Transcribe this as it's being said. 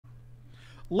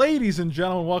Ladies and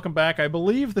gentlemen, welcome back. I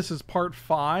believe this is part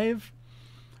 5.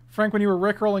 Frank, when you were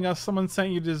rickrolling us, someone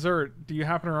sent you dessert. Do you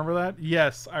happen to remember that?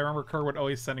 Yes, I remember Kerwood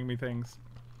always sending me things.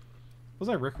 Was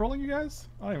I rickrolling you guys?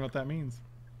 I don't even know what that means.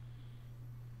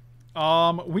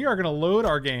 We are going to load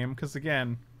our game, because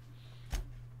again,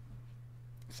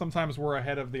 sometimes we're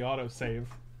ahead of the autosave.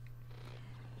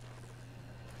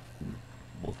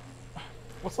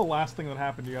 What's the last thing that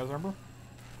happened? Do you guys remember?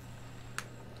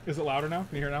 Is it louder now?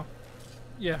 Can you hear it now?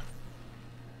 Yeah.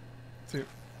 Let's see it.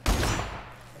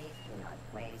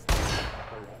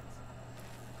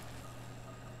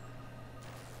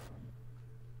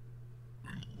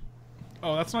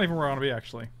 Oh, that's not even where I want to be,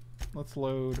 actually. Let's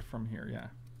load from here, yeah.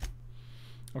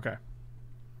 Okay.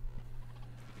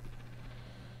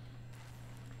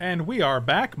 And we are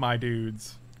back, my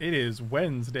dudes. It is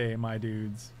Wednesday, my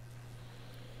dudes.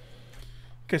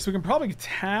 Okay, so we can probably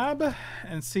tab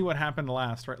and see what happened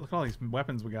last, right? Look at all these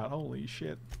weapons we got. Holy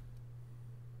shit.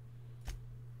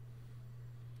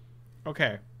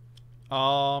 Okay.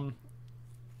 What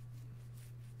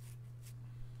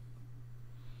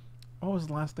was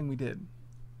the last thing we did?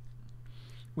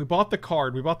 We bought the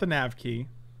card. We bought the nav key.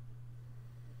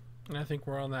 And I think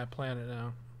we're on that planet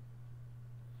now.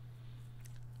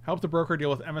 Help the broker deal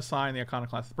with MSI and the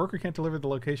iconoclasts. The broker can't deliver the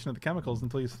location of the chemicals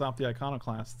until you stop the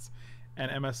iconoclasts and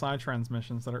MSI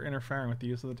transmissions that are interfering with the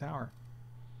use of the tower.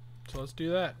 So let's do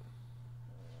that.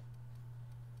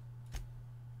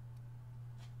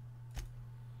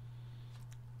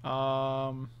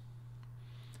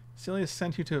 Celia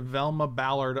sent you to Velma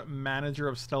Ballard, manager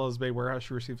of Stella's Bay warehouse.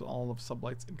 She receives all of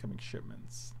Sublight's incoming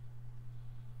shipments.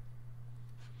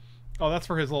 Oh, that's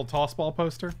for his little toss ball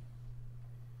poster?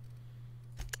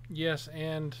 Yes,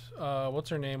 and what's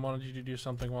her name wanted you to do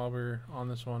something while we were on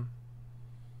this one.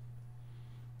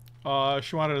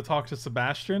 She wanted to talk to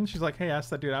Sebastian. She's like, hey, ask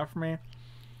that dude out for me.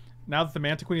 Now that the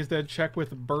Manta Queen is dead, check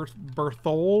with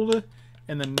Berthold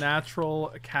in the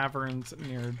natural caverns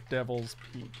near Devil's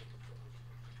Peak.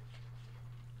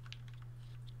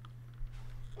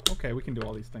 Okay, we can do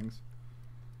all these things.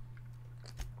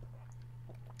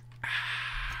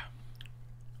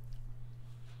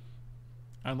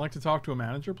 I'd like to talk to a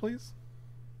manager, please.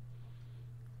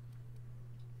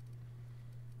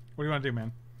 What do you want to do,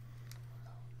 man?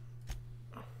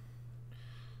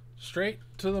 Straight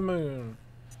to the moon.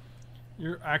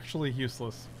 You're actually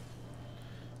useless.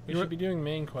 We should be doing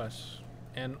main quests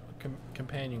and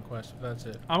companion quests, if that's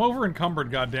it. I'm over encumbered,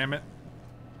 goddammit.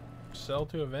 Sell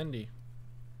to a Vendi.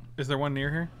 Is there one near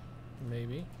here?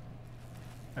 Maybe.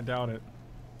 I doubt it.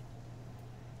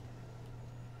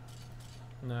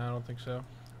 No, I don't think so.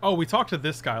 Oh, we talked to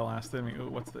this guy last, didn't we? Ooh,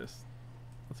 what's this?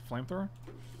 That's a flamethrower?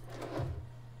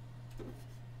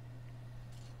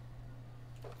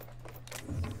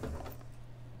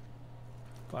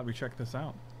 Glad we checked this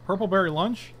out. Purpleberry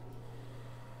lunch?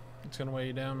 It's gonna weigh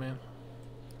you down, man.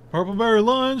 Purpleberry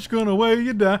lunch gonna weigh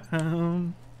you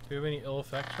down. Do we have any ill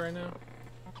effects right now?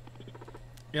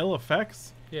 Ill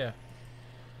effects? Yeah.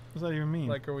 What does that even mean?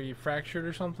 Like, are we fractured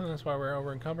or something? That's why we're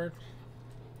over encumbered?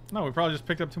 No, we probably just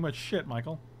picked up too much shit,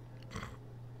 Michael.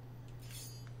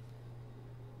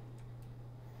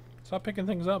 Stop picking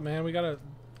things up, man. We gotta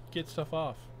get stuff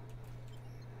off.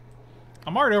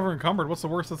 I'm already over encumbered. What's the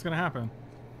worst that's gonna happen?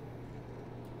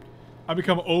 I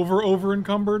become over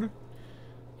encumbered?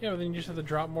 Yeah, but then you just have to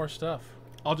drop more stuff.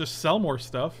 I'll just sell more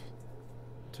stuff.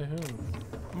 To whom?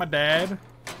 My dad.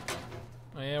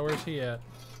 Oh yeah, where's he at?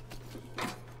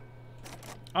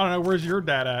 I don't know, where's your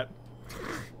dad at?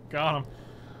 Got him.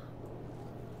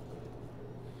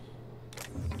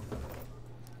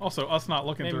 Also, us not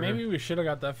looking through maybe here. we should have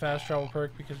got that fast travel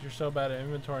perk because you're so bad at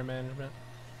inventory management.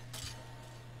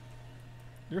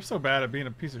 You're so bad at being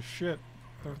a piece of shit.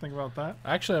 Ever think about that?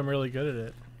 Actually, I'm really good at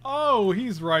it. Oh,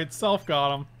 he's right. Self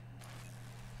got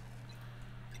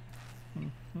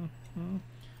him.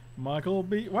 Michael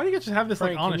B. Why do you just have this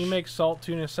Frank, like on can you make salt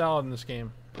tuna salad in this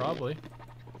game? Probably.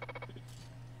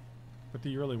 But do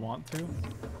you really want to?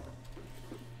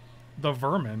 The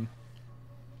vermin.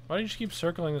 Why do you just keep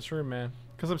circling this room, man?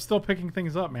 Because I'm still picking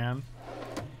things up, man.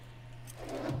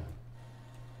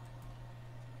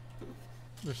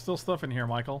 There's still stuff in here,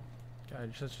 Michael.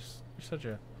 God, you're such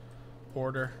a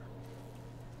hoarder.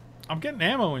 I'm getting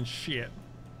ammo and shit.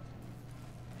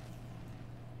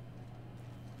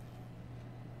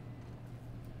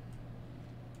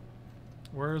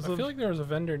 Where's I feel like there was a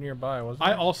vendor nearby, wasn't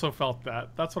I there? also felt that.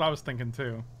 That's what I was thinking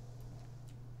too.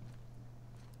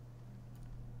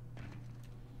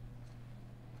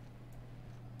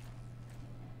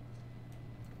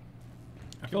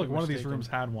 I feel like one of these rooms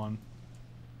had one.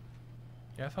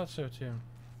 Yeah, I thought so too.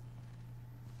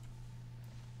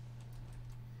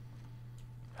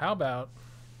 How about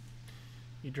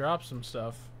you drop some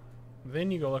stuff, then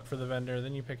you go look for the vendor,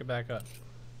 then you pick it back up?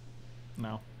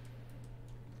 No.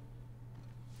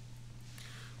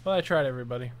 Well, I tried,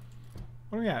 everybody.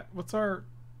 What are we at? What's our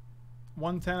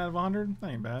 110 out of 100?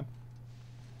 That ain't bad.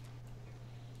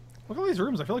 Look at all these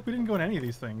rooms. I feel like we didn't go in any of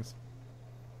these things.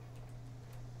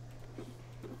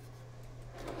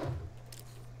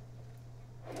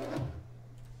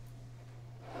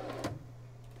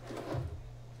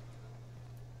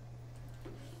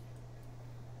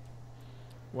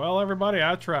 Well, everybody,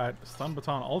 I tried. Stun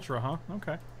Baton Ultra, huh?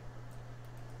 Okay.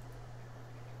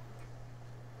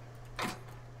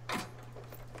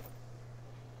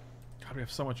 God, we have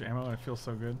so much ammo and it feels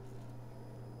so good.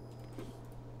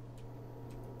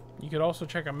 You could also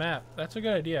check a map. That's a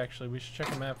good idea, actually. We should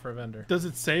check a map for a vendor. Does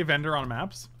it say vendor on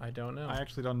maps? I don't know. I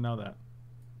actually don't know that.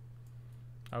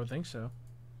 I would think so.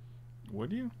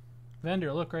 Would you?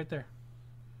 Vendor, look right there.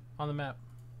 On the map.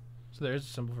 So there is a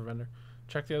symbol for vendor.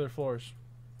 Check the other floors.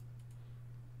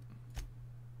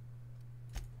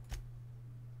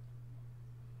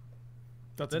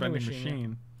 That's a vending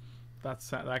machine. Yeah.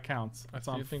 That counts. That's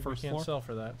on you think first we can't floor? sell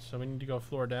for that, so we need to go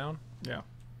floor down? Yeah.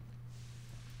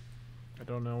 I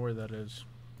don't know where that is.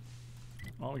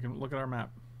 Well, we can look at our map.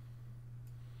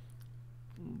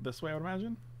 This way, I would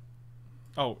imagine?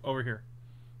 Oh, over here.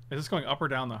 Is this going up or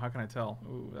down, though? How can I tell?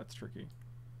 Ooh, that's tricky.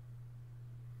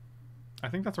 I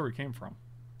think that's where we came from.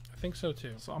 I think so,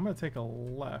 too. So I'm going to take a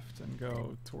left and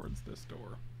go towards this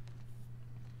door.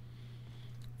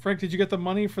 Frank, did you get the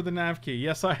money for the nav key?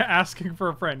 Yes, I asking for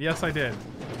a friend. Yes, I did.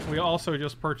 We also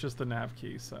just purchased the nav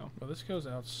key, so. Well, this goes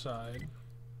outside.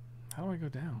 How do I go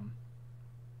down?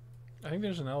 I think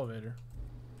there's an elevator.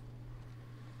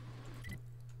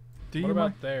 Do what you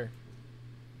about there?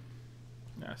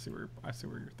 Yeah, I see where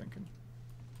you're thinking.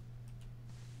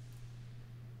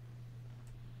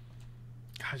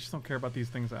 God, I just don't care about these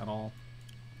things at all.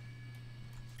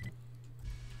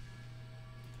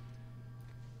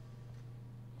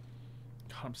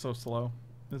 God, I'm so slow.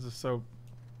 This is so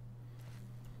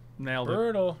nailed it.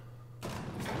 Brutal.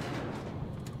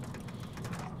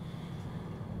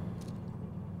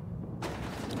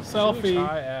 Selfie. She looks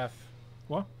high F.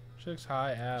 What? She looks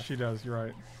high F. She does. You're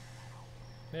right.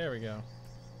 There we go.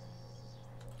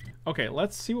 Okay,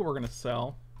 let's see what we're gonna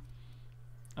sell.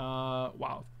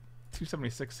 Wow,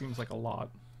 276 seems like a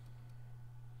lot.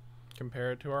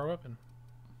 Compare it to our weapon.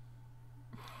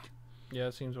 Yeah,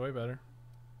 it seems way better.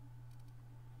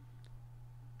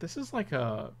 This is like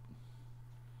a.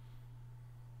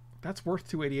 That's worth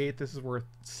 288. This is worth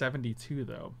 72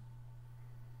 though.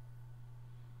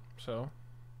 So.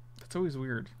 That's always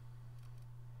weird.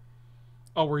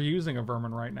 Oh, we're using a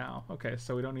vermin right now. Okay,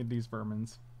 so we don't need these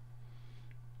vermins.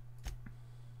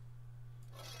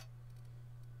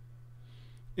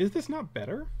 Is this not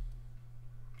better?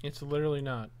 It's literally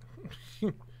not.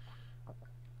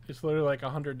 It's literally like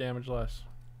 100 damage less.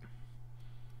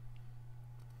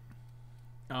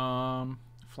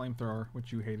 Flamethrower,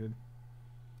 which you hated.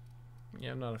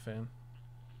 Yeah, I'm not a fan.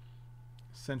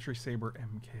 Sentry Saber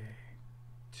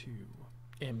MK2.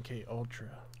 MK Ultra.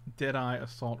 Deadeye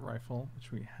Assault Rifle,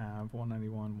 which we have.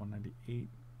 191, 198.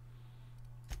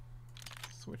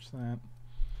 Switch that.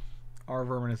 Our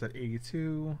vermin is at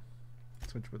 82.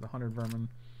 Switch with 100 vermin.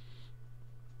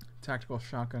 Tactical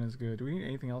shotgun is good. Do we need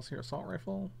anything else here? Assault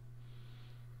rifle?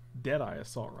 Deadeye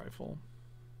assault rifle.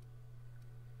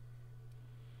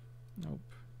 Nope.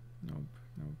 Nope.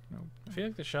 Nope. Nope. I feel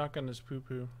like the shotgun is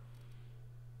poo-poo.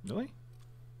 Really?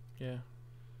 Yeah.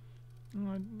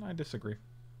 No, I disagree.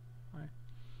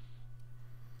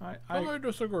 I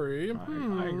disagree. I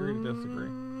agree to disagree.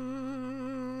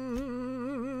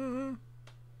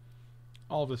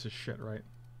 All of this is shit, right?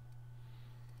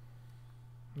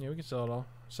 Yeah, we can sell it all.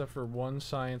 Except for one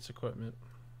science equipment.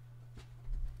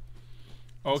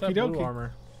 Okie Blue dokie.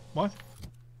 armor. What?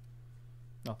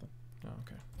 Nothing. Oh,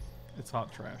 okay. It's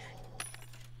hot trash.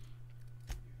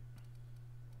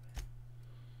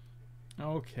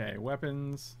 Okay,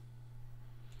 weapons.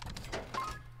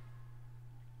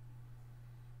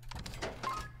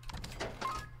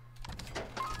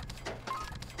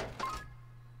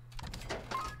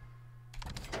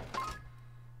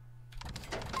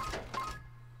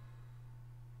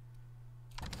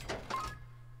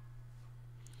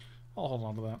 I'll hold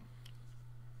on to that.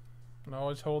 I'm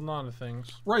always holding on to things.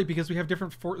 Right, because we have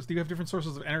different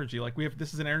sources of energy. Like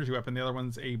this is an energy weapon, the other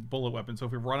one's a bullet weapon. So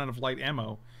if we run out of light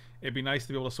ammo, it'd be nice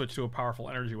to be able to switch to a powerful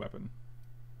energy weapon.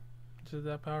 Is it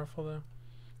that powerful though?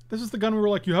 This is the gun we were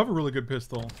like, you have a really good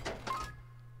pistol.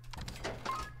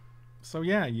 So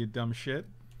yeah, you dumb shit.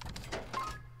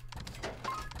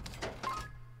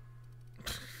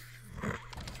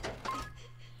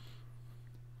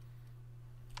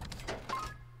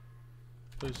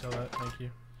 Please sell that. Thank you.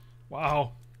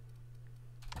 Wow.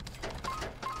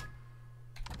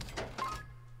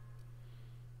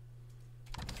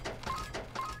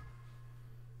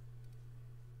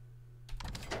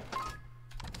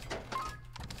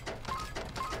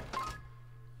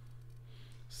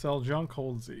 Sell junk,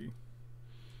 hold Z.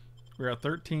 We're at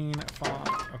 13, 5.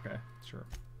 Okay, sure.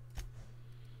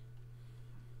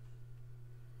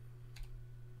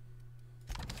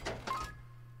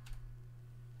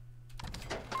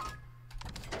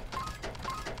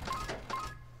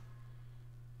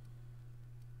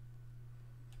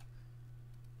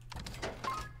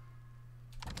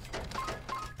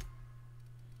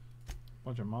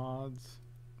 Bunch of mods,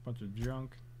 bunch of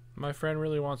junk. My friend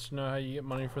really wants to know how you get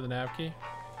money for the nav key.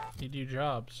 You do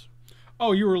jobs.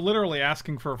 Oh, you were literally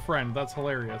asking for a friend. That's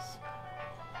hilarious.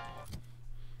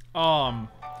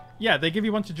 Yeah, they give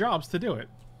you a bunch of jobs to do it.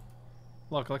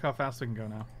 Look how fast we can go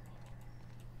now.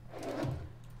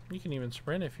 You can even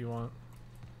sprint if you want.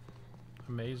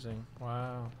 Amazing.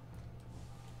 Wow.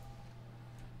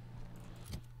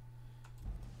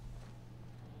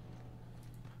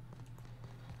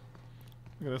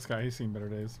 Look at this guy. He's seen better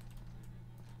days.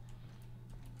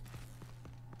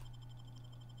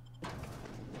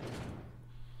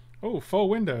 Oh, faux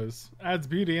windows. Adds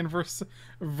beauty and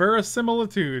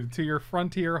verisimilitude to your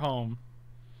frontier home.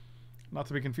 Not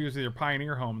to be confused with your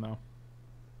pioneer home, though.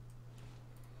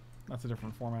 That's a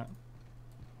different format.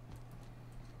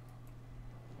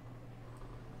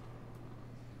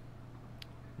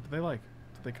 Did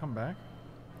they come back?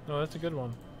 No, that's a good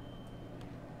one.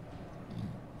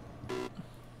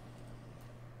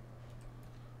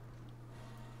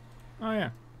 Oh, yeah.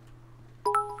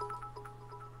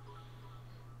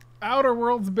 Outer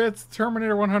Worlds bits,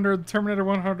 Terminator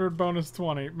 100 bonus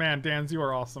 20. Man, Dans, you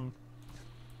are awesome.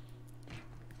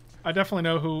 I definitely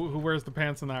know who wears the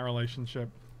pants in that relationship.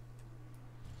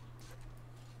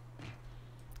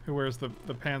 Who wears the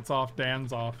pants off,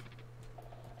 Dan's off,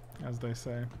 as they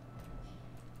say.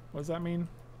 What does that mean?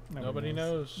 Nobody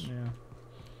knows. Yeah.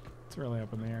 It's really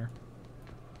up in the air.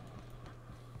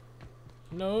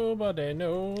 Nobody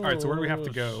knows. Alright, so where do we have to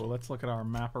go? Let's look at our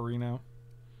map arena.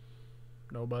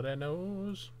 Nobody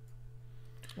knows.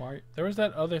 Why? There was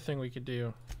that other thing we could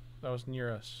do that was near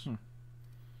us. I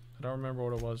don't remember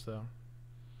what it was, though.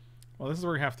 Well, this is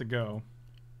where we have to go.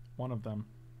 One of them.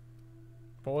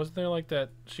 But wasn't there like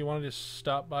that she wanted to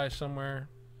stop by somewhere?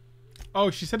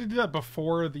 Oh, she said to do that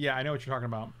before the... Yeah, I know what you're talking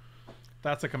about.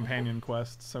 That's a companion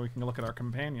quest, so we can look at our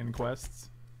companion quests.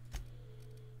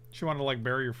 She wanted to, like,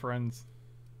 bury your friends.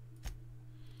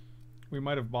 We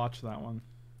might have botched that one.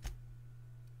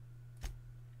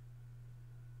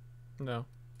 No.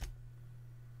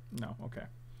 No, okay.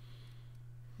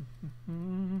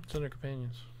 It's under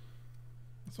companions.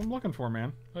 That's what I'm looking for,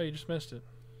 man. Oh, you just missed it.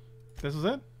 This is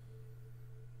it?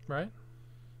 Right?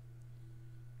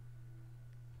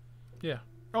 Yeah.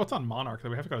 Oh, it's on Monarch, though.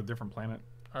 We have to go to a different planet.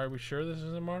 Are we sure this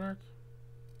isn't Monarch?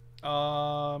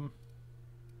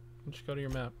 Just go to your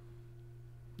map.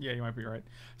 Yeah, you might be right.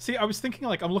 See, I was thinking,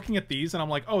 like, I'm looking at these, and I'm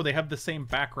like, oh, they have the same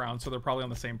background, so they're probably on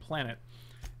the same planet.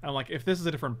 And I'm like, if this is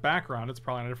a different background, it's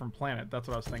probably on a different planet. That's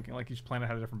what I was thinking. Like, each planet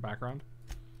had a different background.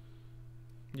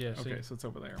 Yeah, see? Okay, so it's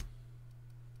over there.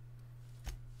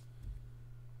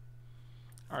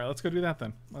 Alright, let's go do that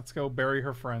then. Let's go bury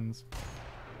her friends.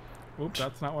 Oop,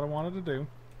 that's not what I wanted to do.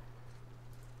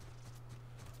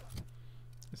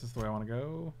 Is this the way I want to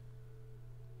go?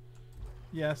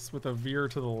 Yes, with a veer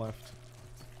to the left.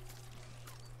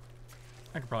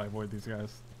 I could probably avoid these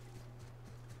guys.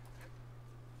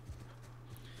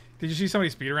 Did you see somebody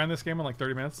speed around this game in like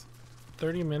 30 minutes?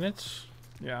 30 minutes?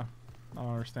 Yeah. I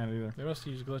don't understand it either. They must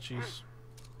use glitchies.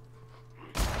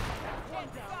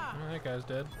 Oh, that guy's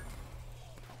dead.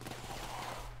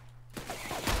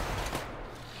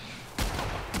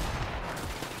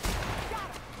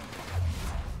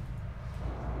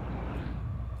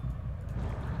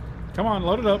 Come on,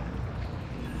 load it up.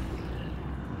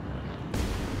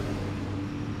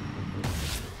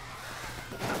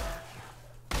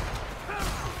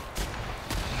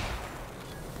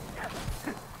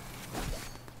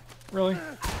 Really?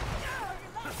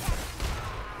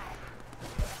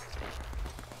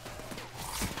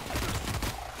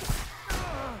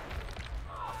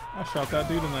 I shot that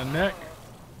dude in the neck.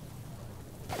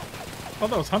 Oh,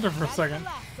 that was Hunter for a second.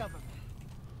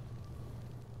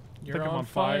 You're Think I'm on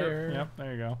fire. Yep,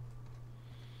 there you go.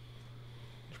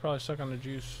 He's probably stuck on the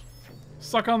juice.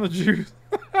 Suck on the juice.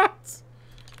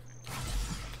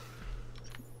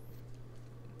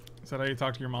 Is that how you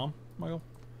talk to your mom, Michael?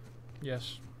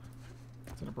 Yes.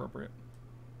 It's inappropriate.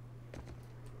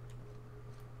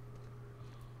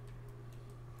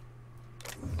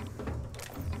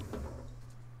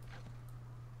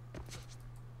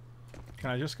 Can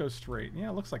I just go straight? Yeah,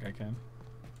 it looks like I can.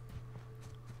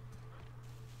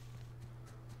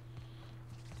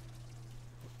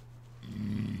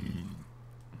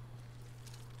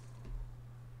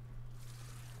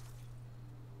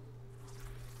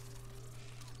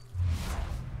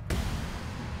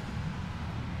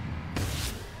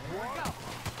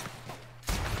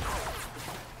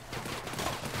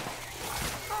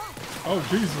 Oh,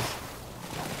 Jesus.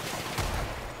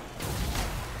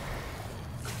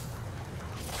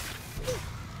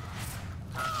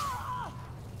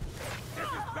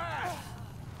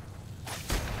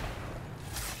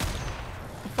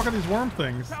 What the fuck are these worm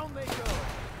things?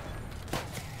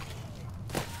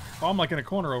 Oh, I'm like in a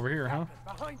corner over here, huh?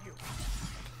 Behind you.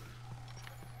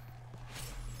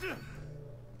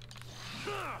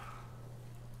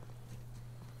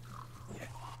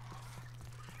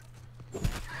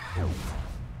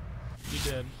 You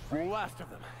did. Last of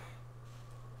them.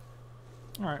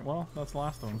 Alright, well, that's the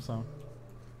last of them, so.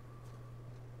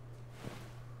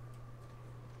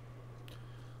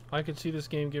 I could see this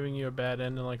game giving you a bad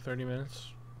end in like 30 minutes.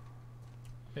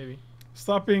 Maybe.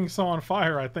 Stop being so on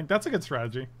fire, I think. That's a good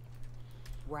strategy.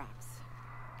 Wraps.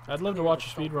 I'd love to watch a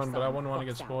speed run, but I wouldn't want to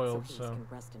get spoiled, so. Can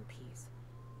rest in peace.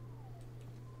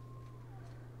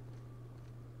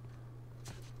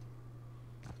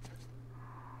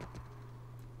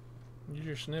 Use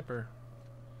your snipper.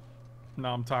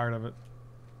 No, I'm tired of it.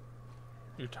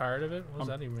 You're tired of it? What does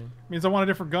that even mean? Means I want a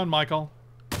different gun, Michael.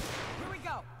 Here we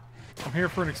go. I'm here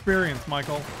for an experience,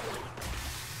 Michael.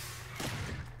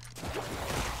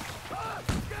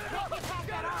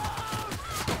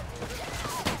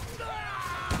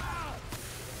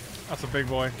 That's a big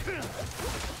boy.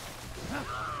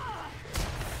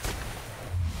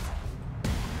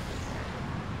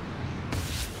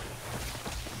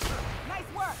 Nice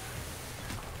work.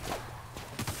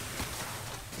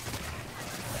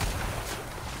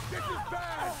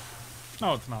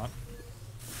 No, it's not.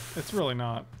 It's really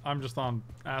not. I'm just on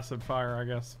acid fire, I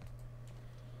guess.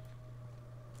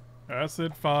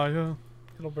 Acid fire.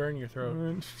 It'll burn your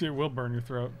throat. It will burn your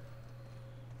throat.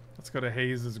 Let's go to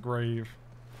Hayes' grave.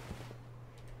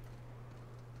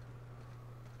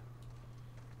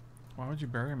 Why would you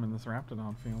bury him in this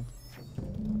Raptidon field?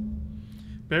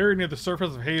 Buried near the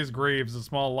surface of Hayes' grave is a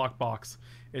small lockbox.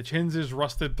 Its hinges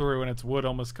rusted through and its wood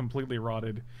almost completely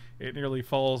rotted. It nearly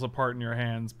falls apart in your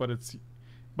hands, but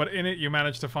in it you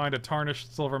manage to find a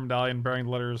tarnished silver medallion bearing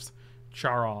the letters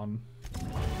Charon.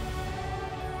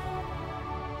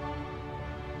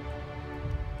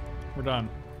 We're done.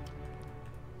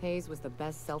 Hayes was the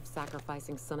best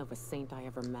self-sacrificing son of a saint I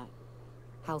ever met.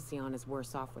 Halcyon is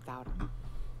worse off without him.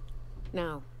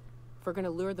 Now, if we're gonna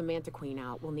lure the Manta Queen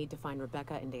out, we'll need to find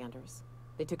Rebecca and Anders.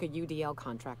 They took a UDL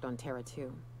contract on Terra 2.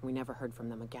 We never heard from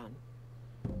them again.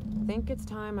 Think it's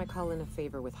time I call in a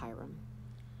favor with Hiram.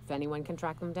 If anyone can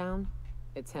track them down,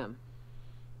 it's him.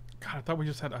 God, I thought we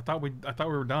just had. I thought we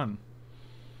were done.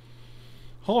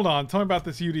 Hold on, tell me about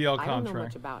this UDL contract. I don't know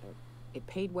much about it. It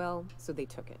paid well, so they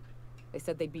took it. They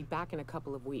said they'd be back in a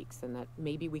couple of weeks, and that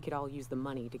maybe we could all use the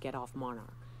money to get off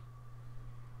Monarch.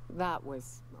 That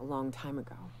was a long time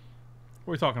ago.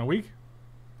 What are we talking, a week?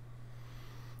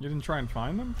 You didn't try and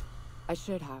find them? I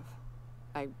should have.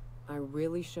 I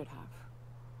really should have.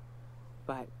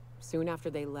 But soon after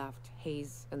they left,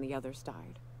 Hayes and the others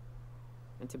died.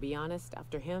 And to be honest,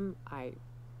 after him, I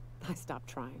stopped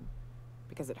trying.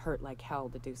 Because it hurt like hell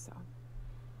to do so.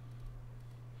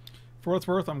 For what it's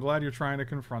worth, I'm glad you're trying to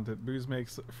confront it. Booze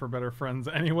makes for better friends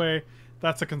anyway.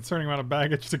 That's a concerning amount of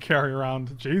baggage to carry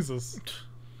around. Jesus.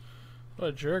 What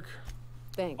a jerk.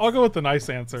 Thanks. I'll go with the nice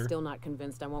answer. Still not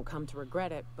convinced I won't come to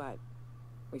regret it, but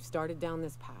we've started down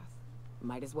this path.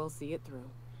 Might as well see it through.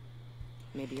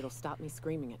 Maybe it'll stop me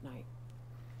screaming at night.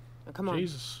 Now come on.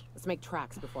 Jesus. Let's make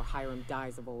tracks before Hiram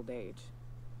dies of old age.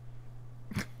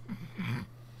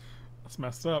 That's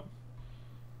messed up.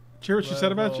 Did you hear what she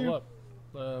said about you?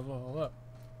 Level up.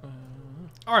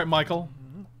 All right, Michael.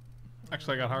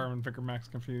 Actually, I got Hiram and Vicar Max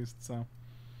confused. So, all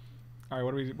right,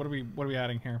 what are we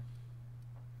adding here?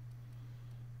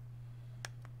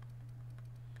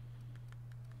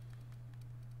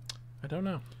 I don't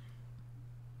know.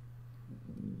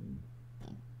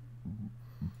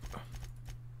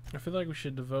 I feel like we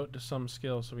should devote to some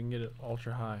skill so we can get it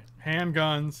ultra high.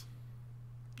 Handguns,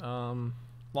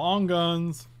 long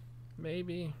guns.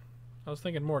 Maybe. I was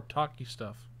thinking more talky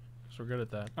stuff, because we're good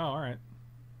at that. Oh, all right.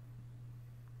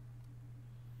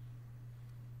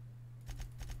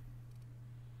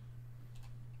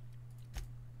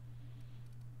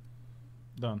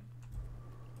 Done.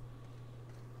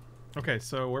 Okay,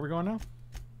 so where are we going now?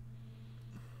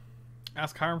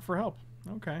 Ask Hiram for help.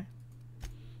 Okay.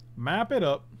 Map it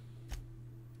up.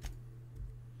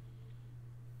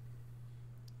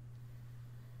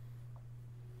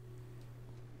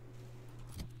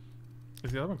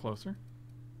 Is the other one closer?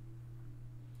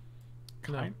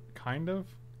 Kind of.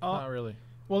 Not really.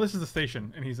 Well, this is the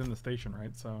station, and he's in the station,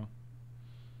 right? So,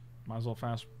 might as well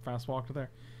fast walk to there.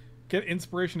 Get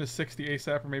inspiration to 60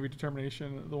 ASAP, or maybe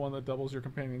determination, the one that doubles your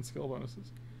companion skill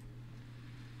bonuses.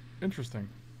 Interesting.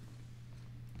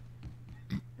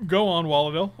 Go on,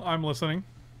 Walladil. I'm listening.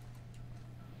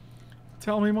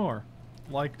 Tell me more.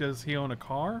 Like, does he own a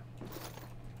car?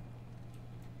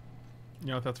 You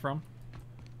know what that's from?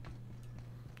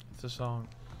 It's a song.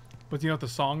 But do you know what the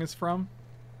song is from?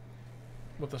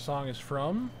 What the song is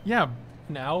from? Yeah.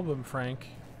 An album, Frank.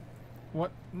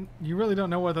 What? You really don't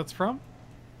know what that's from?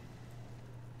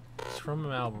 It's from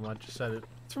an album. I just said it.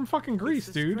 It's from fucking Greece,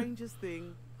 It's the dude. strangest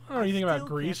thing. I don't know anything about Still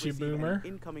Greece, you can't receive boomer. any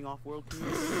incoming off-world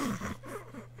communication.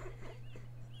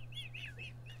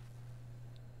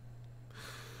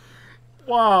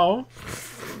 Wow.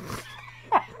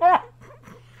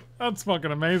 That's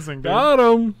fucking amazing, dude. Got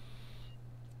him.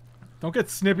 Don't get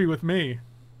snippy with me.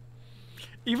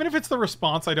 Even if it's the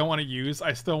response I don't want to use,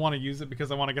 I still want to use it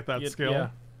because I want to get that skill. Yeah.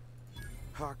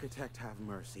 Architect, have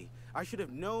mercy. I should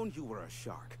have known you were a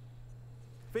shark.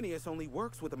 Phineas only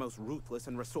works with the most ruthless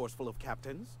and resourceful of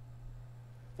captains.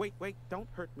 Wait, don't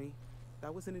hurt me.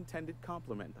 That was an intended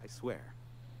compliment, I swear.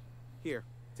 Here,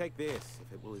 take this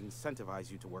if it will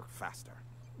incentivize you to work faster.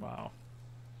 Wow.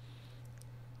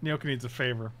 Nyoka needs a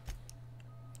favor.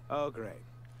 Oh, great.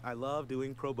 I love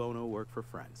doing pro bono work for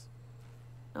friends.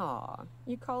 Aw,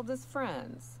 you called us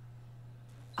friends.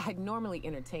 I'd normally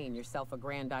entertain your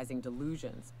self-aggrandizing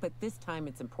delusions, but this time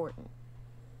it's important.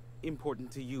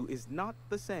 Important to you is not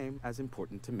the same as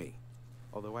important to me.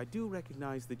 Although I do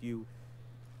recognize that you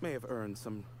may have earned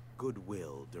some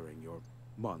goodwill during your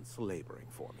months laboring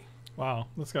for me. Wow,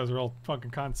 this guy's a real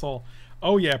fucking kind soul.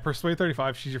 Oh yeah, Persuade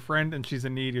 35. She's your friend and she's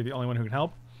in need. You're the only one who can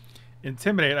help.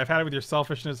 Intimidate. I've had it with your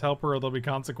selfishness. Help her or there'll be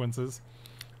consequences.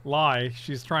 Lie.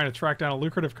 She's trying to track down a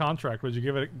lucrative contract. Would you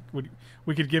give it?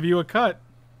 We could give you a cut.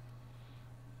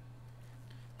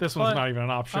 This one's not even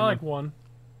an option. I like one.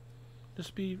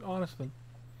 Just be honest then.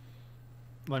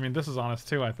 I mean, this is honest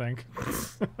too, I think.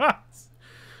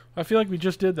 I feel like we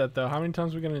just did that though. How many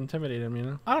times are we gonna intimidate him? You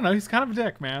know. I don't know. He's kind of a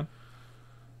dick, man.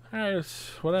 All right, it's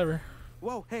whatever.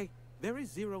 Whoa, hey, there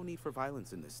is zero need for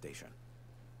violence in this station.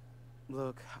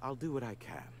 Look, I'll do what I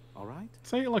can, all right?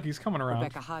 Say, look, he's coming around.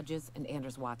 Rebecca Hodges and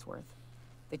Anders Wadsworth.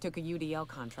 They took a UDL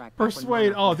contract. back when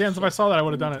Persuade. Monarch Oh, was damn! If I shit. saw that, I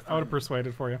would have done it. I would have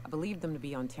persuaded for you. I believed them to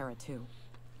be on Terra too.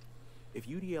 If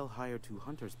UDL hired 2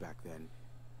 hunters back then,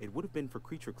 it would have been for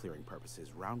creature clearing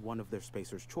purposes, round 1 of their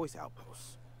Spacer's Choice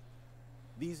outposts.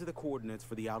 These are the coordinates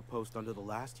for the outpost under the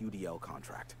last UDL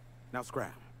contract. Now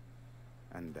scram.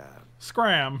 And,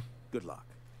 Scram. good luck.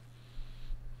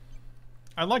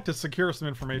 I'd like to secure some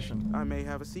information. I may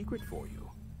have a secret for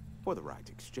you, for the right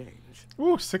exchange.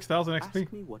 Ooh, 6,000 Ask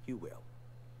XP. me what you will.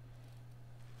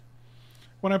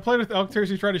 When I played with elk tears,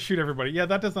 you tried to shoot everybody. Yeah,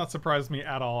 that does not surprise me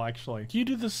at all, actually. You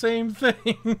do the same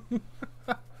thing.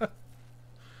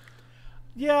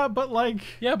 Yeah, but like...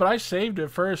 Yeah, but I saved it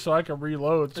first so I could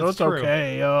reload, so it's true.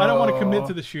 okay. I don't want to commit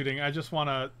to the shooting. I just want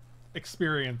to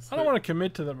experience I don't want to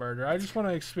commit to the murder. I just want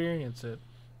to experience it.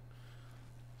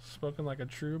 Spoken like a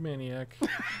true maniac.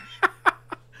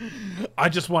 I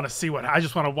just want to see what... I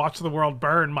just want to watch the world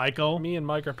burn, Michael. Me and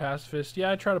Mike are pacifists. Yeah,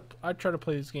 I try to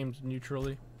play these games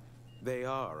neutrally. They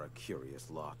are a curious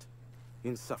lot.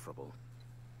 Insufferable.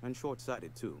 And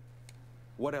short-sighted, too.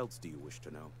 What else do you wish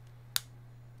to know?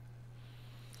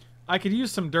 I could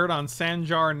use some dirt on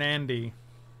Sanjar Nandi.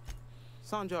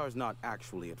 Sanjar's not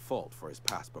actually at fault for his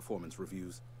past performance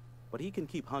reviews, but he can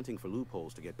keep hunting for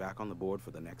loopholes to get back on the board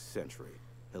for the next century.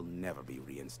 He'll never be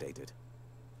reinstated.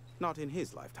 Not in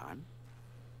his lifetime.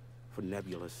 For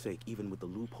Nebula's sake, even with the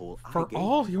loophole For I gave,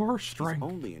 all your he's strength.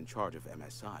 only in charge of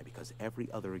MSI because every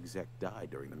other exec died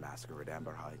during the massacre at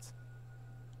Amber Heights.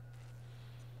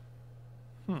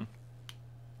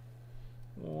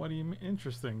 What do you mean?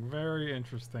 Interesting. Very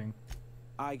interesting.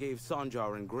 I gave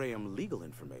Sanjar and Graham legal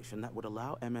information that would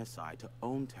allow MSI to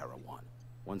own Terra 1,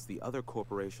 once the other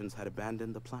corporations had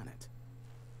abandoned the planet.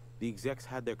 The execs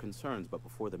had their concerns, but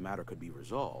before the matter could be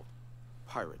resolved,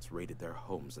 pirates raided their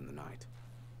homes in the night.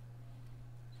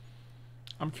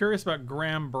 I'm curious about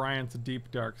Graham Bryant's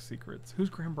deep, dark secrets. Who's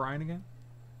Graham Bryant again?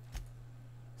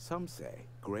 Some say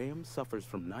Graham suffers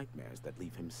from nightmares that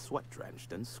leave him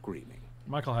sweat-drenched and screaming.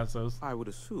 Michael has those. I would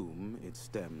assume it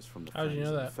stems from the How did you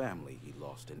friends know and that? family he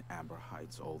lost in Amber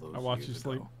Heights all those I watched you years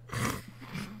sleep. ago.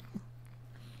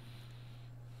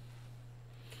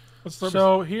 What's the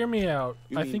So hear me out.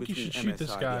 You I mean think you between should shoot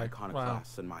this MSI, guy. the Wow.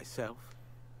 iconoclasts, and myself?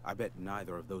 I bet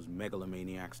neither of those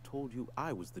megalomaniacs told you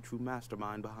I was the true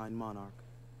mastermind behind Monarch.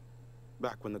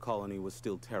 Back when the colony was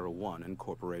still Terra 1 and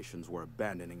corporations were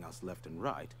abandoning us left and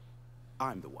right,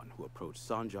 I'm the one who approached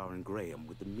Sanjar and Graham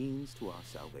with the means to our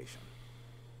salvation.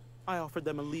 I offered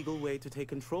them a legal way to take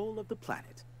control of the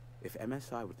planet. If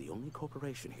MSI were the only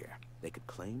corporation here, they could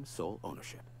claim sole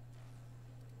ownership.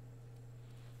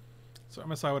 So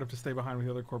MSI would have to stay behind with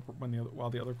the other while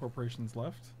the other corporations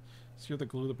left. So you're the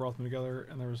glue that brought them together,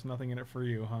 and there was nothing in it for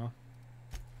you, huh?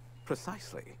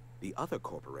 Precisely. The other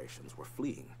corporations were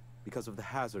fleeing because of the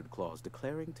hazard clause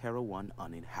declaring Terra 1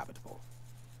 uninhabitable.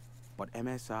 But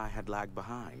MSI had lagged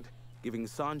behind, giving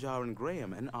Sanjar and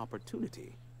Graham an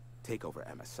opportunity. Take over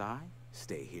MSI,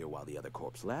 stay here while the other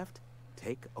corps left,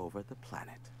 take over the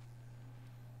planet.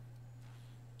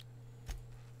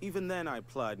 Even then, I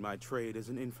plied my trade as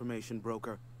an information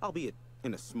broker, albeit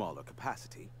in a smaller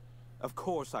capacity. Of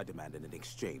course, I demanded an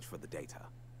exchange for the data.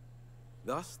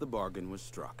 Thus, the bargain was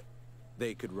struck.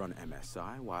 They could run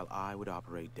MSI while I would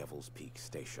operate Devil's Peak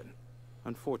Station.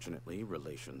 Unfortunately,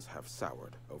 relations have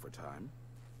soured over time.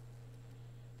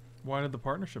 Why did the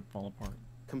partnership fall apart?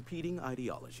 Competing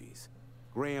ideologies.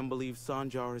 Graham believes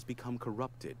Sanjar has become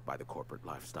corrupted by the corporate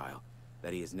lifestyle,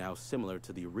 that he is now similar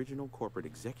to the original corporate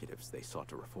executives they sought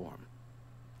to reform.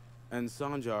 And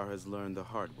Sanjar has learned the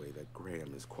hard way that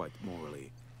Graham is quite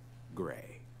morally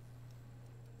gray.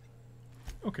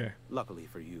 Okay. Luckily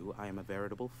for you, I am a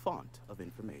veritable font of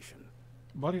information.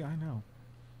 Buddy, I know.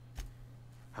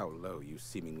 How low you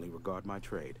seemingly regard my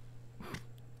trade.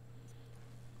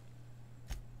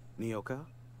 Nyoka,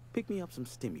 pick me up some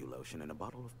Stimulotion and a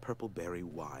bottle of purple berry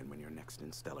wine when you're next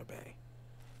in Stellar Bay.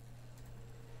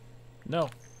 No.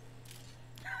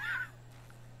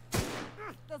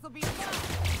 This'll be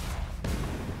fun.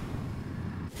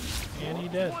 And he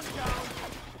did. One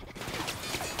down.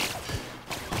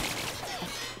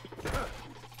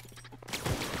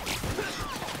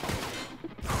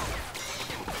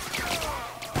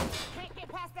 Can't get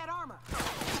past that armor.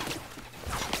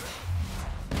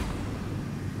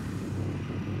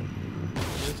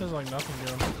 This is like nothing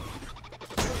to him.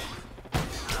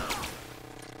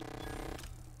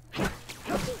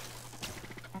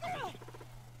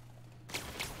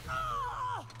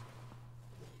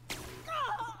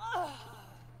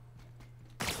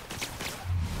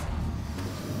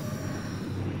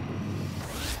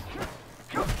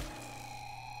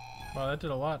 Wow, that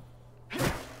did a lot.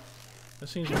 This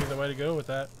seems to be the way to go with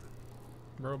that.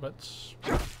 Robots.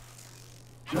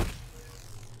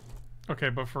 Okay,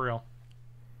 but for real.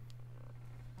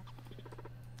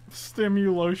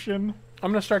 Stimulotion.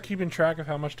 I'm gonna start keeping track of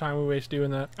how much time we waste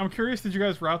doing that. I'm curious, did you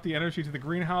guys route the energy to the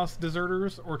greenhouse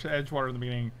deserters or to Edgewater in the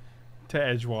beginning? To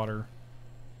Edgewater.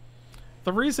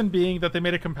 The reason being that they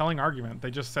made a compelling argument.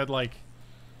 They just said, like,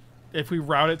 if we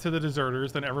route it to the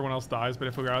deserters, then everyone else dies. But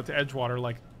if we route it to Edgewater,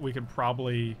 like, we could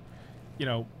probably, you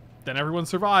know, then everyone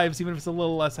survives, even if it's a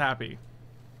little less happy.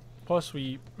 Plus,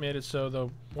 we made it so the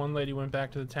one lady went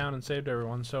back to the town and saved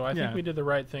everyone. So I think Yeah. we did the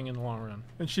right thing in the long run.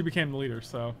 And she became the leader,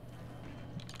 so.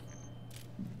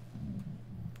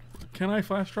 Can I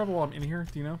fast travel while I'm in here?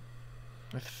 Do you know?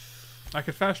 I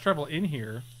could fast travel in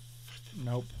here.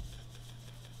 Nope.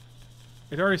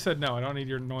 It already said no. I don't need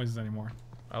your noises anymore.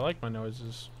 I like my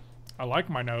noises. I like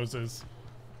my noses.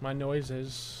 My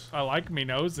noises. I like me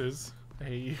noses.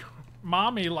 Hey,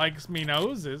 Mommy likes me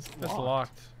noses. that's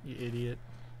locked, you idiot.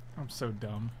 I'm so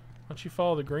dumb. Why don't you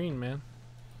follow the green, man?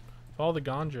 Follow the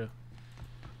ganja.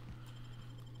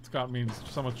 It's got me in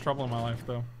so much trouble in my life,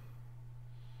 though.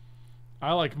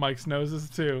 I like Mike's noses,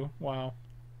 too. Wow.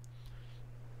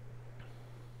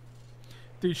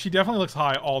 Dude, she definitely looks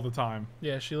high all the time.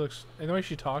 Yeah, she looks. And the way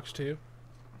she talks too.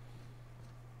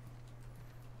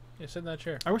 Yeah, sit in that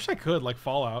chair. I wish I could, like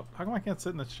Fallout. How come I can't sit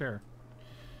in this chair?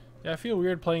 Yeah, I feel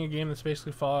weird playing a game that's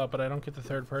basically Fallout, but I don't get the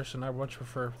third person. I much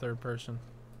prefer third person.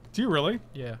 Do you really?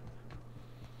 Yeah,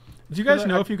 Do you guys Because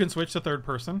know I- if you can switch to third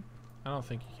person? I don't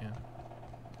think you can.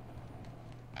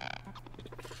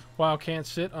 Wow, can't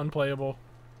sit, unplayable.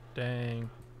 Dang.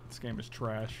 This game is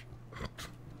trash.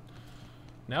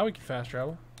 Now we can fast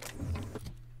travel.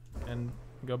 And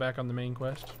go back on the main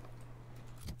quest.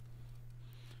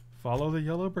 Follow the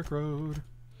yellow brick road.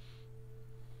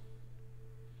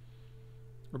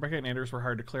 Rebecca and Anders were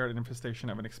hired to clear out an infestation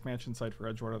of an expansion site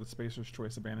for Edgewater, the Spacer's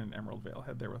Choice abandoned Emerald Vale.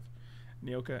 Head there with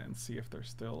Nyoka and see if they're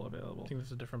still available. I think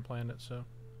that's a different planet, so.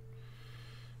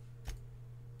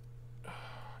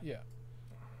 Yeah.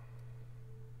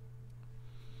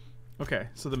 Okay,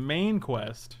 so the main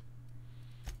quest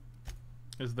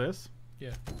is this.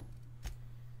 Yeah.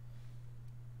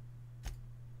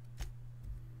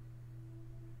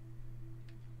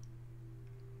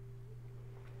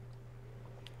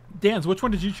 Dan's, which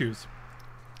one did you choose?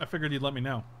 I figured you'd let me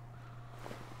know.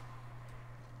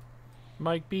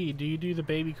 Mike B, do you do the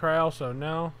baby cry also?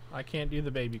 No, I can't do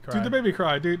the baby cry. Do the baby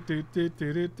cry.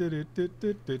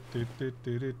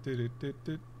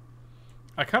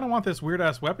 I kind of want this weird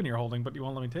ass weapon you're holding, but you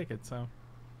won't let me take it, so.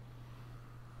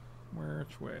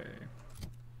 Which way?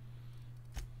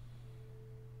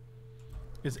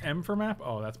 Is M for map?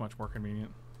 Oh, that's much more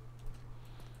convenient.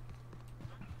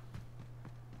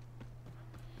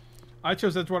 I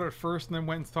chose Edgewater at first and then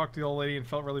went and talked to the old lady and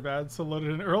felt really bad, so loaded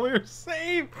an earlier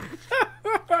save.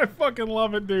 I fucking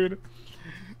love it, dude.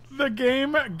 The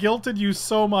game guilted you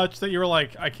so much that you were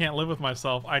like, I can't live with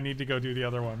myself. I need to go do the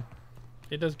other one.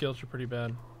 It does guilt you pretty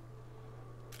bad.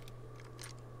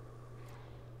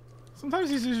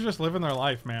 Sometimes these dudes are just living their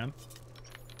life, man.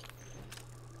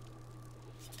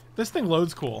 This thing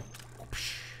loads cool.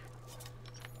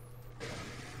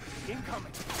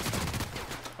 Incoming.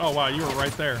 Oh, wow, you were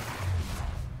right there.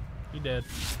 You did.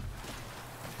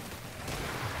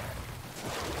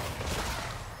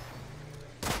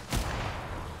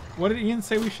 What did Ian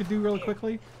say we should do really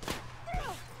quickly?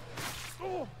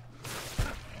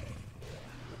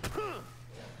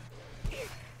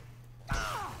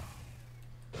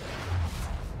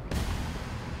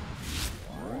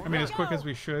 I mean, as quick as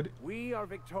we should. We are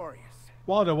victorious.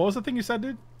 Waldo, what was the thing you said,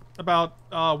 dude? About,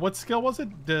 what skill was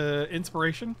it? The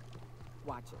inspiration?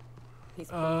 Watch it. His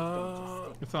hands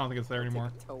don't just I don't think it's there stick.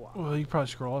 anymore. Take a toe off. Well, you can probably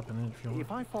scroll up in it if you want.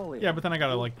 If I fall in, Yeah, but then I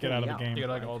gotta, like, get out of the game. You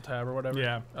got like alt tab or whatever?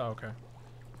 Yeah. Oh, okay.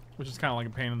 Which is kind of like a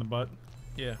pain in the butt.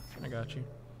 Yeah, I got you.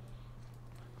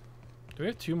 Do we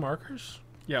have 2 markers?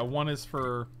 Yeah, one is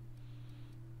for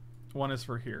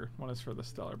here. One is for the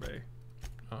Stellar Bay.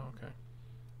 Oh, okay.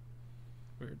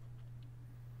 Weird.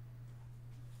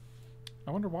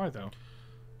 I wonder why, though.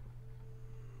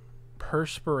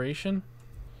 Perspiration?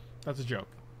 That's a joke.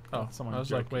 Oh, Someone I was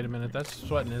like, joking. wait a minute, that's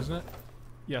sweating, isn't it?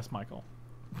 Yes, Michael.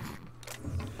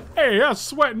 Hey, that's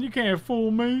sweating. You can't fool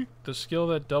me. The skill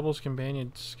that doubles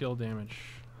companion skill damage.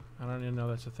 I don't even know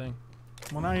that's a thing.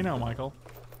 Well, now you know, Michael.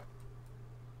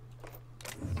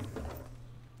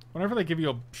 Whenever they give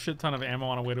you a shit ton of ammo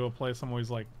on a way to a place, I'm always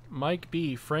like, Mike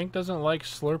B, Frank doesn't like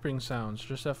slurping sounds,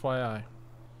 just FYI.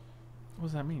 what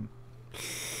does that mean?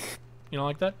 You don't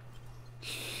like that?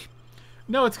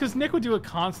 No, it's because Nick would do it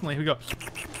constantly. He'd go,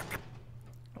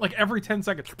 like every 10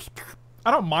 seconds.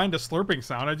 I don't mind a slurping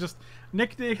sound.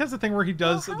 Nick has the thing where he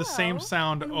does the same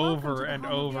sound over and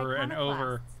over and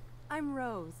over. I'm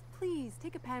Rose. Please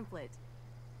take a pamphlet.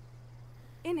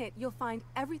 In it, you'll find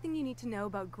everything you need to know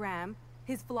about Graham,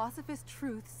 his philosophist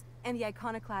truths, and the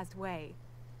iconoclast way.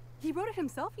 He wrote it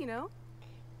himself, you know.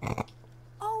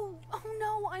 Oh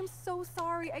no, I'm so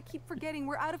sorry. I keep forgetting.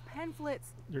 We're out of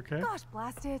pamphlets. You okay? Gosh,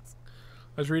 blast it.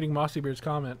 I was reading Mossybeard's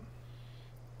comment.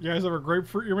 You guys ever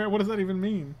grapefruit your man? What does that even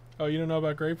mean? Oh, you don't know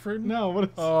about grapefruit? No, what is,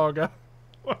 Oh, God.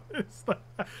 what is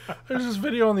that? There's this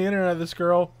video on the internet of this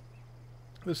girl,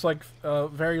 this like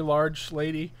very large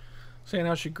lady, saying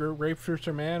how she grew grapefruits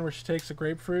her man, where she takes a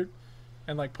grapefruit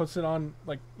and like puts it on,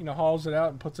 like, you know, hauls it out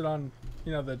and puts it on,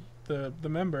 you know, the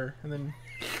member, and then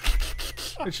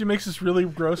and she makes this really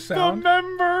gross sound. The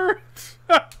member!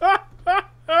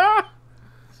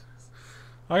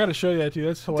 I gotta show you that, dude.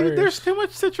 That's hilarious. Dude, there's too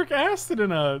much citric acid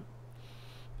in a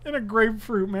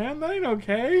grapefruit, man. That ain't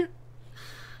okay.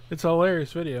 It's a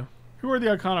hilarious video. Who are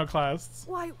the iconoclasts?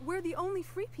 Why, we're the only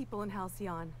free people in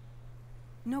Halcyon.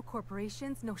 No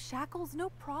corporations, no shackles, no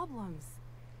problems.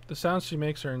 The sounds she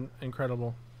makes are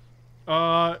incredible.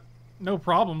 No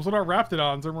problems. What about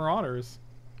Raptidons or Marauders?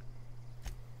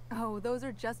 Oh, those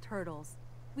are just hurdles.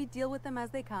 We deal with them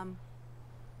as they come.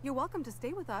 You're welcome to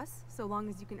stay with us, so long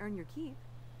as you can earn your keep.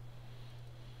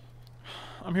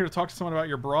 I'm here to talk to someone about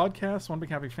your broadcast. One big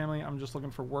happy family. I'm just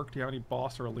looking for work. Do you have any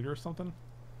boss or a leader or something?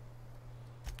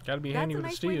 Gotta be That's handy a with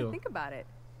nice the way to steel. think about it.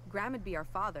 Graham would be our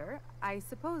father. I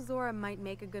suppose Zora might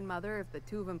make a good mother if the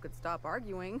two of them could stop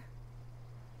arguing.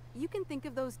 You can think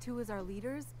of those two as our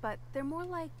leaders, but they're more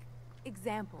like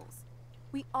examples.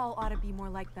 We all ought to be more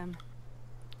like them.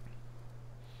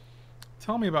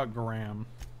 Tell me about Graham.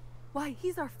 Why,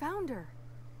 he's our founder.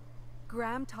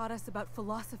 Graham taught us about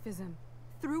philosophism.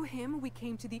 Through him, we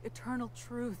came to the eternal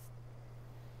truth.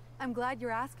 I'm glad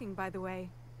you're asking, by the way.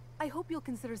 I hope you'll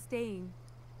consider staying.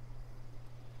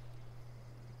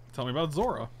 Tell me about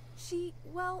Zora.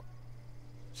 Well,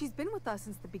 she's been with us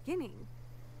since the beginning.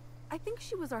 I think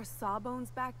she was our sawbones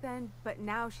back then, but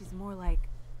now she's more like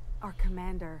our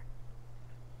commander.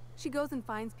 She goes and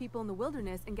finds people in the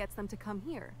wilderness and gets them to come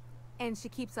here. And she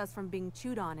keeps us from being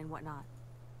chewed on and whatnot.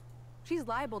 She's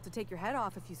liable to take your head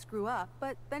off if you screw up,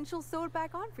 but then she'll sew it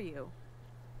back on for you.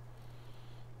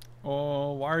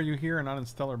 Oh, why are you here and not in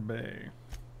Stellar Bay?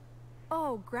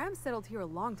 Oh, Graham settled here a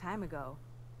long time ago.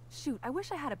 Shoot, I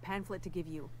wish I had a pamphlet to give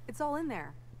you. It's all in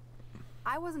there.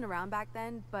 I wasn't around back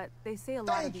then, but they say a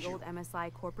lot of the old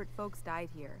MSI corporate folks died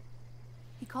here.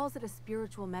 He calls it a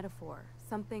spiritual metaphor.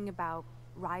 Something about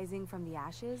rising from the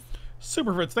ashes.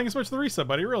 Super Fritz, thank you so much for the reset,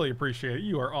 buddy. Really appreciate it.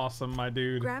 You are awesome, my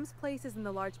dude. Graham's place is in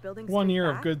the large building. 1 straight year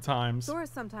of back. good times. Zora's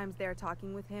sometimes there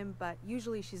talking with him, but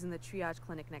usually she's in the triage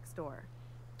clinic next door.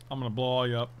 I'm gonna blow all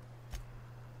you up.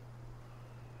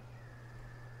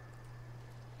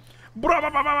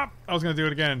 I was gonna do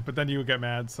it again, but then you would get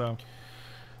mad, so.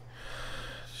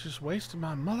 It's just wasting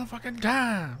my motherfucking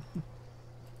time.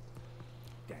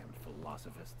 Damned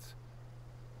philosophists.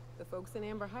 The folks in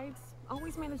Amber Heights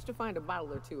always manage to find a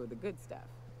bottle or two of the good stuff.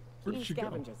 Where did Keen she go?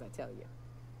 scavengers, I tell you.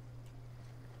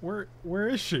 Where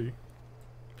is she?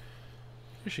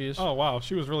 Here she is. Oh wow,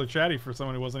 she was really chatty for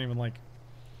someone who wasn't even like.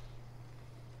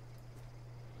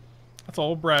 That's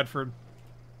old Bradford.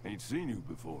 Ain't seen you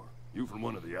before. You from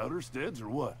one of the outer steads or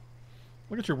what?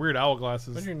 Look at your weird owl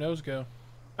glasses. Where'd your nose go?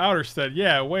 Outerstead,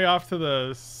 yeah, way off to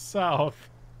the south.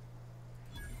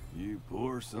 You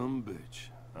poor some bitch.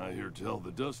 I hear tell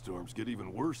the dust storms get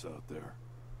even worse out there.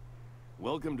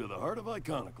 Welcome to the heart of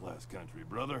Iconoclast country,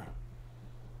 brother.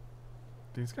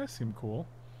 These guys seem cool.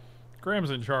 Graham's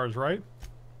in charge, right?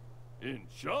 In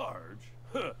charge?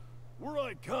 Huh. We're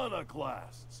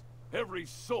iconoclasts. Every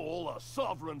soul a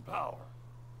sovereign power.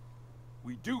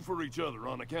 We do for each other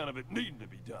on account of it needing to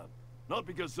be done. Not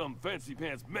because some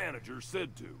fancy-pants manager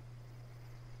said to.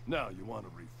 Now, you want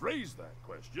to rephrase that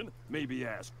question, maybe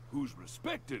ask, who's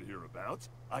respected hereabouts?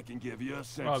 I can give you a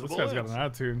sensible Oh, this guy's got an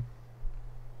attitude.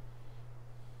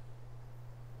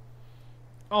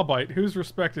 I'll bite. Who's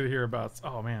respected hereabouts?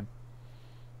 Oh, man.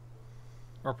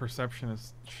 Our perception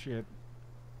is shit.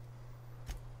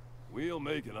 We'll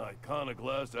make an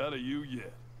iconoclast out of you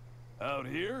yet. Out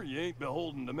here, you ain't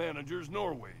beholden to managers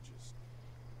nor wages.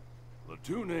 The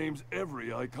two names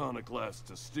every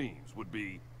iconoclast esteems would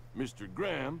be Mr.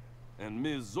 Graham and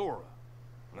Ms. Zora.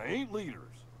 They ain't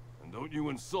leaders, and don't you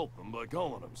insult them by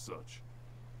calling them such.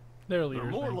 They're leaders.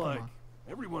 They're more man, come like on.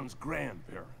 everyone's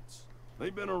grandparents.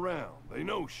 They've been around, they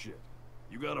know shit.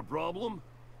 You got a problem?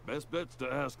 Best bet's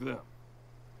to ask them.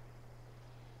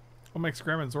 What makes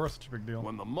Graham and Zora such a big deal?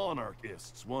 When the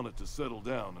monarchists wanted to settle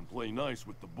down and play nice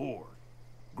with the board,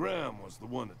 Graham was the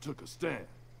one that took a stand.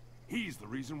 He's the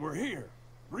reason we're here,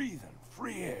 breathing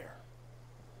free air.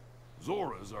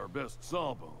 Zora's our best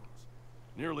sawbones.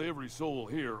 Nearly every soul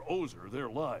here owes her their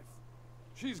life.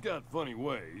 She's got funny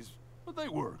ways, but they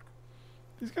work.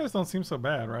 These guys don't seem so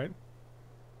bad, right?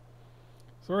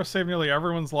 Zora saved nearly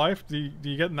everyone's life. Do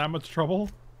you get in that much trouble?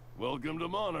 Welcome to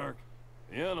Monarch.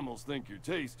 The animals think you're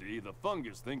tasty, the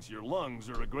fungus thinks your lungs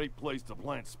are a great place to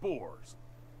plant spores.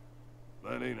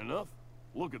 That ain't enough.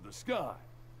 Look at the sky.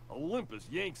 Olympus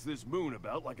yanks this moon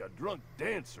about like a drunk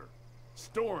dancer.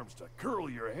 Storms to curl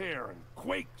your hair and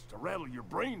quakes to rattle your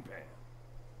brain pan.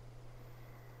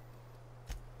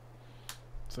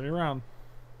 See you around.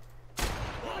 Here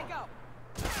we go.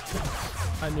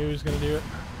 I knew he was gonna do it.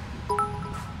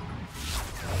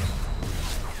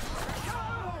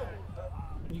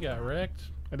 You got wrecked.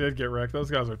 I did get wrecked. Those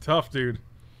guys are tough, dude.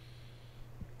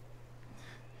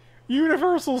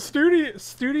 Universal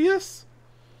Studious?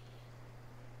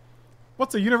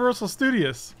 What's a Universal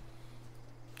Studious?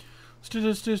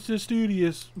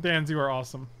 Studious. Dan, you are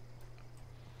awesome.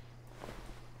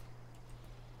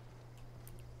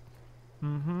 I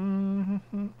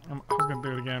was gonna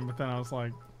do it again, but then I was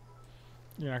like,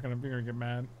 you're gonna get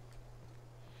mad.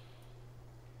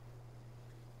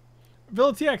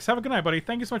 Villa TX, have a good night, buddy.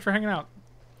 Thank you so much for hanging out.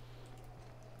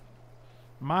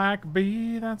 Mike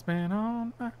B, that's been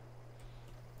on.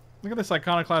 Look at this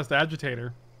iconoclast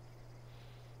agitator.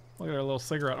 Look at her little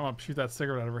cigarette. I'm gonna shoot that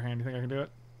cigarette out of her hand. You think I can do it?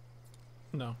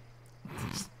 No.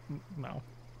 No.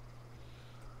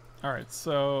 Alright,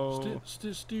 so...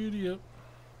 Studio.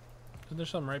 Isn't there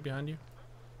something right behind you?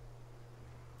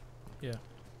 Yeah.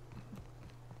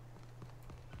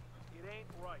 It ain't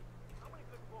right. How many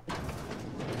good books?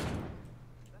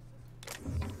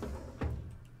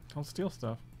 Don't steal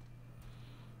stuff.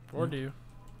 Or do you?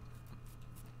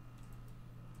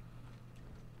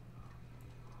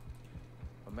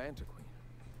 A Mantiqueen.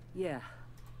 Yeah.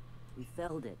 We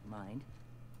felled it, mind.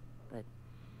 But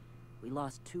we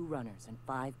lost 2 runners and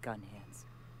 5 gun hands.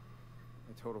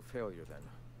 A total failure, then.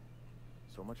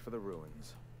 So much for the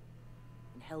ruins.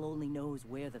 And hell only knows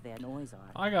where the Vanoys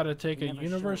are. I gotta take We a never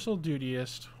universal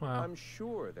dutyist. Wow. I'm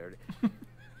sure they're...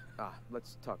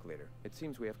 let's talk later. It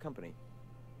seems we have company.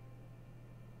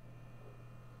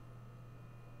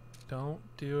 Don't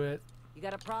do it. You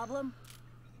got a problem?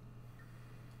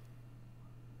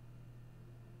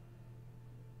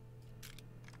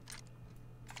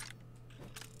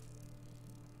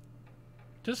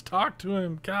 Just talk to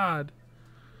him, God.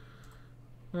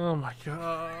 Oh my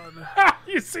God.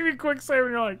 You see me quick save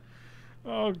and you're like,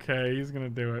 okay, he's gonna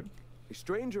do it. A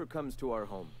stranger comes to our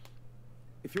home.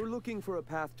 If you're looking for a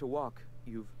path to walk,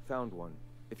 you've found one.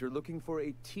 If you're looking for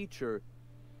a teacher,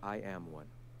 I am one.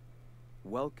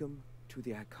 Welcome to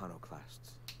the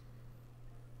Iconoclasts.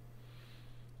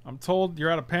 I'm told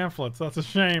you're out of pamphlets. That's a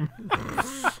shame.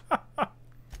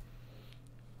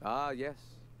 Ah, yes.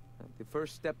 The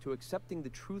first step to accepting the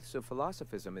truths of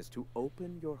philosophism is to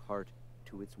open your heart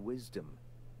to its wisdom.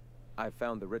 I've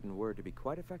found the written word to be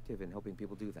quite effective in helping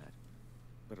people do that.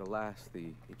 But alas,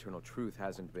 the eternal truth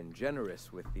hasn't been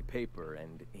generous with the paper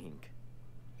and ink.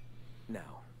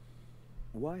 Now,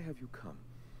 why have you come?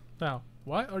 Now,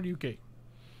 why are you gay?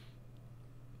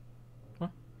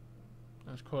 What?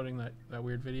 I was quoting that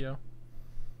weird video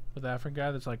with the African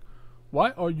guy that's like,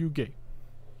 why are you gay?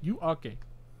 You are gay.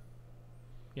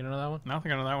 You don't know that one? I don't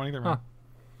think I know that one either, man. Huh.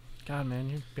 God, man,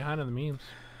 you're behind on the memes.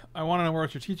 I want to know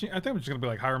what you're teaching. I think I'm just gonna be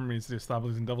like, Hiram needs to stop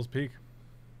losing Devil's Peak.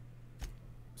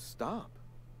 Stop?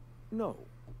 No.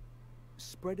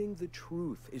 Spreading the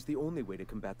truth is the only way to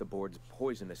combat the board's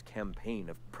poisonous campaign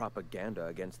of propaganda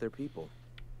against their people.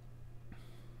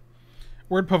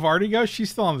 Where'd Pavardi go? She's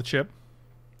still on the chip.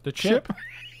 The chip?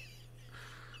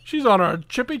 She's on our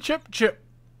chippy chip.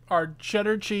 Our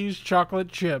cheddar cheese chocolate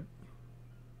chip.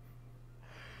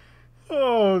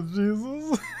 Oh,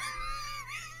 Jesus.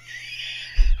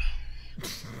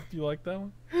 Do you like that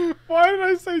one? Why did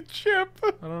I say chip?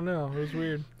 I don't know. It was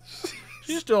weird.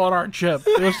 She's still on our chip.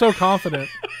 It was so confident.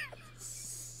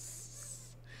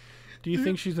 Do you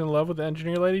think she's in love with the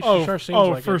engineer lady? She sure seems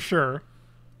like for it. sure.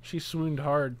 She swooned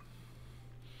hard.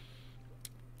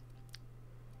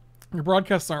 Your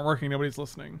broadcasts aren't working. Nobody's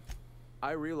listening.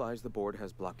 I realize the board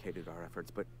has blockaded our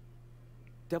efforts, but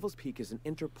Devil's Peak is an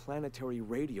interplanetary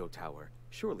radio tower.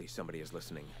 Surely somebody is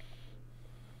listening.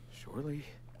 Surely.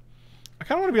 I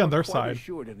kind of want to be on their Quite side.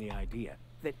 assured in the idea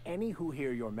that any who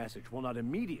hear your message will not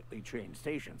immediately change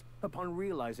stations upon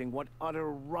realizing what utter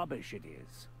rubbish it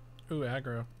is. Ooh,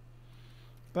 aggro.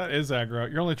 That is aggro.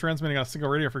 You're only transmitting on a single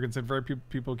radio frequency and very few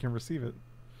people can receive it.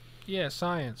 Yeah,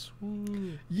 science.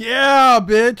 Ooh. Yeah,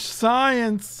 bitch,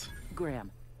 science.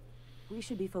 Graham, we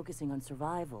should be focusing on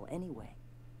survival anyway.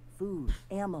 Food,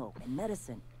 ammo, and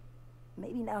medicine.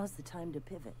 Maybe now's the time to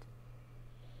pivot.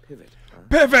 Pivot, huh?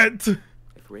 Pivot!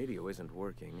 If radio isn't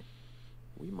working,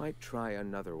 we might try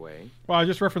another way. Wow, I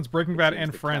just referenced Breaking Bad Seems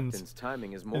and the Friends. captain's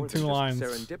timing is more in 2 than lines.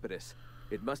 just serendipitous.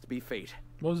 It must be fate.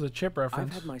 What was the chip reference?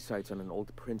 I've had my sights on an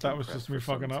old printing That was press just me for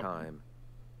some fucking up. time.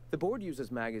 The board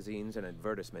uses magazines and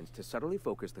advertisements to subtly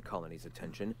focus the colony's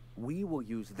attention. We will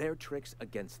use their tricks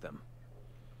against them.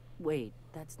 Wait,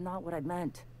 that's not what I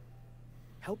meant.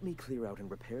 Help me clear out and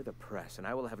repair the press, and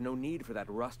I will have no need for that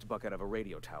rust bucket of a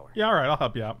radio tower. Yeah, alright, I'll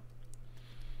help you out.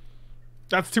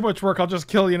 That's too much work. I'll just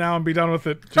kill you now and be done with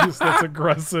it. Jeez, that's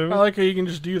aggressive. I like how you can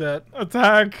just do that.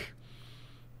 Attack!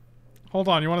 Hold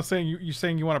on, you want to say you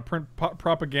saying you want to print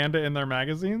propaganda in their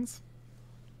magazines?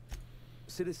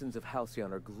 Citizens of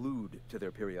Halcyon are glued to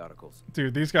their periodicals.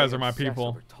 Dude, these guys They are my obsess people.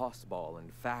 over tossball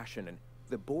and fashion, and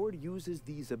the board uses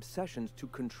these obsessions to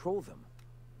control them.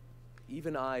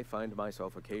 Even I find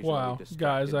myself occasionally Wow, distracted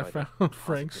guys, I by the found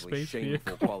Frank's positively space shameful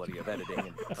vehicle. quality of editing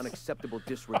and unacceptable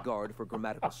disregard for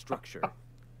grammatical structure.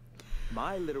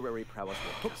 My literary prowess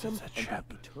will hook them, and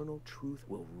the eternal truth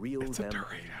will reel It's a them in.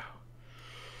 Dorito.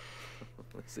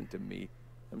 Listen to me.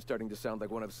 I'm starting to sound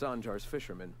like one of Sanjar's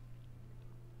fishermen.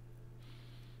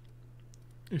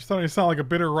 You're starting to sound like a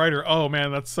bitter writer. Oh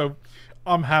man, that's so.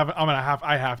 I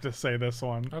have to say this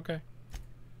one. Okay.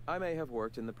 I may have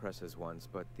worked in the presses once,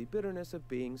 but the bitterness of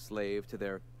being slave to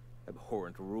their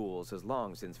abhorrent rules has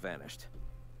long since vanished.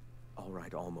 All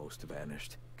right, almost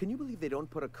vanished. Can you believe they don't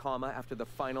put a comma after the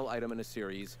final item in a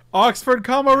series? Oxford,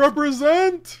 comma,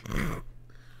 represent.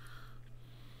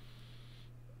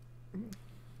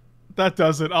 That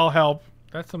does it. I'll help.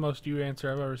 That's the most you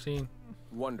answer I've ever seen.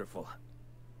 Wonderful.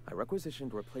 I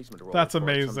requisitioned replacement roles That's for it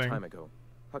amazing. some time ago.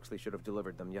 Huxley should have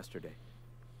delivered them yesterday.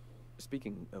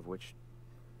 Speaking of which,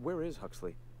 where is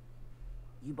Huxley?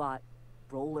 You bought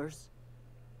rollers?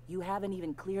 You haven't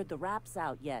even cleared the wraps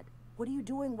out yet. What are you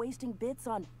doing wasting bits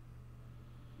on...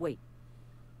 Wait,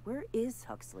 where is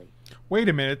Huxley? Wait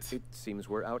a minute. It seems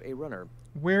we're out a runner.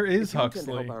 Where is If you intend to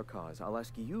Huxley? help our cause, I'll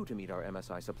ask you to meet our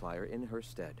MSI supplier in her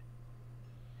stead.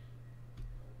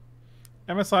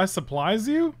 MSI supplies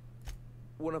you?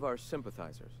 One of our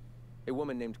sympathizers. A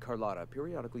woman named Carlotta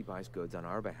periodically buys goods on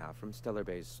our behalf from Stellar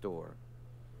Bay's store.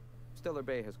 Stellar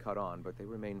Bay has caught on, but they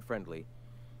remain friendly,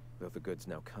 though the goods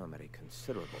now come at a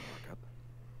considerable markup.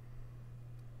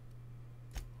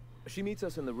 She meets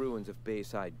us in the ruins of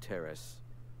Bayside Terrace.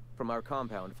 From our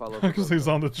compound, follow the Because he's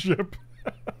on the ship.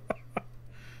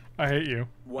 I hate you.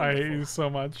 Wonderful. I hate you so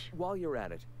much. While you're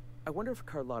at it, I wonder if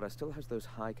Carlotta still has those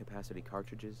high-capacity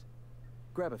cartridges.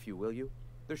 Grab a few, will you?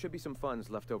 There should be some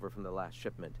funds left over from the last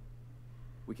shipment.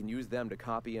 We can use them to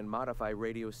copy and modify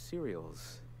radio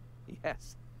serials.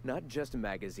 Yes, not just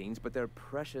magazines, but their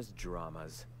precious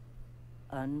dramas.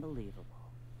 Unbelievable.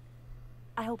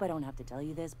 I hope I don't have to tell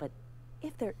you this, but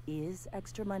if there is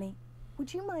extra money,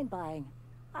 would you mind buying,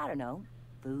 I don't know,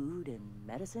 food and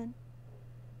medicine?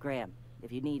 Graham,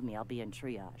 if you need me, I'll be in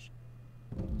triage.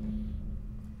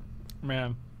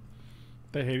 Man,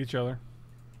 they hate each other.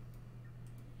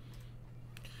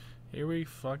 Here we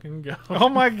fucking go. Oh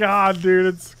my god,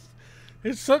 dude,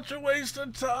 It's such a waste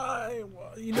of time.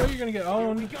 You know you're gonna get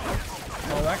owned.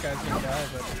 Oh, that guy's gonna die,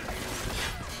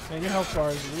 but man, your health bar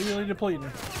is really depleting.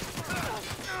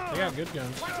 They got good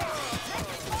guns.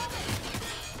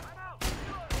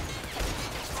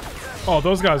 Oh,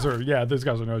 those guys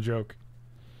are no joke.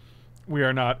 We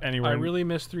are not anywhere. I really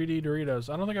miss 3D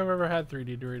Doritos. I don't think I've ever had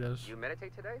 3D Doritos. You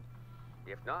meditate today?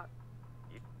 If not,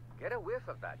 you get a whiff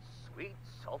of that sweet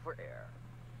sulfur air.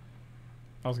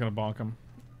 I was gonna bonk him,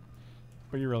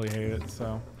 but you really hate it,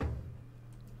 so.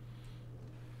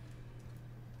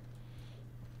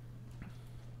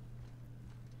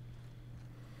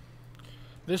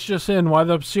 This just in, why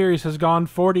the series has gone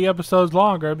 40 episodes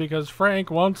longer, because Frank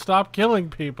won't stop killing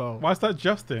people. Why's that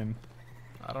just in?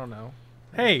 I don't know.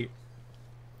 Hey,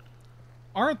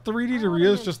 aren't 3D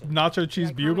Doritos just nacho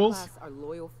cheese bugles? Are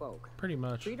loyal folk. Pretty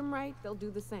much. Treat them right, they'll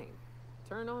do the same.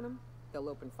 Turn on them, they'll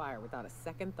open fire without a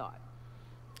second thought.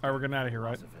 All right, we're getting out of here,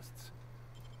 right?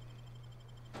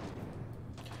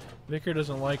 Vicar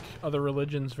doesn't like other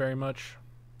religions very much.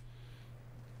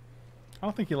 I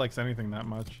don't think he likes anything that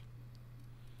much.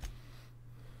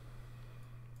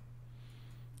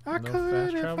 I No could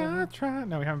fast if travel? I tried.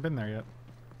 No, we haven't been there yet.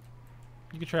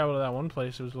 You could travel to that one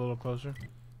place. It was a little closer.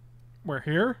 We're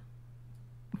here?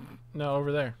 No,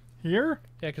 over there. Here?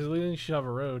 Yeah, because at least you should have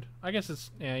a road. I guess it's...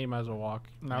 Yeah, you might as well walk.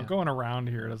 No, Yeah. going around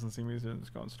here doesn't seem easy.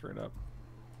 It's going straight up.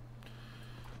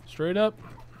 Straight up.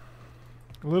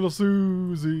 Little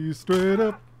Susie, straight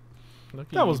up. Look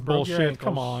at That you, was broke your bullshit.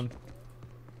 Come ankles. on.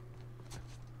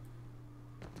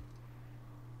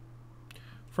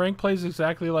 Frank plays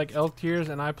exactly like Elk Tears,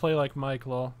 and I play like Mike,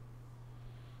 lol.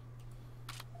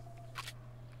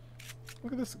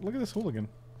 Look at this. Look at this hooligan.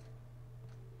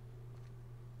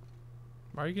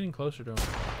 Why are you getting closer to him?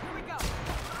 Here we go.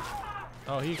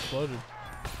 Oh, he exploded.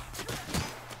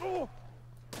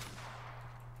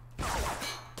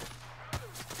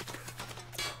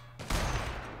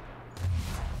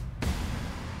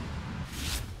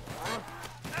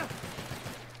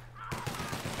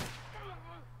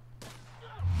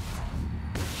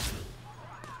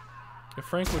 If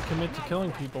Frank would commit to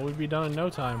killing people, we'd be done in no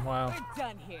time. Wow. We're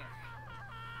done here.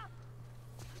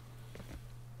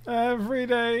 Every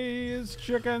day is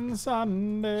Chicken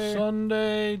Sunday.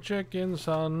 Sunday, Chicken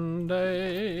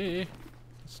Sunday.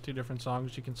 It's two different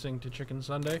songs you can sing to Chicken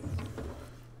Sunday.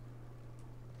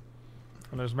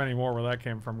 And there's many more where that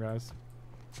came from, guys.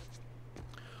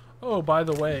 Oh, by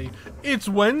the way, it's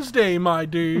Wednesday, my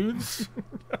dudes.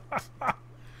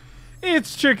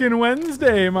 It's Chicken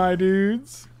Wednesday, my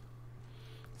dudes.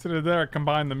 So there,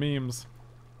 combine the memes.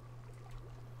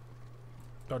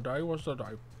 Today was the day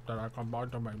that I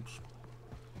combined the memes.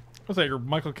 What's that, your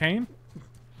Michael Caine?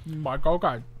 Michael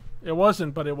Caine. It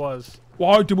wasn't, but it was.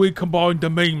 Why do we combine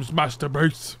the memes, Master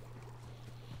Bruce?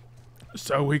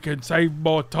 So we can save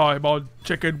more time on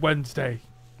Chicken Wednesday.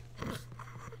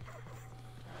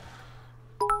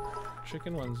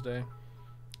 Chicken Wednesday.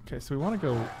 Okay, so we want to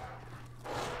go...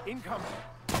 Incoming.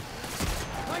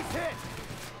 Nice hit.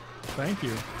 Thank you.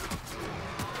 Look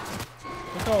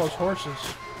at all those horses.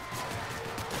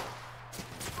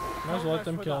 Might as well let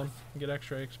them kill him and get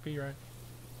extra XP, right?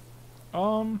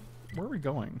 Where are we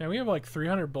going? Man, we have like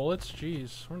 300 bullets.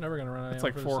 Jeez, we're never gonna run out of It's ammo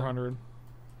like for this thing. 400.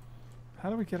 How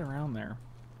do we get around there?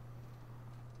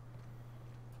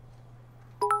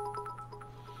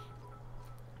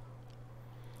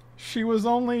 She was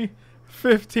only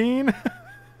 15?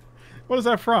 What is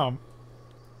that from?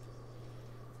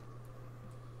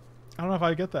 I don't know if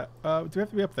I get that. Do we have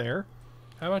to be up there?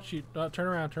 How about you turn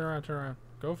around, turn around, turn around.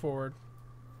 Go forward.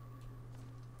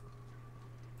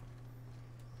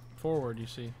 Forward, you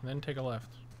see. Then take a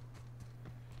left.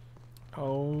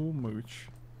 Oh, mooch.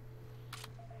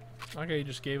 Okay, you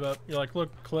just gave up. You're like,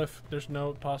 look, Cliff, there's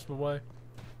no possible way.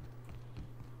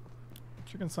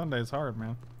 Chicken Sunday is hard,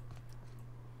 man.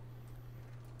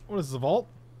 What is the vault?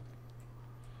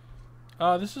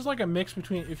 This is like a mix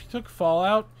between, if you took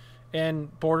Fallout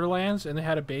and Borderlands and they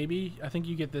had a baby, I think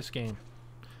you get this game.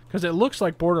 Because it looks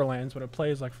like Borderlands, but it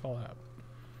plays like Fallout.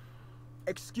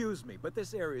 Excuse me, but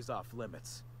this area is off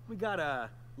limits. We got a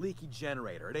leaky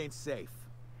generator. It ain't safe.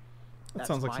 That's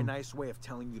sounds like my some nice way of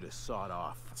telling you to saw it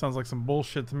off. Sounds like some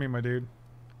bullshit to me, my dude.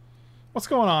 What's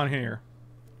going on here?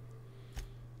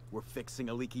 We're fixing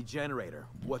a leaky generator.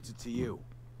 What's it to you?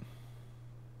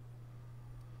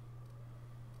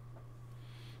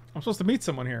 I'm supposed to meet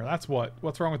someone here. That's what.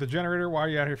 What's wrong with the generator? Why are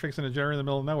you out here fixing a generator in the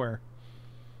middle of nowhere?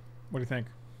 What do you think?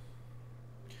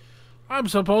 I'm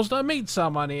supposed to meet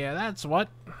someone here, that's what.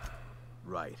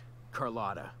 Right.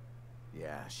 Carlotta.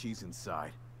 Yeah, she's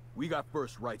inside. We got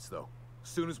first rights, though.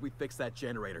 Soon as we fix that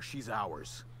generator, she's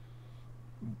ours.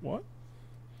 What?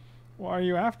 Why are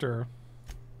you after her?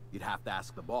 You'd have to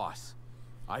ask the boss.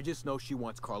 I just know she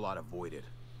wants Carlotta voided.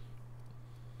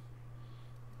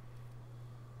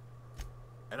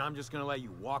 And I'm just gonna let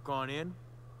you walk on in?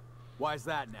 Why's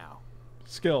that now?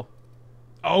 Skill.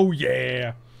 Oh,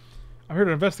 yeah. I'm here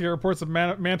to investigate reports of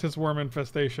mantis worm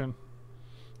infestation.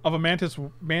 Of a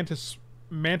mantis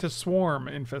swarm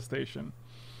infestation.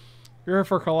 You're here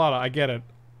for Carlotta, I get it.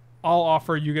 I'll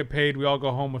offer, you get paid, we all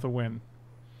go home with a win.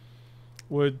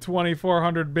 Would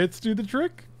 2,400 bits do the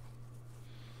trick?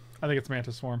 I think it's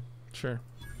mantis swarm. Sure.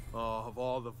 Oh, of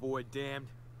all the void damned.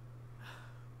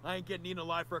 I ain't getting eaten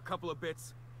alive for a couple of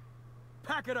bits.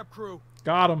 Pack it up, crew.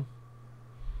 Got him.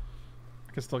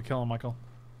 I can still kill him, Michael.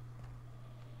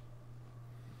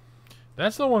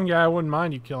 That's the one guy I wouldn't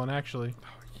mind you killing, actually.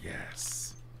 Oh,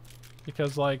 yes.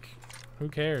 Because, like, who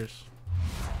cares?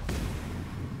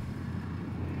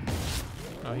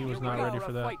 Oh, he was not ready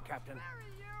for that. Fight, Captain.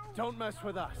 Don't mess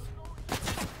with us.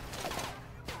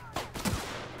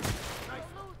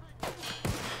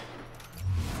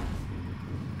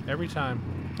 Every time.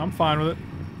 I'm fine with it.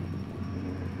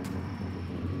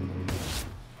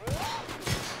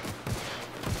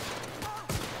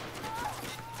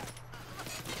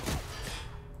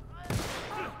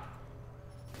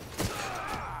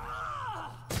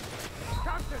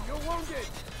 Captain, you're wounded.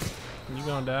 You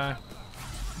gonna die.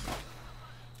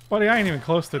 Buddy, I ain't even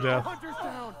close to death. Hunter's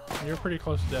down. You're pretty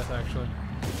close to death, actually.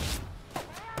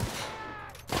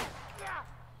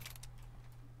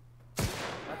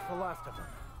 That's the last of them.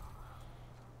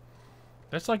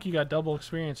 That's like you got double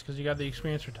experience, because you got the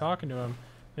experience for talking to him,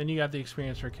 then you got the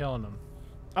experience for killing him.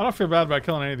 I don't feel bad about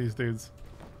killing any of these dudes.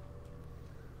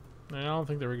 And I don't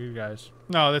think they were good guys.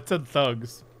 No, that said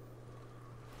thugs.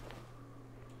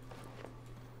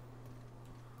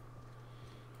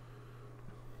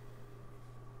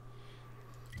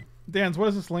 Dans, what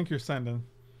is this link you're sending?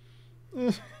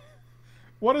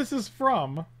 What is this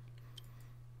from?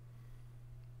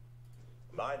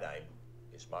 My name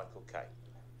is Michael Caine.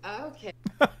 Okay.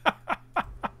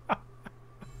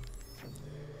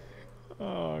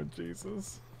 Oh,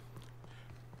 Jesus.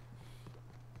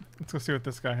 Let's go see what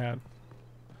this guy had.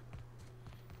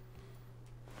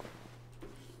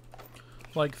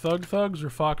 Like Thug Thugs or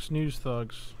Fox News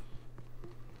Thugs?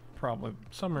 Probably.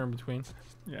 Somewhere in between.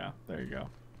 Yeah, there you go.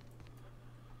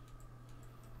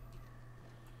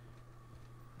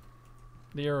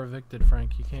 They are evicted,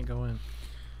 Frank. You can't go in.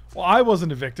 Well, I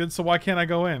wasn't evicted, so why can't I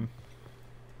go in?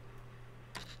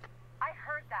 I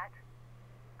heard that.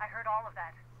 I heard all of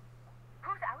that.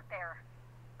 Who's out there?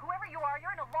 Whoever you are,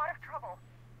 you're in a lot of trouble.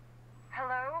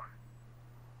 Hello?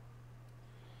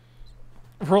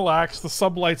 Relax, the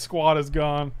Sublight Squad is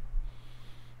gone.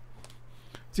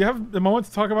 Do you have the moment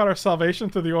to talk about our salvation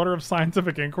through the order of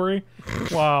scientific inquiry?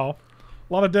 Wow.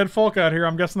 A lot of dead folk out here.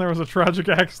 I'm guessing there was a tragic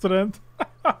accident.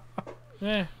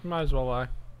 Might as well lie.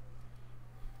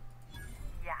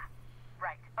 Yeah,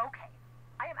 right. Okay.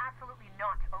 I am absolutely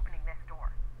not opening this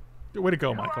door. Way to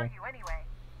go, Who Michael. are you anyway?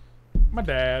 My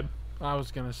dad. I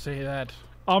was gonna say that.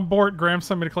 On board, Graham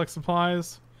sent me to collect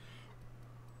supplies.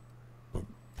 Awesome.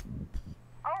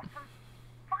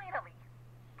 Finally.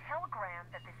 Tell Graham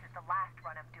that this is the last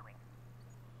run I'm doing.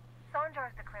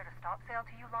 Sanjar's declared a stop sale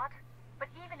to you lot, but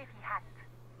even if he hadn't,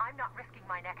 I'm not risking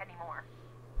my neck anymore.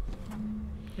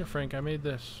 Here, Frank, I made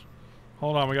this.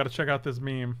 Hold on, we gotta check out this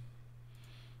meme.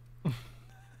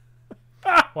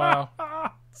 Wow.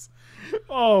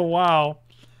 Oh, wow.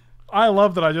 I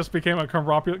love that I just became a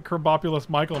Kerbopulous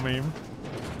Michael meme.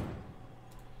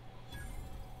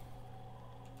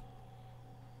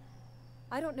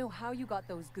 I don't know how you got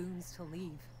those goons to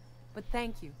leave, but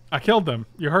thank you. I killed them.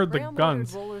 You heard the Graham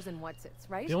guns. ordered rollers and whatsits,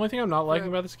 right? The only thing I'm not liking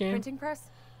about this game printing press?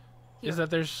 is Here, that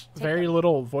there's take very them.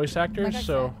 little voice actors, Like I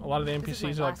so said, a lot of the this is my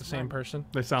NPCs are like last the same run. person.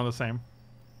 They sound the same.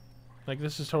 Like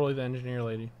this is totally the engineer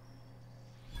lady.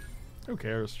 Who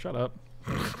cares? Shut up.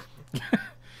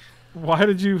 Why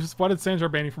did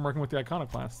Sanjar ban you from working with the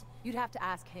Iconoclast? You'd have to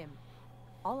ask him.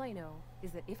 All I know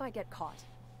is that if I get caught,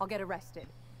 I'll get arrested.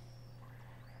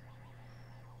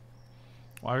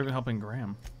 Why are you even helping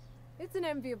Graham? It's an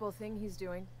enviable thing he's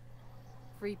doing.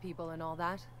 Free people and all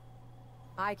that.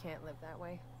 I can't live that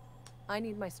way. I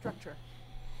need my structure.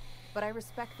 But I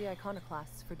respect the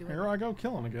Iconoclasts for doing Here it. I go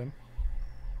killing again.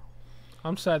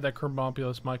 I'm sad that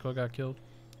Kerbompulous Michael got killed.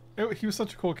 He was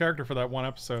such a cool character for that one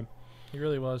episode. He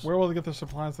really was. Where will they get their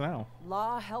supplies now?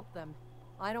 Law help them.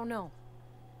 I don't know.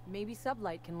 Maybe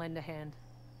Sublight can lend a hand.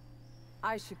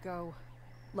 I should go.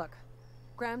 Look,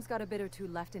 Graham's got a bit or two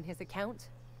left in his account.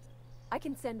 I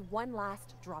can send one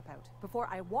last dropout before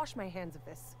I wash my hands of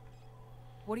this.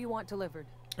 What do you want delivered?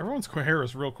 Everyone's hair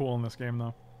is real cool in this game,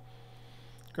 though.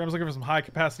 Graham's looking for some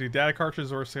high-capacity data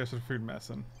cartridges or scarce food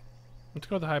medicine. Let's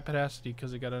go with the high capacity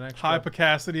because it got an extra. High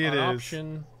capacity it is.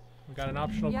 Option. We got an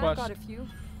optional Yeah, quest. I've got a few.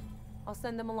 I'll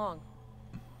send them along.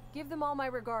 Give them all my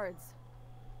regards.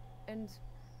 And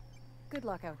good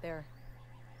luck out there.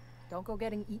 Don't go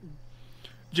getting eaten.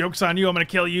 Joke's on you, I'm gonna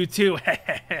kill you too.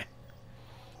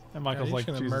 And Michael's he's like,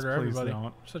 gonna Jesus, murder please everybody.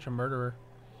 don't. Such a murderer.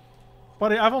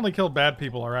 Buddy, I've only killed bad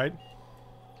people, alright?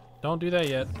 Don't do that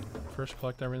yet. First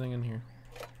collect everything in here.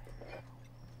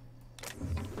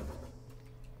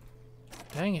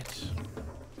 Dang it.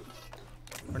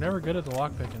 We're never good at the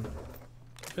lockpicking.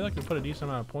 I feel like we put a decent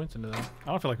amount of points into that.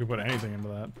 I don't feel like we put anything into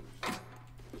that.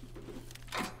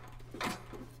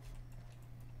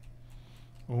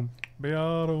 Boom.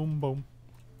 Boom, boom.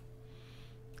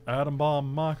 Atom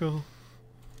bomb, Michael.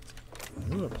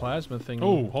 Ooh, a plasma thing.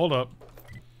 Oh, hold up.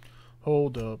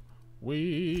 Hold up.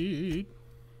 Wait.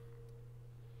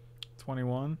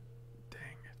 21. Dang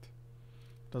it.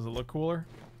 Does it look cooler?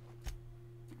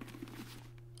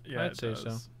 Yeah, I'd say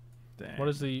so. Dang.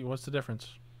 What's the difference?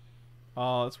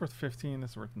 It's worth 15.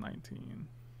 This is worth 19.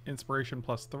 Inspiration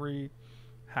plus 3.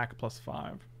 Hack plus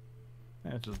 5.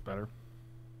 It's just better.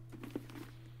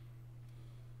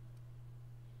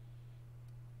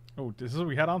 Oh, this is what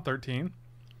we had on 13.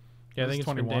 Yeah, I This think is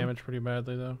it's been 21. damaged pretty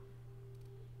badly though.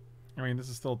 I mean, this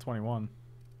is still 21.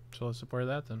 So let's support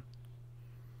that then.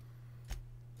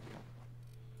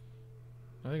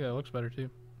 I think that looks better too.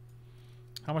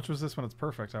 How much was this when it's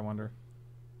perfect, I wonder?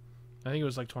 I think it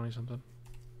was like 20 something.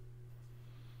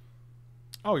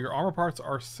 Oh, your armor parts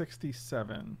are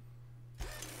 67.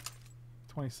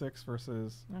 26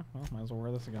 versus... Yeah, well, might as well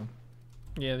wear this again.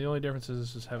 Yeah, the only difference is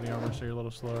this is heavy armor, so you're a little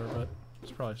slower, but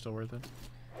it's probably still worth it.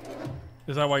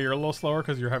 Is that why you're a little slower,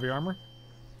 because you're heavy armor?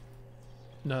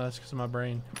 No, that's because of my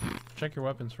brain. Check your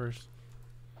weapons first.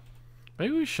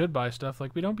 Maybe we should buy stuff.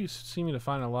 Like, we don't be seeming to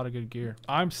find a lot of good gear.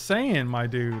 I'm saying, my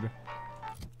dude.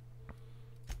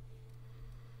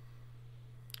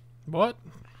 What?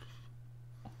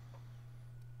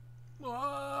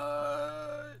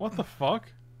 What the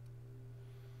fuck?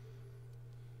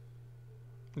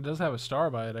 It does have a star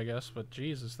by it, I guess, but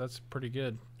Jesus, that's pretty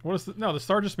good. What is the... No, the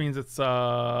star just means it's,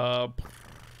 What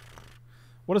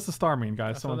does the star mean,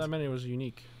 guys? I thought that meant it was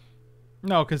unique.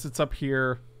 No, because it's up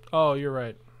here. Oh, you're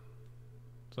right.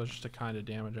 So it's just a kind of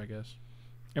damage, I guess.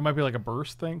 It might be like a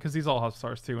burst thing, because these all have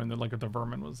stars too, and then like the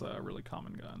vermin was a really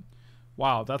common gun.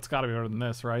 Wow, that's got to be better than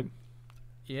this, right?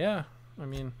 Yeah, I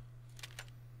mean,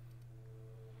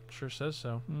 sure says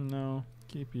so. No,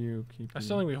 keep you. I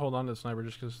still think we hold on to the sniper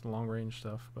just because it's the long range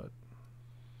stuff, but.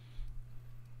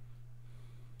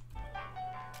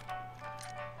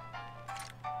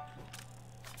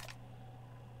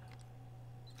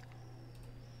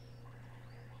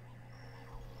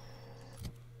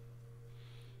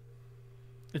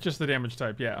 It's just the damage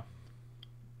type, yeah.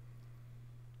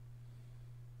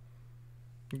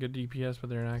 Good DPS, but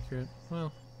they're inaccurate.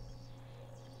 Well.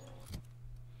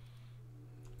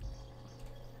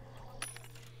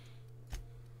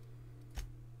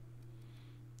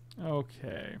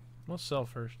 Okay. Let's sell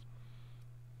first.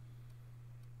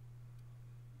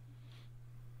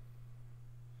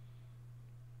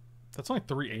 That's only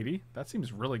 380. That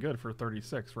seems really good for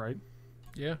 36, right?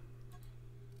 Yeah.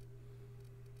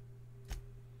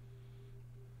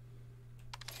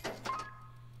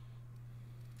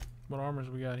 What armors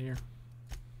we got here?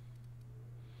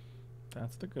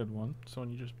 That's the good one. This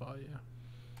one you just bought, yeah.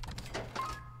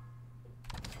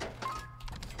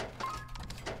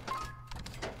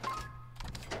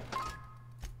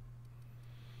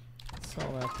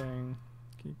 Sell that thing.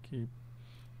 Keep.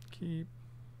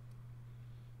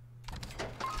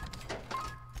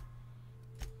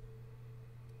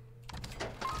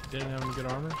 Didn't have any good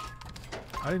armor?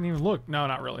 I didn't even look. No,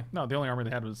 not really. No, the only armor they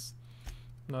had was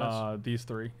No, these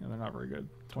three, and they're not very good.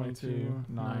 22, 22,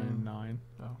 9, 9.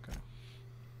 Oh, okay.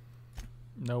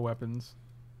 No weapons.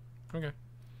 Okay.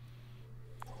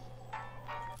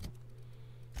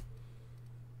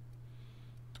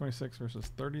 $26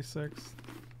 versus $36.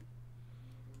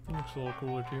 Looks a little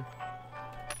cooler too.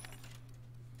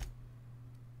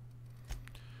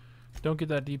 Don't get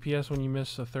that DPS when you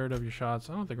miss a third of your shots.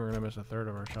 I don't think we're gonna miss a third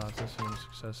of our shots. That seems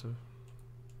excessive.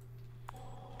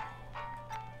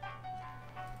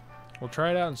 We'll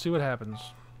try it out and see what happens.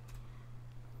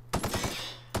 It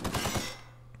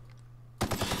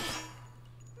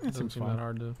Doesn't seems seem fine. that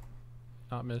hard to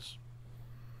not miss.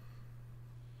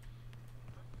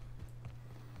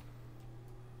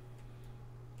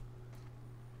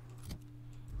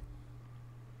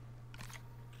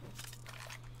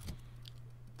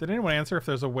 Did anyone answer if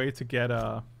there's a way to get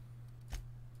a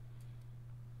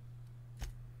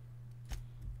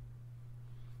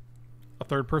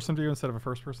third-person view instead of a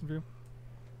first-person view?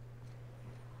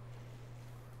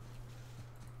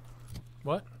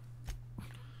 What?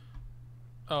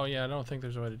 Oh yeah, I don't think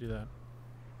there's a way to do that.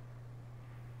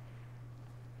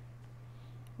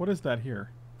 What is that here?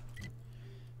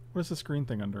 What is this green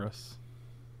thing under us?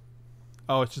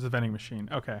 Oh, it's just a vending machine.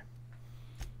 Okay.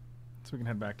 So we can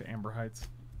head back to Amber Heights.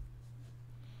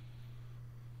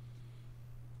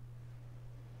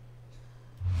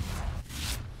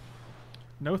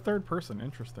 No third person.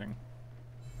 Interesting.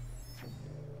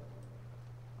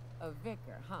 A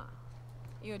vicar, huh?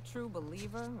 You a true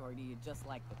believer, or do you just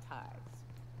like the tithes?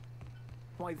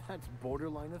 Why, that's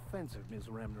borderline offensive, Ms.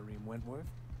 Ramnarine Wentworth.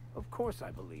 Of course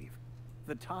I believe.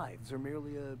 The tithes are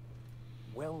merely a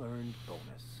well-earned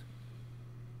bonus.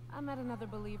 I met another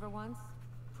believer once.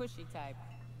 Pushy type.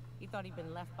 He thought he'd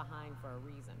been left behind for a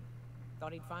reason.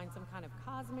 Thought he'd find some kind of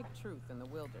cosmic truth in the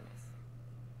wilderness.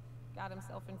 Got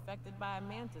himself infected by a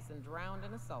mantis and drowned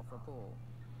in a sulfur pool.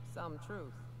 Some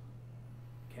truth.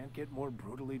 Can't get more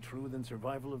brutally true than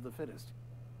survival of the fittest.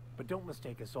 But don't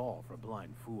mistake us all for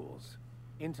blind fools.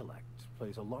 Intellect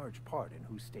plays a large part in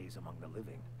who stays among the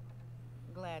living.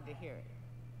 Glad to hear it.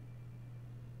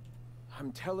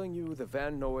 I'm telling you, the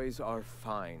Van Noys are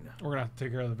fine. We're gonna have to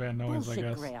take care of the Van Noys, I Bullshit,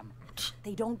 guess. Graham.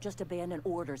 They don't just abandon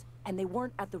orders, and they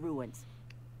weren't at the ruins.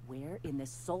 Where in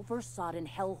this sulfur-sodden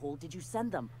hellhole did you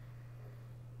send them?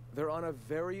 They're on a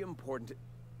very important...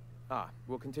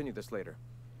 we'll continue this later.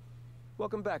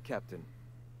 Welcome back, Captain.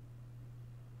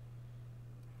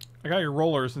 I got your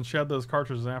rollers, and she had those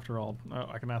cartridges after all. Oh,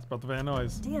 I can ask about the Van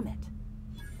Noys. Damn it.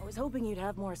 I was hoping you'd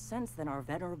have more sense than our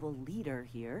venerable leader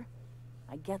here.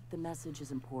 I get the message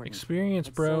is important. Experience,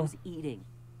 but bro. so's eating.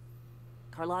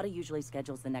 Carlotta usually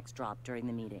schedules the next drop during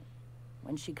the meeting.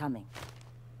 When's she coming?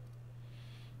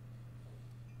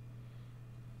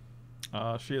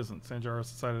 She isn't.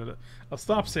 Sanjara's decided a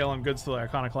stop sale on goods to the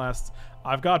Iconoclasts.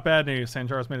 I've got bad news.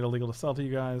 Sanjara's made it illegal to sell to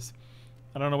you guys.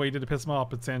 I don't know what you did to piss him off,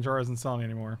 but Sanjara isn't selling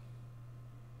anymore.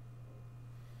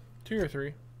 2 or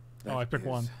 3? Oh, I picked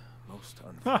one. Most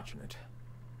unfortunate.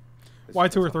 Why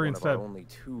 2 or 3 instead? Only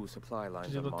 2 supply lines.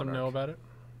 Did you let them know about it?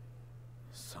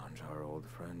 Sanjar, old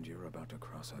friend, you're about to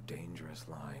cross a dangerous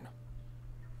line.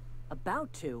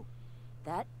 About to?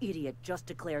 That idiot just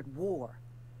declared war.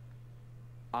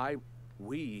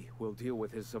 We will deal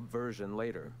with his subversion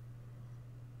later.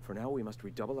 For now, we must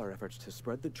redouble our efforts to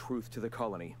spread the truth to the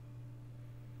colony.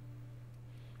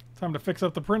 Time to fix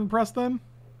up the print press then?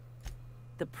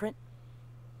 The print...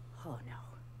 Oh no.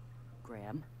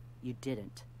 Graham, you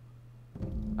didn't.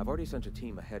 I've already sent a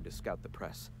team ahead to scout the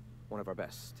press. One of our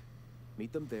best.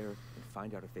 Meet them there and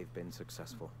find out if they've been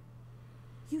successful.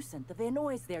 You sent the Van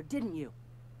Noys there, didn't you?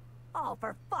 Oh,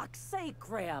 for fuck's sake,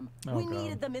 Graham! Oh, we God.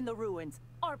 needed them in the ruins.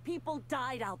 Our people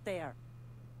died out there.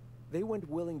 They went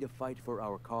willing to fight for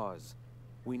our cause.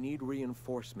 We need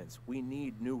reinforcements. We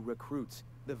need new recruits.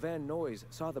 The Van Noys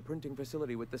saw the printing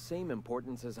facility with the same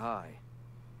importance as I.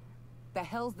 The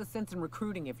hell's the sense in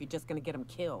recruiting if you're just gonna get them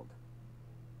killed?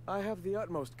 I have the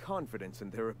utmost confidence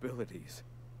in their abilities.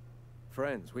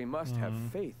 Friends, we must have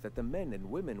faith that the men and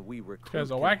women we recruit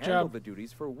Guy's a can whack handle job. the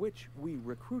duties for which we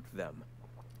recruit them.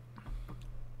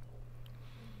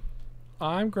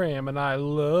 I'm Graham, and I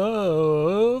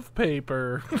love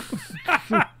paper.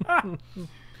 You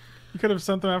could have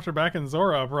sent them after back in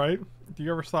Zora, right? Do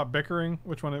you ever stop bickering?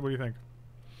 Which one? What do you think?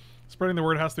 Spreading the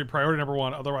word has to be priority number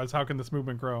 1. Otherwise, how can this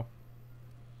movement grow?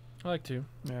 I like to.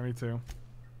 Yeah, me too.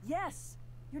 Yes,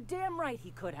 you're damn right he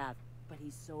could have. But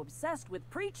he's so obsessed with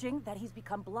preaching that he's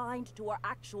become blind to our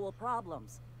actual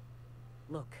problems.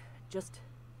 Look, just...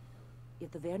 If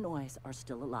the Van Noys are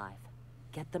still alive,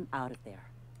 get them out of there.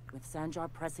 With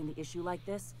Sanjar pressing the issue like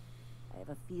this, I have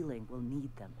a feeling we'll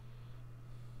need them.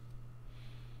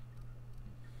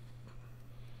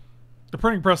 The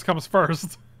printing press comes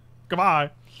first. Goodbye.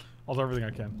 I'll do everything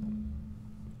I can.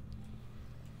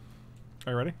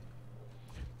 Are you ready?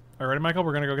 Are you ready, Michael?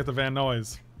 We're gonna go get the Van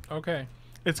Noys. Okay.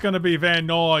 It's gonna be Van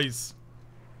Noys.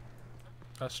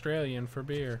 Australian for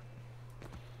beer.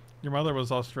 Your mother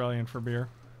was Australian for beer.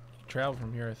 She traveled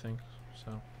from here, I think.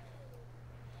 So.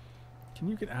 Can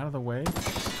you get out of the way?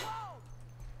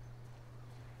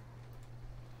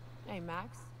 Hey,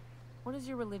 Max. What does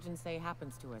your religion say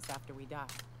happens to us after we die?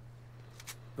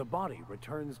 The body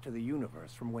returns to the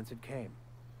universe from whence it came.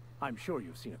 I'm sure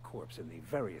you've seen a corpse in the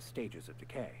various stages of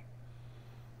decay.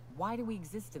 Why do we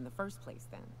exist in the first place,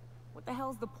 then? What the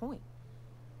hell's the point?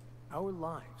 Our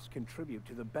lives contribute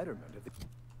to the betterment of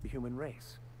the human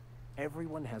race.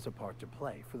 Everyone has a part to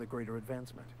play for the greater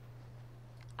advancement.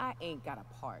 I ain't got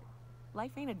a part.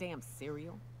 Life ain't a damn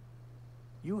cereal.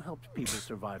 You helped people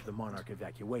survive the Monarch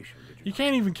evacuation, did you You not?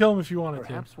 can't even kill him if you wanted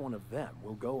Perhaps one of them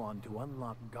will go on to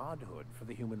unlock godhood for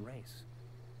the human race.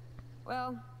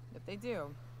 Well, if they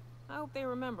do, I hope they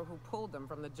remember who pulled them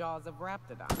from the jaws of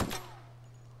Raptidon.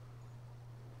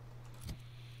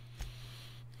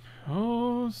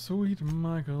 Oh, sweet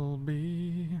Michael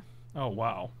B. Oh,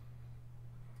 wow.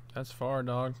 That's far,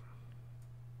 dog.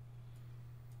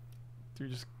 Do we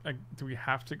just... do we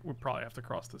have to... We probably have to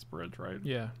cross this bridge, right?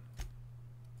 Yeah.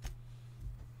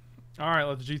 Alright,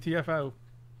 let's GTFO.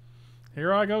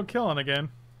 Here I go killing again.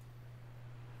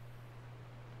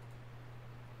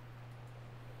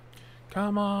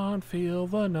 Come on, feel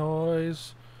the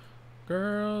noise.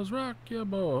 Girls, rock your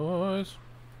boys.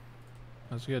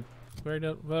 That's good.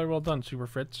 Very well done, Super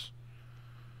Fritz.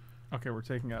 Okay, we're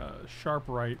taking a sharp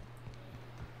right.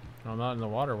 No, not in the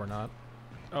water, we're not.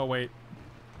 Oh, wait.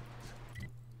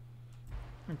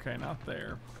 Okay, not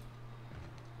there.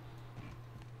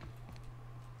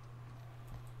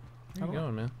 Where you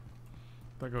going, man?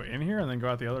 Do I go in here and then go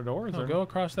out the other door? Is No, there... go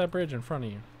across that bridge in front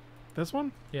of you. This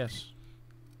one? Yes.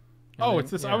 Oh, then-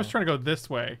 it's this. I yeah. was trying to go this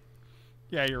way.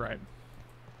 Yeah, you're right.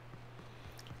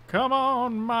 Come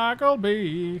on, Michael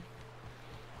B.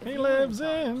 He lives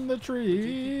in the Keep the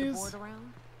trees. board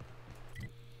around?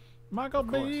 Michael Of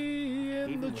course, B. in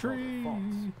even the with all their tree.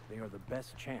 faults, they are the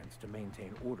best chance to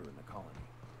maintain order in the colony.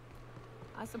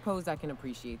 I suppose I can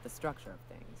appreciate the structure of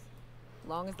things.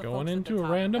 Long as the Going folks at into the a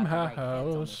top random got the right heads on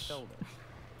their house. shoulders.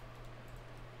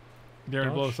 Do you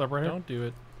already blow us up right here? Don't do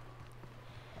it.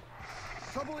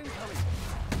 Trouble incoming!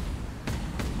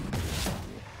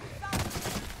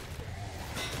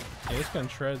 Yeah, this gun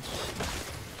shreds.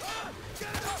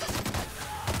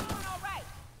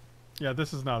 Yeah,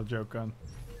 this is not a joke gun.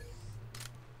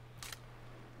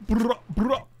 Brr,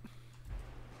 brr.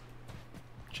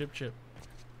 Chip, chip.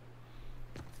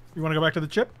 You want to go back to the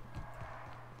chip?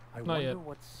 I Not wonder yet.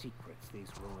 what secrets these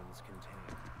ruins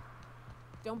contain.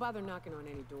 Don't bother knocking on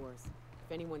any doors.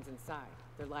 If anyone's inside,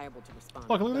 they're liable to respond.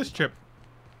 Look at this chip.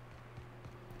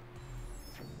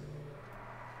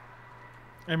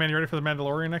 Hey man, you ready for the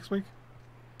Mandalorian next week?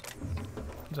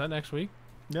 Is that next week?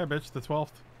 Yeah, bitch, the 12th.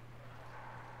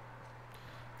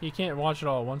 You can't watch it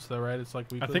all at once, though, right? It's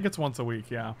like weekly. I think it's once a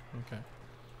week, yeah. Okay.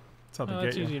 That's how they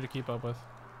That's get you. easy to keep up with.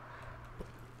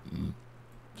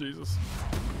 Jesus.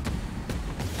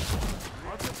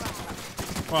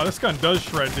 Wow, this gun does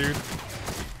shred, dude.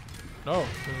 Oh,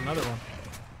 there's another one.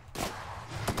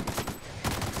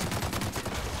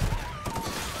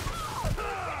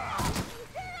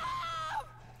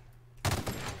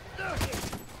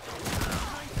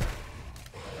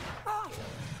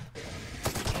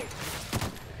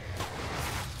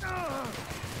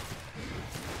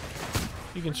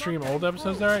 You can stream old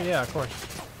episodes there? Yeah, of course.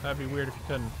 That'd be weird if you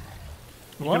couldn't.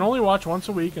 You What? can only watch once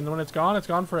a week, and then when it's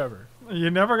gone forever. You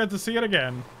never get to see it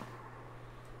again.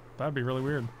 That'd be really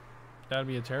weird. That'd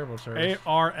be a terrible service.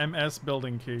 ARMS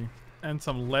building key. And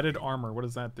some leaded armor. What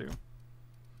does that do?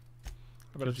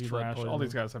 I bet Gives it's you lead trash. All poisoning.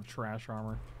 these guys have trash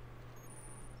armor.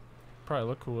 Probably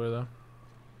look cooler, though.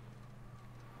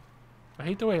 I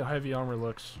hate the way heavy armor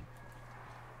looks.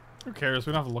 Who cares?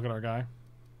 We don't have to look at our guy.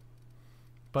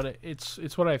 But it's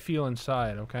what I feel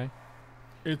inside, okay?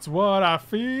 It's what I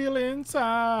feel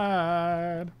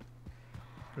inside.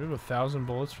 Do we have 1,000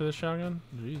 bullets for this shotgun?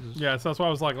 Jesus. Yeah, so that's why I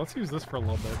was like, let's use this for a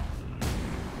little bit.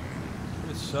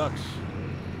 It sucks.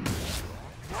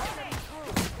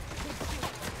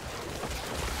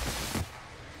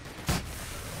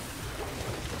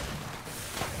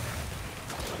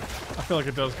 I feel like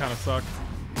it does kind of suck.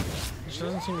 This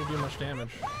doesn't seem to do much damage,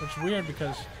 which is weird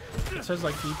because it says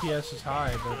like DPS is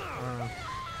high, but I don't know.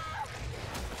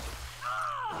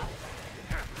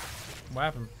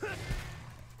 Whap him.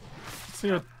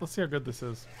 Let's see how good this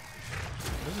is.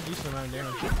 There's a decent amount of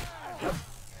damage.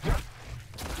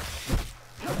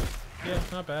 Yeah,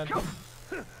 not bad.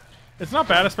 It's not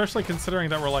bad, especially considering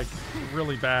that we're like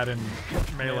really bad in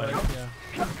melee. Yeah.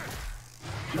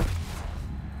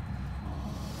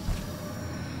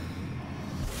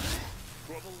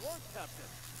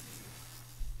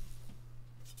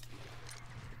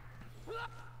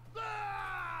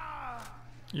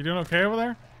 You doing okay over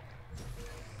there?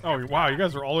 Oh wow, you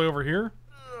guys are all the way over here?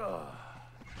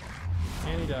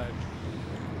 And he died.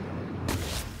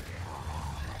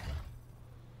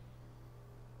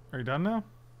 Are you done now?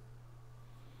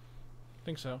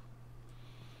 Think so.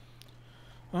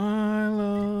 I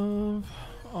love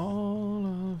all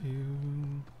of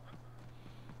you.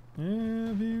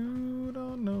 If you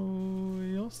don't know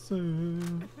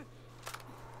yourself.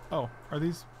 Oh, are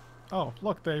these? Oh,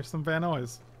 look, there's some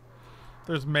Vanoys.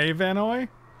 There's May Vanoy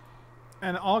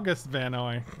and August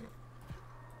Vanoy.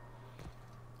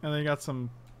 And then you got some.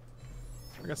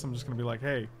 I guess I'm just gonna be like,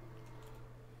 hey.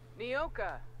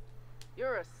 Nyoka,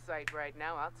 you're a sight right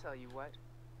now, I'll tell you what.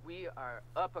 We are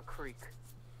up a creek.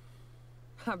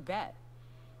 I bet.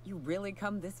 You really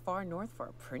come this far north for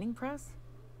a printing press?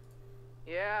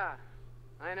 Yeah,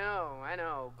 I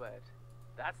know, but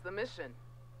that's the mission.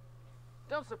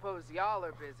 Don't suppose y'all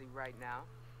are busy right now.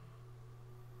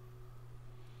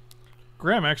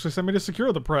 Graham actually sent me to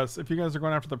secure the press. If you guys are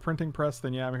going after the printing press,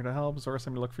 then yeah, I'm here to help. Zora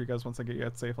sent me to look for you guys once I get you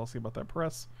at safe. I'll see about that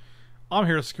press. I'm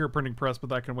here to secure printing press, but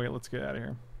that can wait. Let's get out of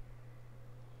here.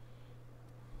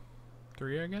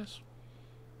 3, I guess?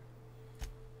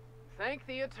 Thank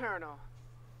the Eternal.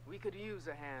 We could use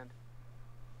a hand.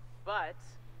 But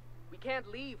we can't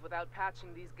leave without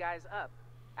patching these guys up.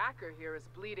 Acker here is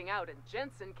bleeding out and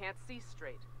Jensen can't see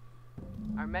straight.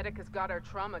 Our medic has got our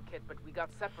trauma kit, but we got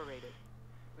separated.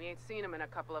 We ain't seen him in a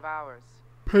couple of hours.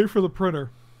 Pay for the printer.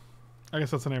 I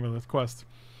guess that's the name of this quest.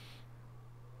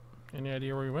 Any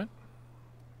idea where he went?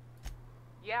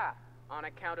 Yeah, on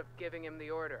account of giving him the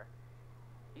order.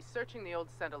 He's searching the old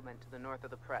settlement to the north of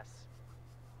the press.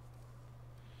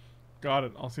 Got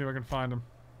it. I'll see if I can find him.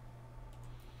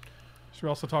 Should we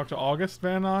also talk to August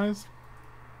Van Nuys?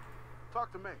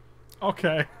 Talk to me.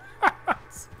 Okay.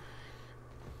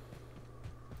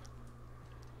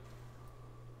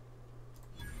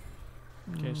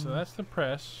 Okay, so that's the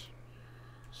press.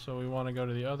 So we want to go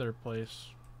to the other place.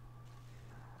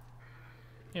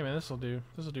 Yeah, man, this'll do.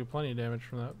 This'll do plenty of damage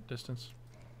from that distance.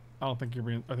 I don't think you're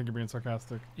being. I think you're being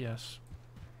sarcastic. Yes.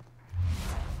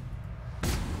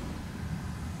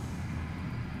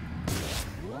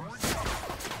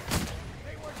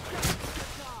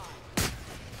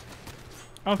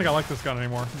 I don't think I like this gun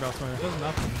anymore. It does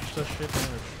nothing. It's just shit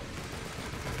damage.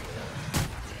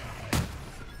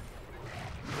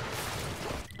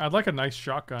 I'd like a nice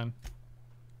shotgun.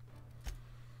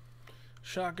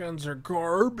 Shotguns are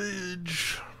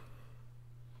garbage.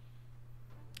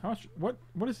 How much? What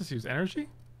does this use? Energy?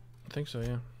 I think so,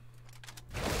 yeah.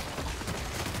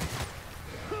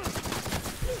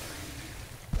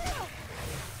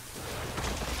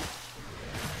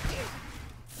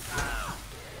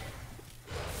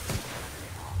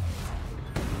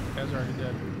 Guy's already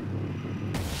dead.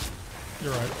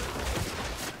 You're right.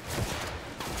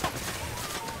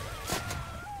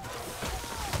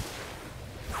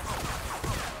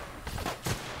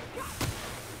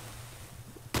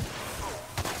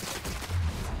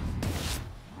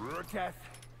 Death,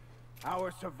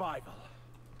 our survival.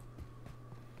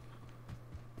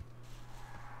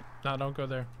 No, don't go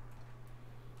there.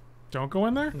 Don't go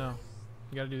in there? No.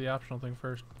 You gotta do the optional thing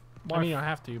first. Why? I mean, you don't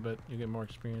have to, but you get more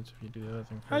experience if you do the other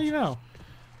thing first. How do you know?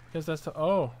 Because that's the...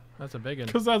 Oh, that's a big one.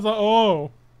 Because that's a... Oh.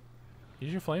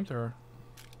 Use your flamethrower.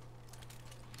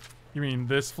 You mean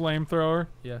this flamethrower?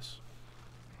 Yes.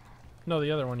 No,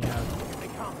 the other one you have.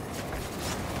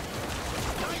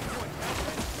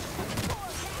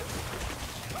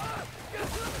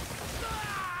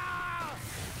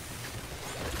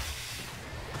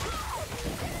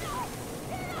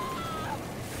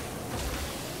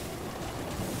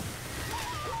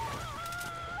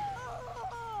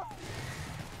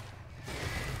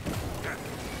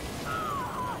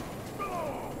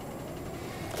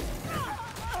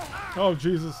 Oh,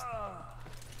 Jesus.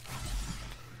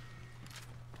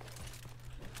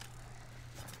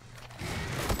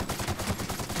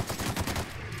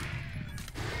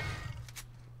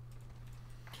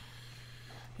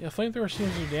 Yeah, flamethrower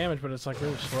seems to do damage, but it's like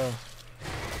really slow.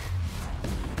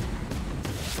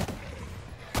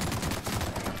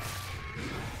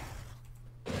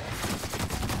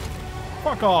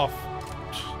 Fuck off.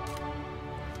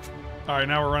 Alright,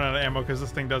 now we're running out of ammo because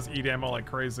this thing does eat ammo like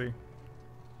crazy.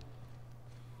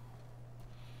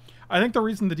 I think the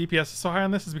reason the DPS is so high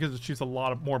on this is because it shoots a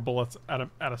lot of more bullets in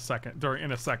a second. You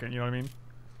know what I mean?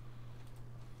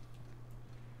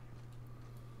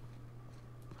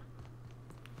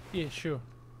 Yeah, sure.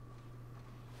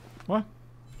 What?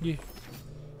 Yeah.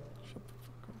 Shut the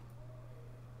fuck up.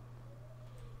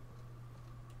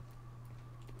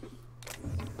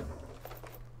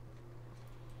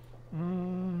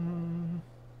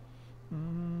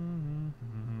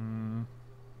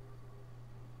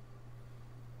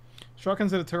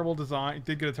 Shotguns did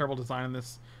get a terrible design in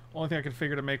this. Only thing I could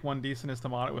figure to make one decent is to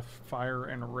mod it with fire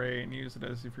and ray and use it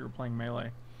as if you were playing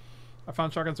melee. I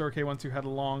found shotguns were okay once you had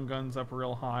long guns up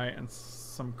real high and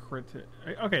some crit.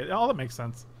 Okay, all that makes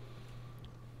sense.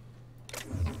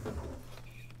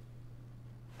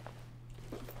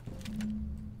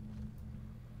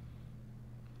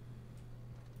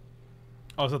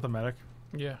 Oh, is that the medic?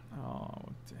 Yeah. Oh,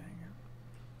 dang it.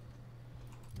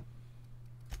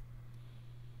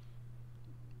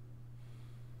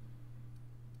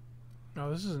 Oh,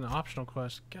 this is an optional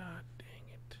quest. God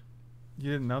dang it.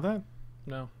 You didn't know that?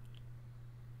 No.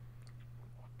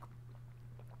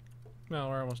 No,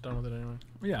 we're almost done with it anyway.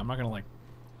 Yeah, I'm not gonna like...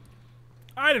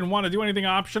 I didn't want to do anything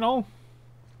optional.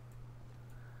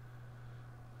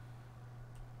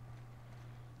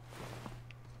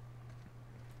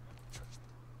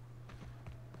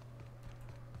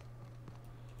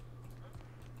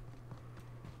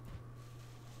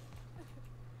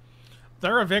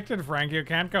 They're evicted, Frank. You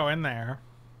can't go in there.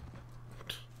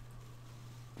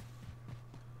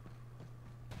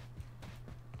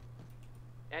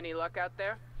 Any luck out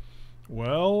there?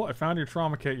 Well, I found your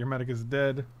trauma kit. Your medic is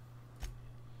dead.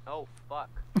 Oh, fuck.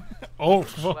 Oh,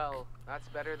 fuck. Well, that's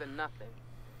better than nothing.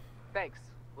 Thanks.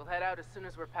 We'll head out as soon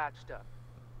as we're patched up.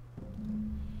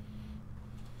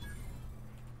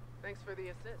 Thanks for the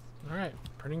assist. Alright,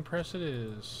 printing press it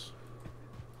is.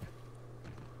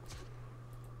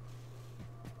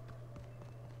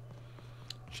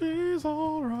 She's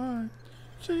alright.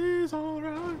 She's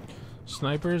alright.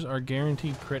 Snipers are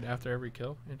guaranteed crit after every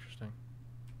kill. Interesting.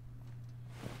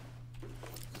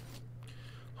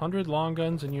 100 long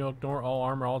guns and you ignore all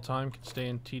armor all time can stay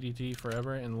in TDT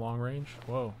forever in long range.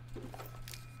 Whoa.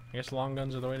 I guess long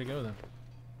guns are the way to go then.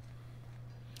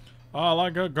 I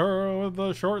like a girl with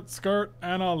a short skirt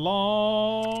and a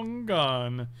long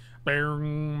gun.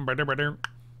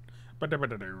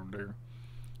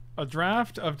 A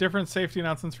draft of different safety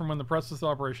announcements from when the press was still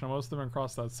operational. Most of them are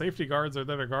crossed out. Safety guards are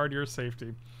there to guard your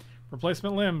safety.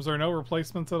 Replacement limbs or no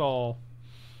replacements at all.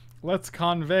 Let's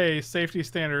convey safety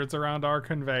standards around our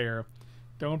conveyor.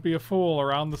 Don't be a fool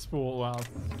around the spool. Wow.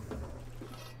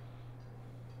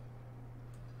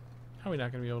 How are we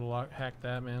not going to be able to hack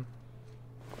that, man?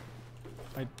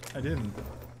 I didn't.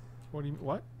 What do you...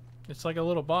 What? It's like a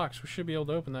little box. We should be able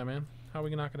to open that, man. How are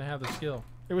we not going to have the skill?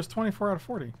 It was 24 out of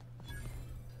 40.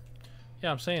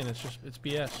 Yeah, I'm saying it's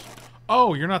BS.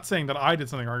 Oh, you're not saying that I did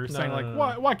something wrong. You're saying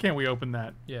no. why can't we open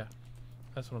that? Yeah,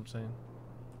 that's what I'm saying.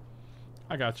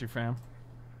 I got you, fam.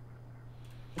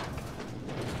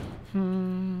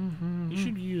 You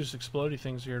should use explodey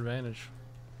things to your advantage.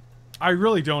 I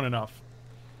really don't enough.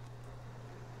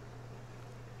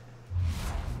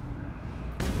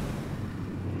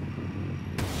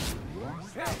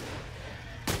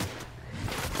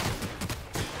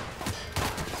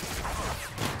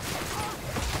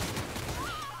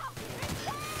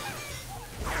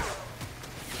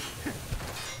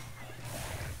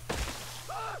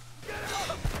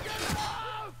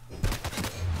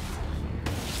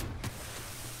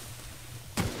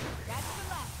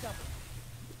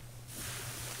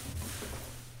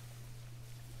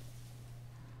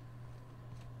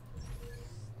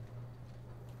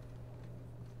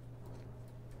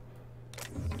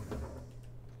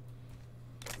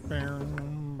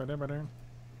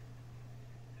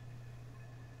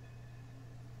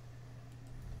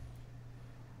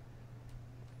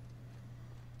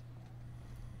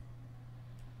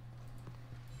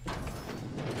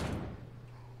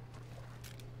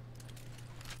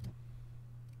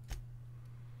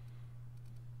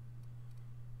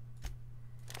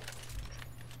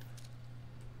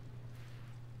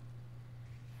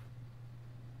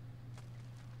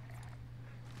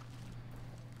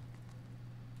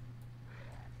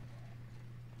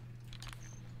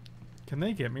 Can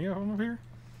they get me over here?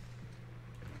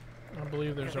 I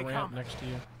believe there's a ramp next to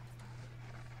you.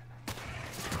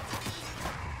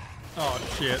 Oh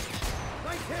shit.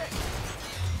 Nice hit.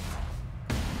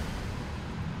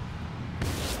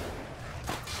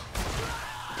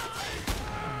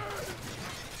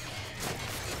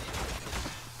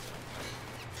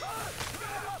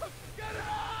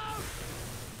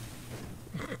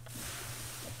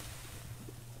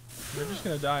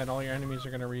 just gonna die and all your enemies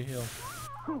are gonna re-heal.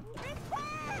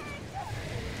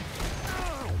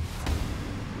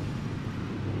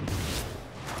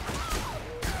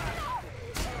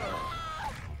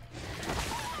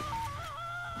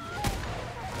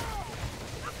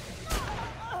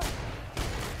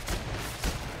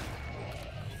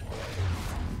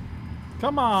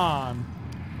 Come on!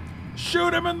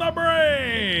 Shoot him in the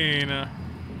brain!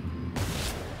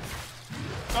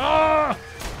 Ah!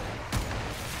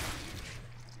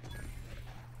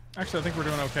 Actually, I think we're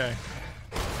doing okay.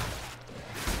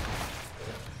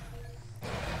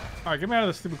 Alright, get me out of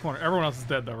this stupid corner. Everyone else is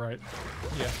dead though, right?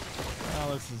 Yeah.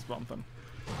 Oh, this is something.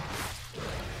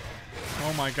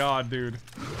 Oh my god, dude.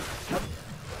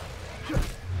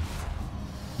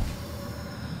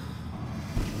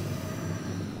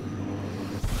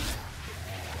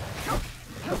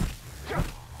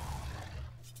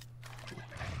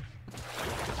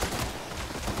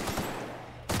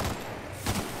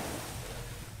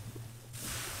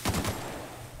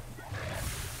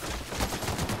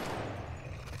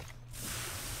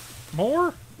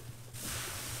 More?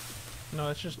 No,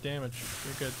 that's just damage.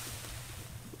 You're good.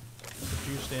 The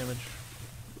juice damage.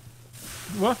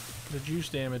 What? The juice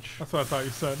damage. That's what I thought you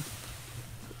said.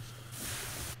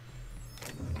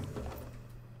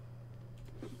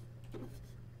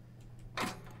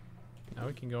 Now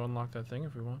we can go unlock that thing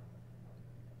if we want.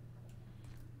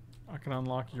 I can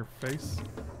unlock your face.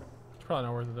 It's probably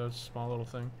not worth it though. It's a small little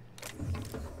thing.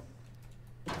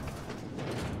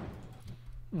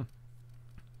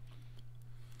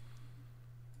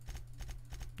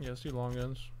 Yeah, let's do long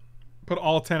guns. Put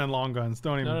all 10 in long guns.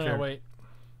 Don't even care. No, wait.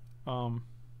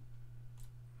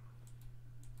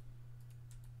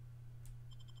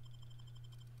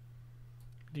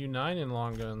 Do 9 in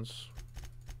long guns.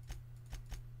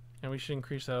 And we should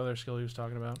increase that other skill he was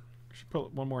talking about. We should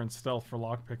put one more in stealth for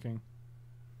lockpicking.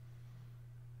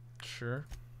 Sure.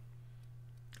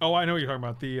 Oh, I know what you're talking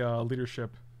about. The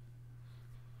leadership.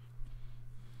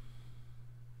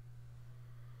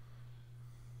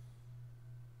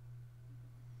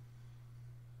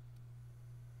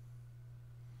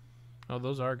 Oh,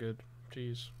 those are good.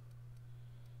 Jeez.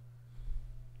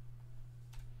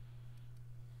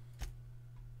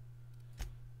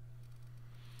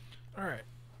 Alright.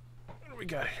 What do we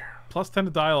got here? Plus 10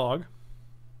 to dialogue.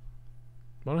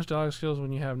 Bonus dialogue skills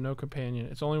when you have no companion.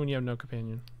 It's only when you have no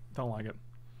companion. Don't like it.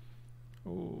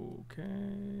 Okay.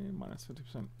 Minus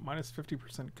 50%. Minus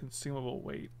 50% consumable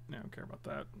weight. No, I don't care about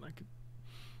that.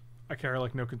 I carry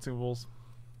like no consumables.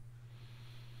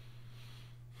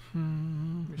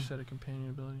 Reset a companion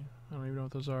ability. I don't even know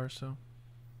what those are, so.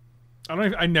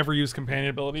 I never use companion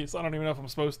abilities. I don't even know if I'm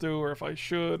supposed to or if I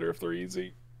should or if they're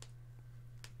easy.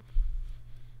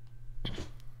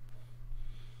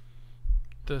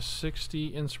 The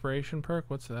 60 inspiration perk?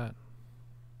 What's that?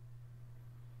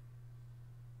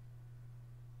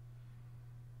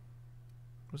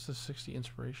 What's the 60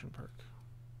 inspiration perk?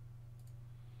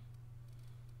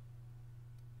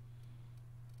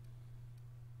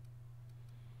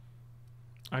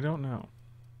 I don't know.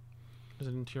 Is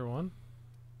it in tier 1?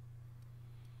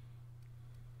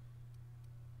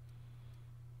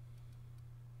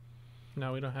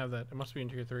 No, we don't have that. It must be in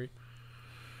tier 3.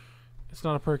 It's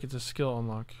not a perk, it's a skill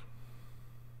unlock.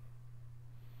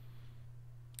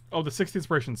 Oh, the 60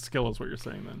 inspiration skill is what you're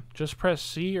saying then. Just press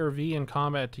C or V in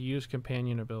combat to use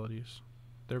companion abilities.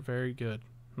 They're very good.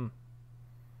 I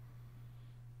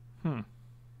don't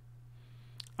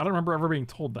remember ever being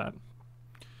told that.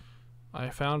 I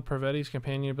found Pravetti's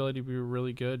companion ability to be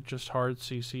really good. Just hard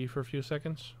CC for a few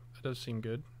seconds. That does seem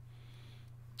good.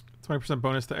 20%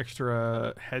 bonus to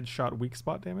extra headshot weak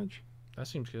spot damage. That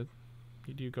seems good.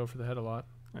 You do go for the head a lot.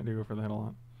 I do go for the head a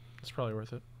lot. It's probably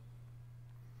worth it.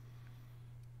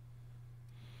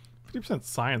 50%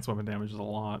 science weapon damage is a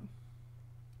lot.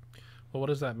 Well, what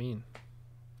does that mean?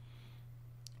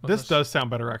 This does sound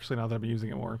better actually now that I've been using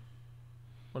it more.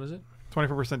 What is it? 24%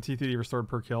 TTD restored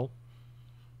per kill.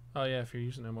 Oh yeah, if you're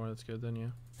using it more, that's good then, yeah.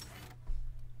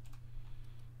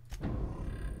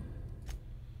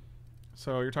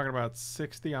 So you're talking about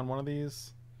 60 on one of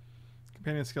these.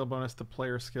 Companion skill bonus to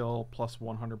player skill plus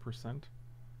 100%.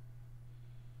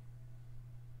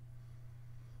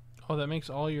 Oh, that makes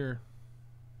all your...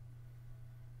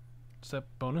 Does that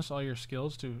bonus all your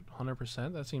skills to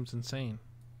 100%? That seems insane.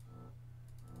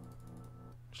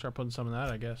 Start putting some of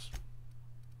that, I guess.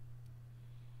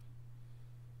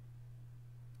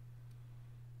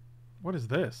 What is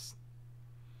this?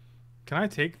 Can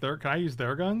I use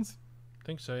their guns? I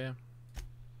think so, yeah.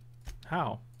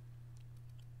 How?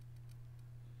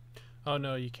 Oh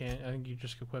no, you can't. I think you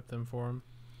just equip them for them.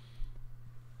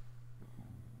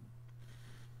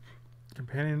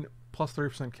 Companion plus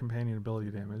 30% companion ability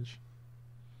damage.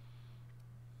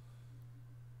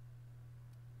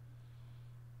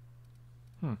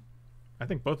 I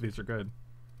think both of these are good.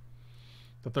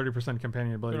 The 30%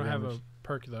 companion ability We don't damage. have a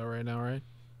perk though right now, right?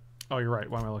 Oh, you're right.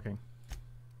 Why am I looking?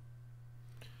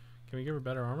 Can we give her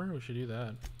better armor? We should do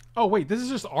that. Oh, wait. This is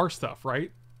just our stuff,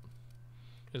 right?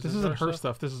 This isn't her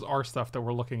stuff. This is our stuff that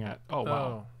we're looking at. Oh,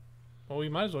 wow. Well, we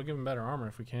might as well give him better armor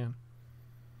if we can.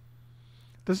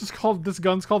 This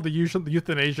gun's called the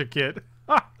euthanasia kit.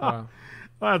 Wow.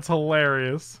 That's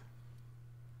hilarious.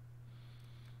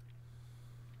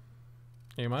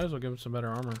 Yeah, you might as well give him some better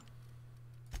armor.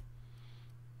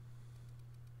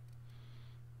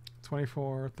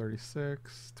 24,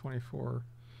 36, 24,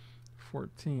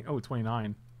 14. Oh,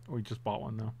 29. Oh, we just bought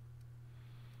one, though.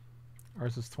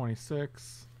 Ours is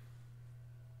 26.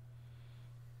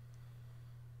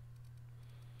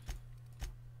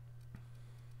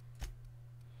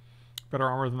 Better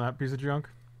armor than that piece of junk?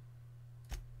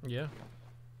 Yeah.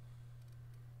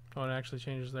 Oh, it actually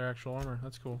changes their actual armor.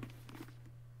 That's cool.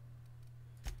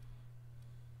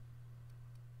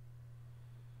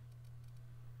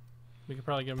 We could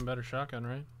probably give him a better shotgun,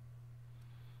 right?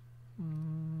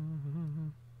 Mm-hmm.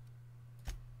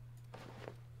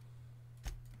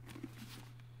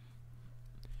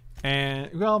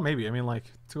 And, well, maybe. I mean, like,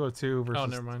 202 versus... Oh,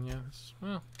 never mind, yeah.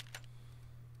 Well,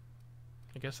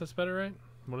 I guess that's better, right?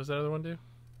 What does that other one do?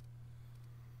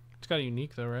 It's got a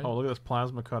unique, though, right? Oh, look at this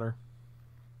plasma cutter.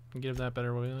 Give that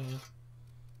better wheeling, yeah.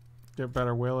 Get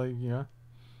better wheelie, yeah.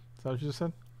 Is that what you just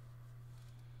said?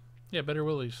 Yeah, better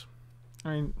willies. I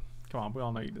mean, come on. We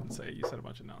all know you didn't say it. You said a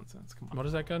bunch of nonsense. Come on. What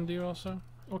does that gun do also?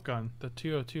 What gun? The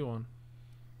 202 one.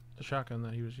 The shotgun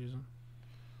that he was using.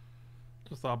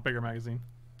 Just a bigger magazine.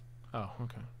 Oh,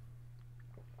 okay.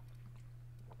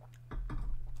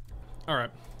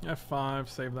 Alright. F5.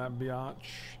 Save that biatch.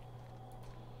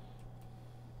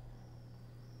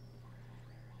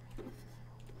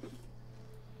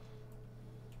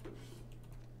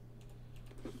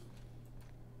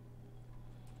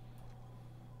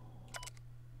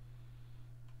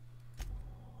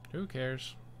 Who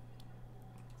cares?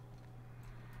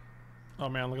 Oh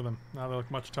man, look at them. Now they look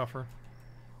much tougher.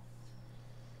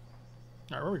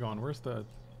 Alright, where are we going? Where's the...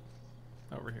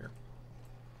 Over here.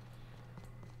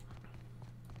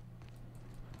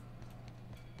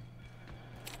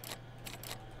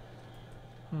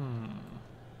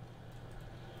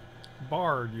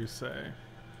 Bard, you say?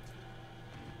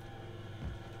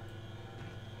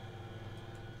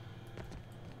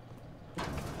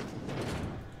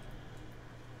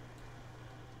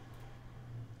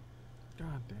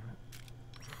 God damn it.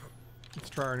 Let's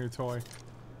try our new toy.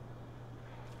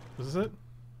 Is this it?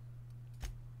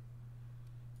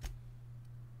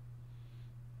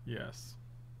 Yes.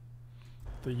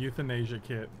 The euthanasia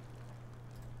kit.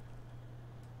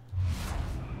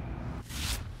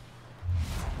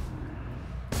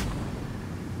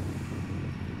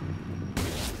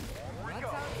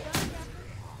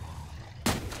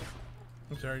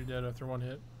 He's already dead after one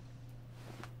hit.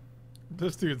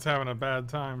 This dude's having a bad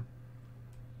time.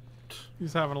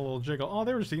 He's having a little jiggle. Oh,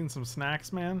 they were just eating some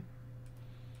snacks, man.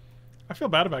 I feel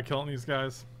bad about killing these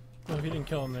guys. Well, if you didn't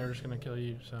kill them, they were just gonna kill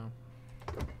you, so...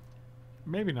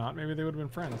 Maybe not. Maybe they would have been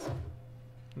friends.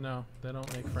 No, they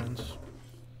don't make friends.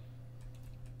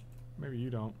 Maybe you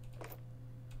don't.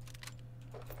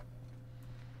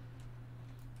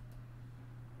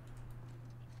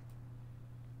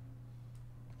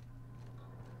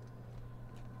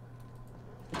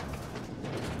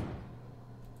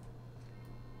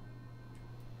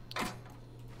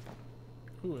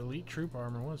 Ooh, elite troop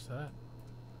armor. What's that?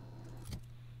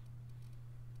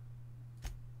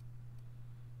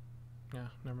 Yeah,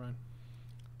 never mind.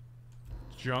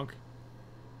 Junk.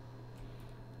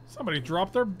 Somebody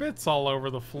dropped their bits all over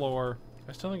the floor.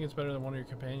 I still think it's better than one of your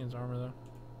companions' armor, though.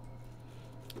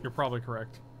 You're probably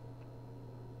correct.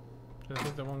 I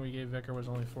think the one we gave Vicar was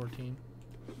only 14.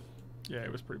 Yeah,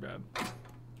 it was pretty bad.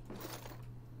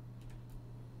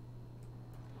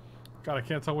 God, I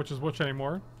can't tell which is which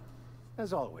anymore.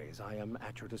 As always, I am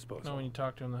at your disposal. No, when you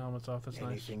talk to him, the helmet's off. That's nice.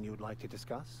 Anything you'd like to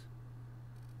discuss?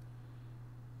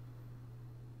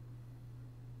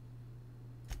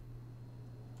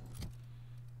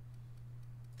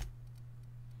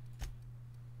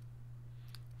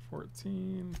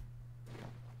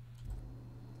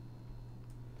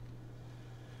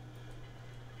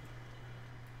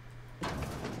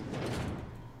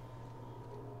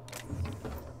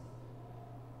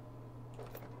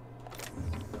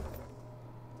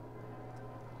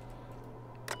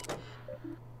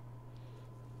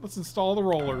 Let's install the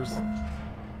rollers.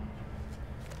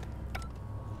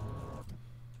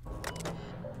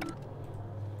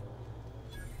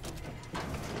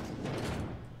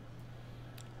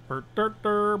 It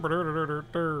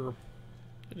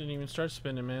didn't even start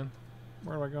spinning, man.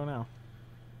 Where do I go now?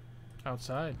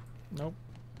 Outside. Nope.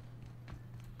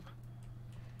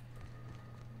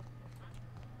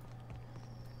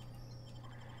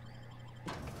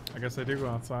 I guess I do go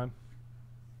outside.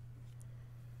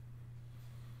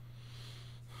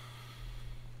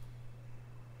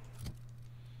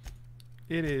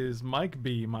 It is Mike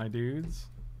B, my dudes.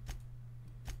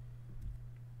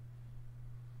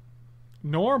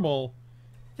 Normal?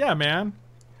 Yeah, man.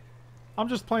 I'm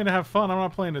just playing to have fun. I'm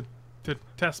not playing to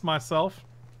test myself.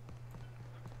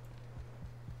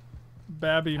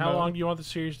 Babby How mode. long do you want the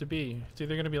series to be? It's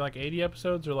either going to be like 80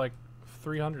 episodes or like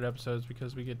 300 episodes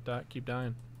because we keep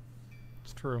dying.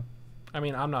 It's true. I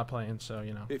mean, I'm not playing, so,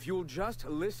 you know. If you'll just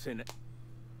listen...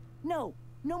 No,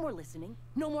 no more listening.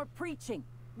 No more preaching.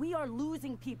 We are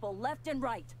losing people left and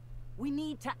right. We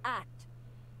need to act.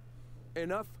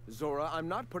 Enough, Zora. I'm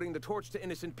not putting the torch to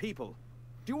innocent people.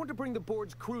 Do you want to bring the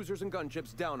board's cruisers and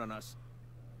gunships down on us?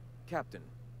 Captain,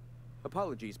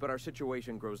 apologies, but our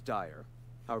situation grows dire.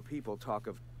 Our people talk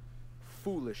of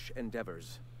foolish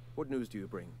endeavors. What news do you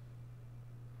bring?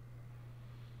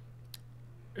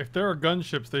 If there are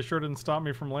gunships, they sure didn't stop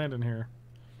me from landing here.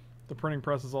 The printing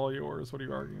press is all yours. What are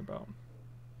you arguing about?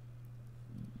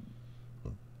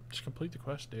 Just complete the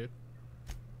quest, dude.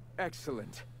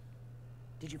 Excellent.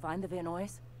 Did you find the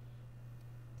Vanoys?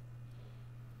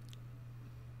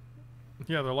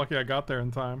 Yeah, they're lucky I got there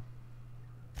in time.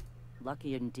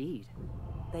 Lucky indeed.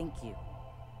 Thank you.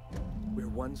 We're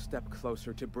one step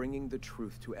closer to bringing the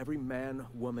truth to every man,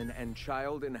 woman, and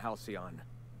child in Halcyon.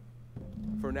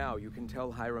 For now, you can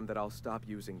tell Hiram that I'll stop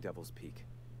using Devil's Peak.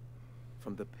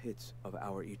 From the pits of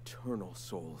our eternal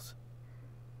souls.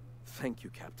 Thank you,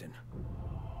 Captain.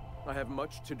 I have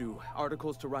much to do.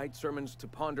 Articles to write, sermons to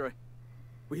ponder.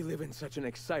 We live in such an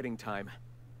exciting time.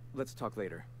 Let's talk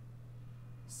later.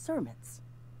 Sermons?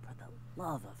 For the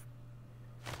love of...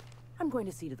 I'm going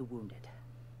to see to the wounded.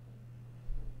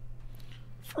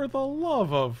 For the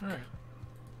love of... Alright.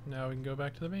 Now we can go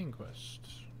back to the main quest.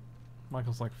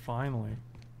 Michael's like, finally.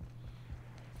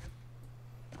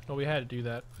 Well, we had to do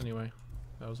that anyway.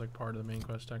 That was like part of the main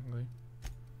quest, technically.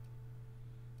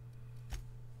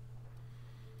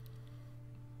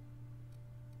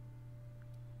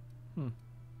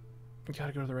 We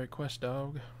gotta go to the right quest,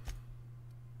 dog.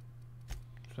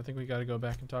 So I think we gotta go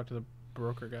back and talk to the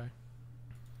broker guy.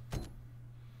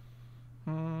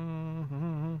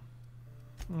 Can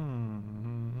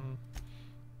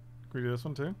we do this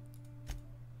one too?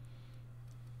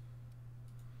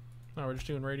 No, we're just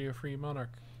doing Radio Free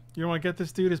Monarch. You don't want to get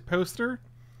this dude his poster?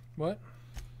 What?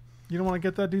 You don't want to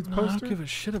get that dude's No, poster? I don't give a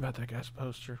shit about that guy's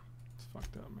poster. It's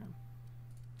fucked up, man.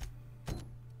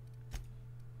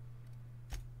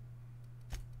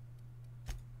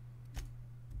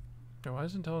 Now, why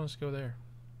isn't it telling us to go there?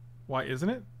 Why isn't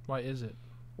it? Why is it?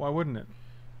 Why wouldn't it?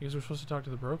 Because we're supposed to talk to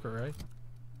the broker, right?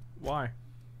 Why?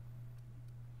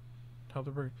 Help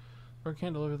the broker. Broker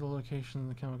can't deliver the location of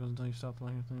the chemicals until you stop the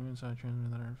line from the inside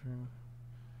transmitter that are free.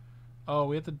 Oh,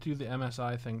 we have to do the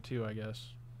MSI thing too, I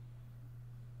guess.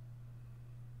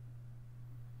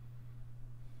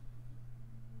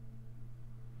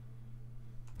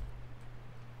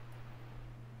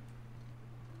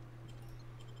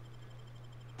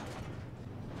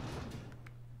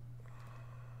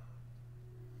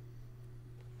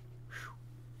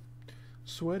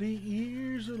 Sweaty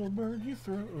ears, it'll burn your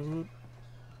throat. You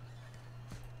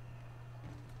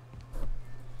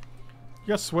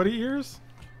got sweaty ears?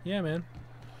 Yeah, man.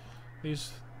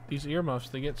 These earmuffs,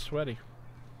 they get sweaty.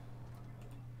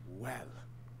 Well,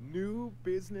 new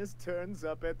business turns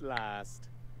up at last.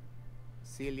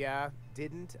 Celia,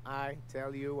 didn't I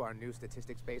tell you our new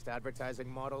statistics-based advertising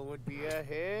model would be a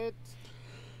hit?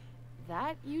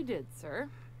 That you did, sir.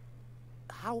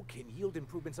 How can yield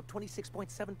improvements of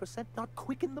 26.7% not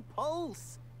quicken the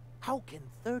pulse? How can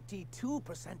 32%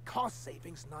 cost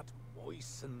savings not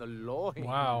moisten the loins?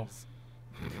 Wow.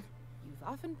 You've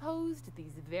often posed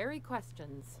these very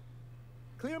questions.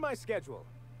 Clear my schedule.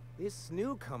 This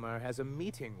newcomer has a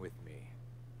meeting with me.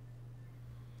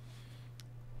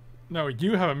 No,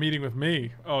 you have a meeting with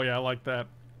me. Oh yeah, I like that.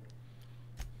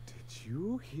 Did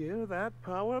you hear that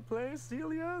power play,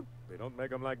 Celia? They don't make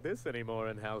them like this anymore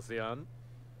in Halcyon.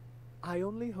 I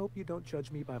only hope you don't judge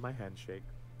me by my handshake.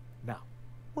 Now,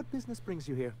 what business brings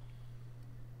you here?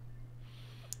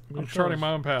 I'm charting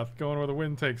my own path, going where the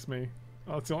wind takes me.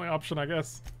 Oh, that's the only option, I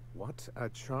guess. What a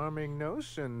charming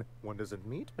notion. One doesn't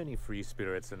meet many free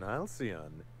spirits in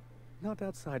Halcyon. Not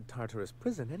outside Tartarus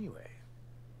prison, anyway.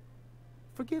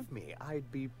 Forgive me,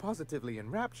 I'd be positively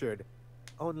enraptured.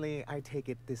 Only I take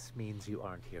it this means you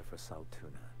aren't here for salt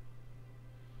tuna.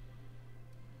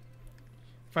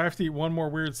 If I have to eat one more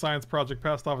weird science project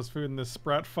passed off as food in this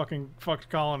sprat fucked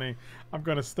colony, I'm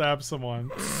gonna stab someone.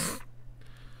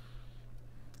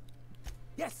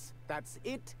 Yes, that's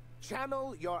it.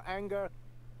 Channel your anger.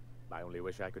 I only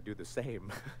wish I could do the same.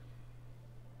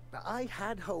 I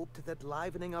had hoped that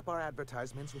livening up our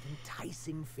advertisements with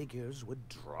enticing figures would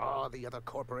draw the other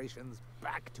corporations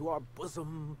back to our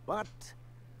bosom, but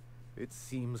it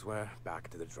seems we're back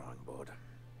to the drawing board.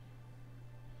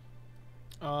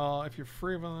 If you're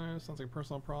free of others, sounds like a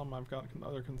personal problem. I've got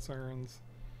other concerns.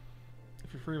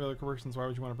 If you're free of other corporations, why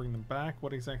would you want to bring them back?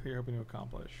 What exactly are you hoping to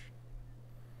accomplish?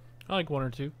 I like one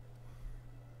or two.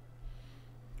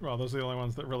 Well, those are the only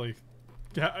ones that really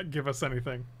give us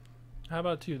anything. How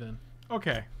about two then?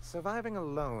 Okay. Surviving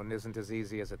alone isn't as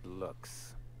easy as it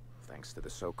looks. Thanks to the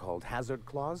so-called hazard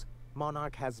clause,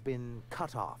 Monarch has been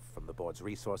cut off from the board's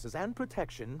resources and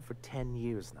protection for 10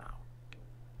 years now.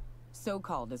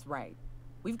 So-called is right.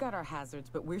 We've got our hazards,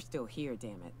 but we're still here,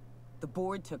 damn it. The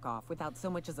board took off without so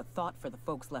much as a thought for the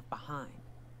folks left behind.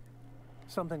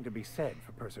 Something to be said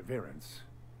for perseverance.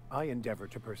 I endeavor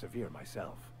to persevere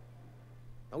myself.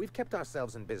 Now, we've kept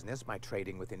ourselves in business by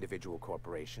trading with individual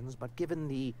corporations, but given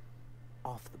the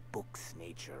off-the-books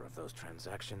nature of those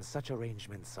transactions, such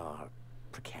arrangements are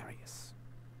precarious.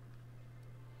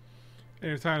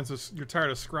 And you're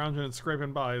tired of scrounging and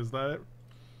scraping by, is that it?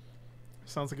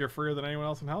 Sounds like you're freer than anyone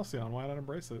else in Halcyon. Why not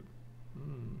embrace it?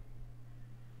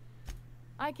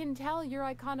 I can tell your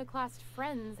iconoclast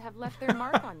friends have left their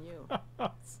mark on you.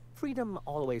 Freedom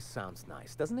always sounds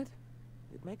nice, doesn't it?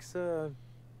 It makes a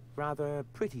rather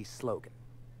pretty slogan.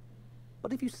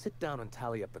 But if you sit down and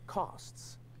tally up the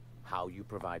costs, how you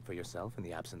provide for yourself in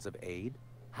the absence of aid,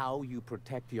 how you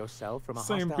protect yourself from a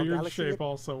Same hostile beard galaxy, shape it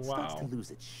also, starts wow. to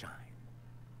lose its shine.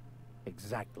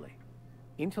 Exactly.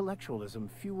 Intellectualism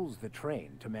fuels the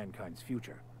train to mankind's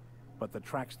future, but the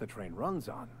tracks the train runs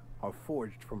on are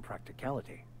forged from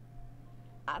practicality.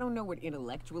 I don't know what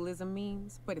intellectualism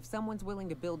means, but if someone's willing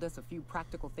to build us a few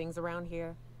practical things around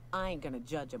here, I ain't gonna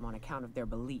judge them on account of their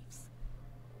beliefs.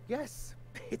 Yes,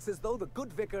 it's as though the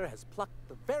good vicar has plucked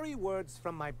the very words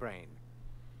from my brain.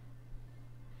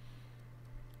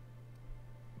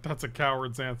 That's a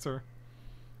coward's answer.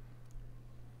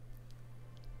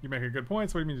 You make a good point,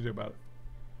 so what do you mean to do about it?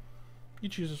 You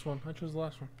choose this one. I chose the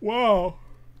last one. Wow.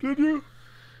 Did you?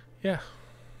 Yeah.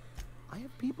 I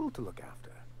have people to look after.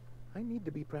 I need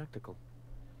to be practical.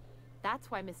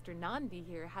 That's why Mr. Nandi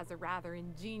here has a rather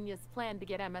ingenious plan to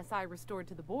get MSI restored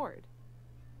to the board.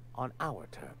 On our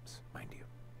terms, mind you.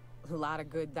 A lot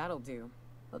of good that'll do.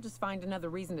 They'll just find another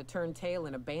reason to turn tail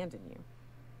and abandon you.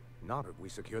 Not if we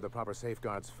secure the proper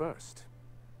safeguards first.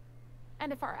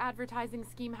 And if our advertising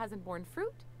scheme hasn't borne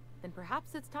fruit, then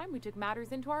perhaps it's time we took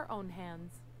matters into our own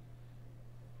hands.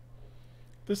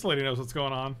 This lady knows what's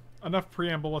going on. Enough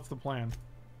preamble, what's the plan?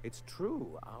 It's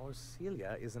true, our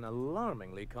Celia is an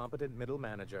alarmingly competent middle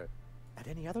manager. At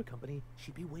any other company,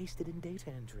 she'd be wasted in data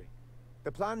entry.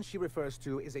 The plan she refers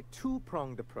to is a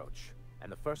two-pronged approach,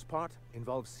 and the first part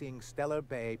involves seeing Stellar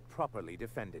Bay properly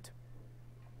defended.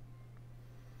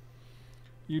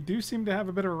 You do seem to have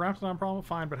a bit of a Raptidon problem,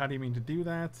 fine, but how do you mean to do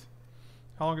that?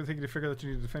 How long did it take you to figure that you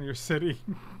need to defend your city?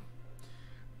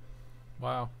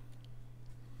 Wow.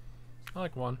 I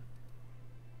like one.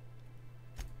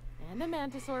 And a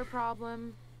Mantisaur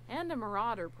problem. And a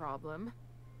Marauder problem.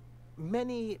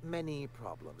 Many, many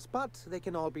problems, but they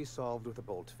can all be solved with a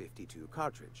Bolt 52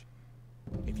 cartridge.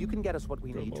 If you can get us what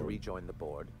we need to rejoin the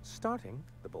board, starting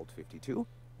the Bolt 52,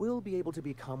 we'll be able to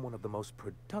become one of the most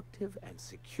productive and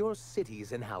secure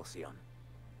cities in Halcyon.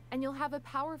 And you'll have a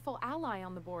powerful ally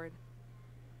on the board.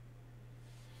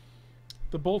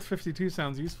 The Bolt 52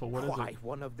 sounds useful. What is Why, it?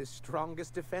 one of the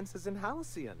strongest defenses in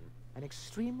Halcyon. An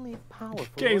extremely powerful...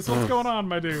 Gaze, what's going on,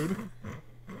 my dude?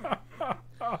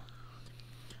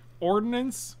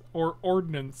 Ordnance or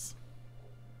ordnance?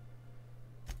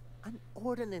 An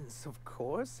ordinance, of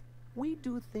course. We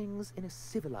do things in a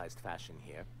civilized fashion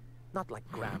here. Not like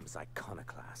Graham's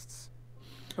iconoclasts.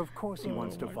 Of course he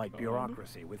wants to fight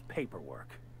bureaucracy with paperwork.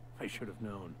 I should have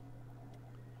known.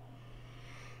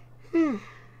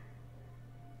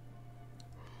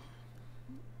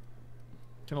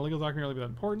 Can a legal document really be that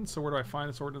important? So where do I find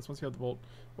this ordinance once you have the Bolt?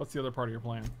 What's the other part of your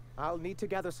plan? I'll need to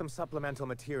gather some supplemental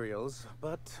materials,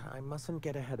 but I mustn't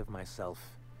get ahead of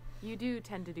myself. You do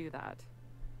tend to do that.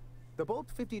 The Bolt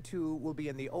 52 will be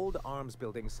in the old arms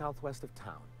building southwest of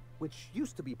town, which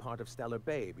used to be part of Stellar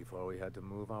Bay before we had to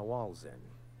move our walls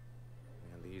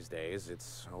in. And these days,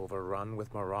 it's overrun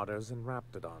with marauders and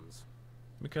raptidons.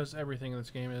 Because everything in this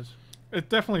game is. It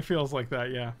definitely feels like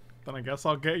that, yeah. Then I guess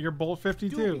I'll get your Bolt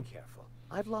 52. Do be careful.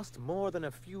 I've lost more than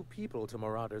a few people to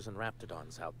marauders and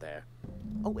raptidons out there.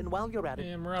 Oh, and while you're at it,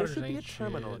 Yeah, there marauders should be a ain't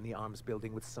terminal shit. in the arms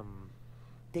building with some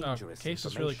Oh, dangerous Case is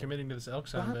information. really committing to this elk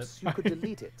sound Perhaps bit. you could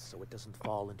delete it so it doesn't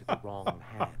fall into the wrong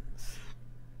hands.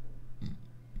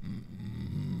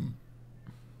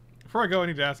 Before I go, I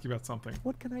need to ask you about something.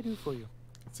 What can I do for you?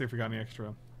 Let's see if we got any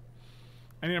extra.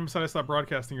 I need to stop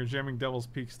broadcasting. You're jamming Devil's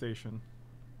Peak Station.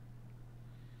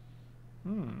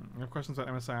 I have questions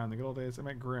about MSI on the good old days. I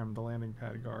met Grim, the landing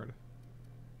pad guard.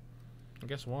 I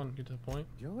guess one. Get to the point.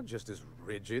 You're just as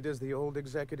rigid as the old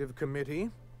executive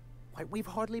committee. Why, we've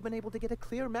hardly been able to get a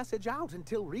clear message out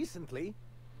until recently.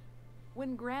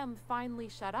 When Graham finally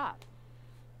shut up.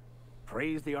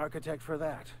 Praise the architect for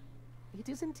that. It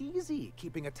isn't easy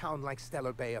keeping a town like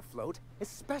Stellar Bay afloat,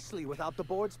 especially without the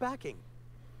board's backing.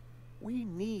 We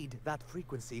need that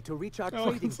frequency to reach our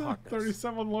trading partners.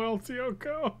 37 loyalty,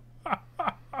 Oko.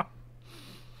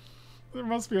 There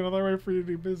must be another way for you to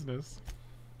do business.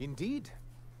 Indeed.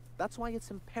 That's why it's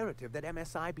imperative that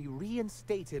MSI be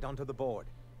reinstated onto the board.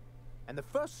 And the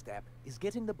first step is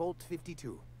getting the Bolt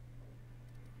 52.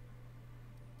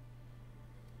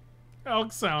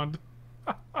 Elk sound.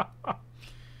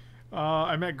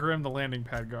 I met Grim, the landing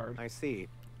pad guard. I see.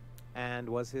 And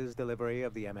was his delivery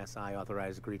of the MSI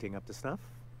authorized greeting up to snuff?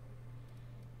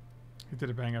 He did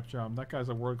a bang-up job. That guy's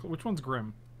a word. Which one's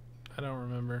Grim? I don't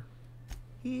remember.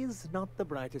 He's not the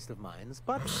brightest of minds,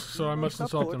 but So I must makes up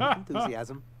insult for it him. with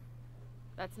enthusiasm.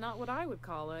 That's not what I would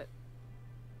call it.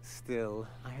 Still,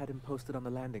 I had him posted on the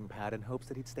landing pad in hopes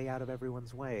that he'd stay out of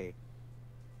everyone's way.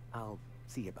 I'll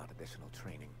see about additional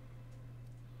training.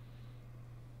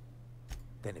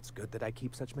 Then it's good that I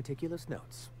keep such meticulous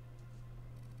notes.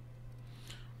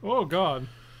 Oh, God.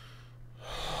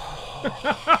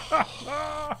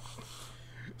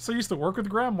 So you used to work with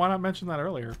Graham? Why not mention that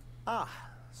earlier? Ah,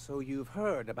 so you've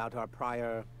heard about our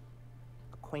prior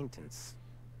acquaintance.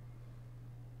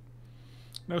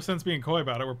 No sense being coy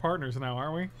about it. We're partners now,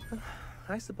 aren't we?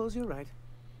 I suppose you're right.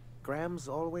 Graham's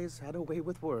always had a way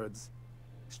with words.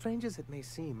 Strange as it may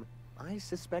seem, I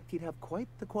suspect he'd have quite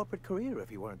the corporate career if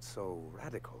he weren't so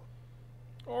radical.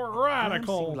 Or Graham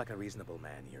radical. seemed like a reasonable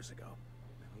man years ago.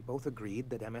 We both agreed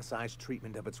that MSI's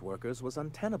treatment of its workers was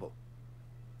untenable.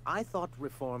 I thought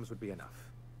reforms would be enough.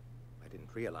 I didn't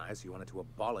realize you wanted to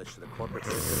abolish the corporate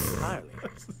system entirely.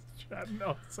 This is chat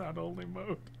no sound only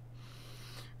mode.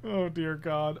 Oh dear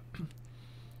God.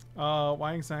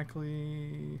 Why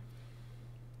exactly?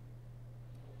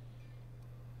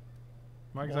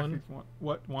 Why exactly?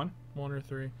 What one? 1 or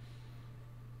 3.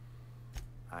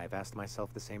 I've asked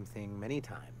myself the same thing many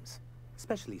times,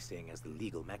 especially seeing as the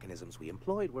legal mechanisms we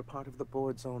employed were part of the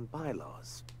board's own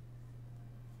bylaws.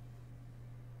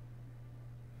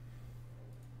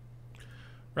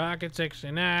 Rocket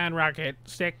 69, Rocket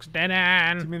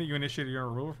 69. Do you mean that you initiated your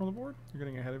own removal from the board? You're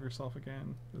getting ahead of yourself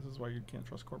again. This is why you can't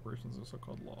trust corporations and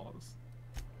so-called laws.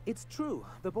 It's true,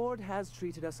 the board has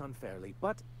treated us unfairly,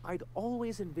 but I'd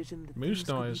always envisioned that Moose things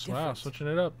could be noise. Wow, different. switching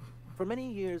it up. For many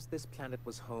years, this planet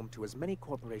was home to as many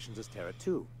corporations as Terra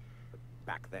 2. But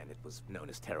back then, it was known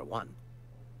as Terra 1.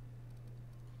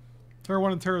 Terra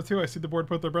 1 and Terra 2, I see the board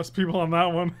put their best people on that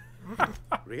one.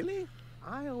 Really?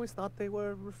 I always thought they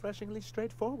were refreshingly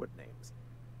straightforward names.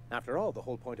 After all, the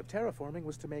whole point of terraforming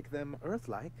was to make them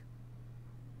Earth-like.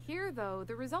 Here, though,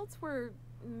 the results were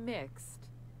mixed.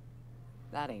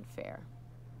 That ain't fair.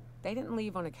 They didn't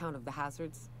leave on account of the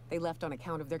hazards. They left on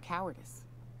account of their cowardice.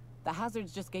 The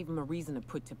hazards just gave them a reason to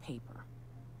put to paper.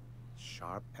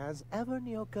 Sharp as ever,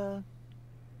 Nyoka.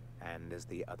 And as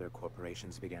the other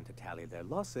corporations began to tally their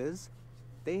losses,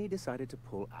 they decided to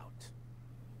pull out.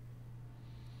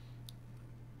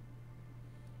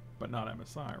 But not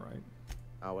MSI, right?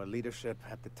 Our leadership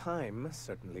at the time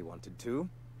certainly wanted to.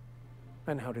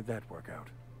 And how did that work out?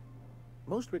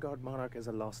 Most regard Monarch as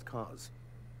a lost cause.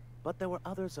 But there were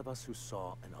others of us who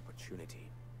saw an opportunity.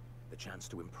 The chance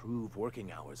to improve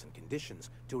working hours and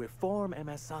conditions, to reform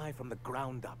MSI from the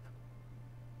ground up.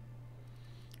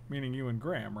 Meaning you and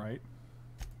Graham, right?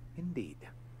 Indeed.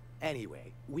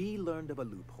 Anyway, we learned of a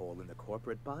loophole in the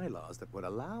corporate bylaws that would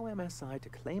allow MSI to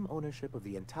claim ownership of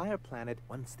the entire planet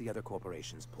once the other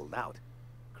corporations pulled out,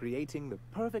 creating the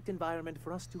perfect environment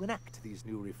for us to enact these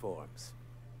new reforms.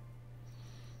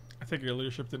 I think your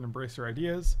leadership didn't embrace your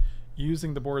ideas,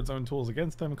 using the board's own tools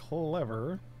against them.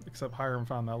 Clever. Except Hiram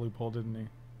found that loophole, didn't he?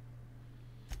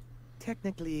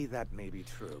 Technically, that may be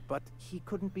true, but he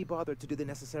couldn't be bothered to do the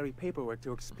necessary paperwork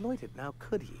to exploit it, now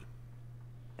could he?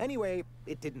 Anyway,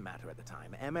 it didn't matter at the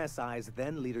time. MSI's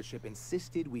then leadership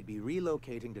insisted we'd be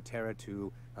relocating to Terra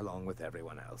 2 along with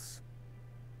everyone else.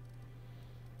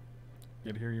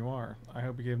 Yet here you are. I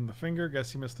hope you gave him the finger.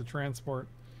 Guess you missed the transport.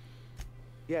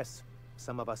 Yes,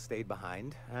 some of us stayed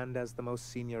behind, and as the most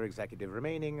senior executive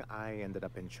remaining, I ended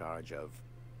up in charge of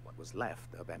what was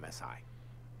left of MSI.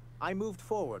 I moved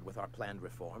forward with our planned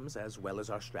reforms, as well as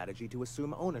our strategy to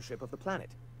assume ownership of the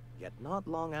planet. Yet not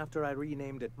long after I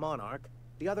renamed it Monarch,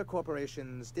 the other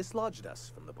corporations dislodged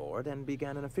us from the board and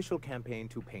began an official campaign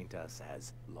to paint us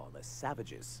as lawless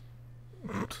savages.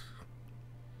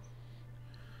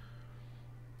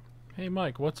 Hey,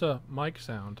 Mike, what's a mic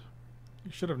sound?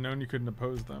 You should have known you couldn't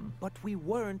oppose them. But we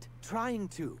weren't trying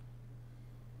to.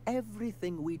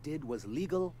 Everything we did was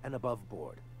legal and above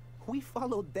board. We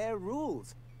followed their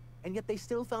rules, and yet they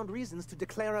still found reasons to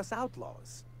declare us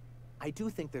outlaws. I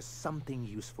do think there's something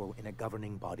useful in a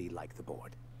governing body like the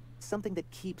board. Something that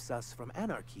keeps us from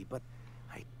anarchy, but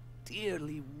I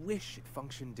dearly wish it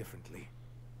functioned differently.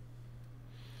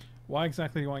 Why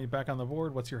exactly do you want you back on the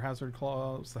board? What's your hazard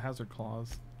clause? The hazard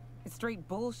clause. It's straight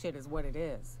bullshit is what it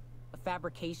is. A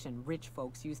fabrication rich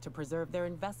folks use to preserve their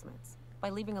investments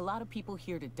by leaving a lot of people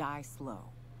here to die slow.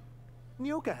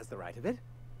 Nyoka has the right of it.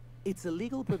 It's a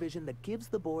legal provision that gives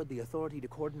the board the authority to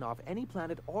cordon off any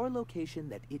planet or location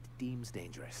that it deems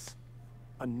dangerous.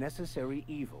 A necessary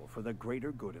evil for the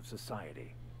greater good of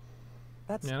society.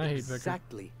 That's Man, I hate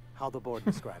exactly how the board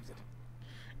describes it.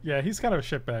 Yeah, he's kind of a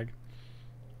shitbag.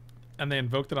 And they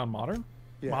invoked it on Modern?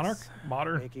 Yes, Monarch?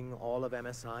 Modern? making all of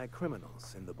MSI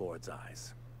criminals in the board's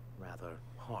eyes. Rather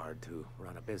hard to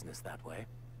run a business that way.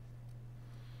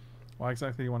 Why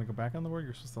exactly do you want to go back on the board?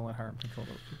 You're supposed to let Hiram control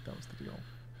the, that was the deal.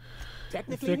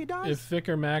 Technically, he does. If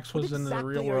Vicar Max was in the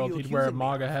exactly real are world, you he'd wear a accusing me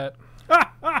MAGA hat.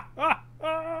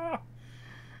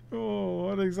 Oh,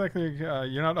 what exactly?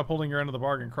 You're not upholding your end of the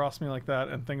bargain. Cross me like that,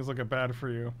 and things look bad for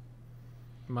you.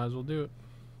 Might as well do it.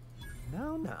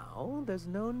 Now, there's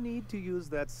no need to use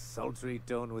that sultry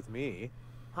tone with me.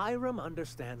 Hiram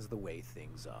understands the way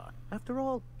things are. After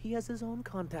all, he has his own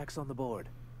contacts on the board.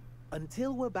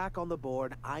 Until we're back on the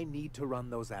board, I need to run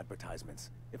those advertisements.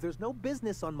 If there's no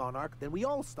business on Monarch, then we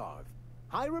all starve.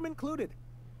 Hiram included.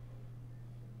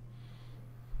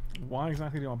 Why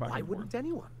exactly do you want back on Why the board? wouldn't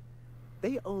anyone?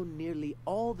 They own nearly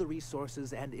all the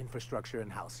resources and infrastructure in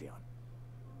Halcyon.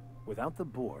 Without the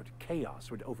board, chaos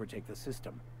would overtake the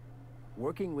system.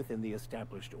 Working within the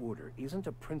established order isn't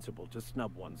a principle to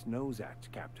snub one's nose at,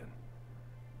 Captain.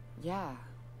 Yeah,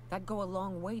 that'd go a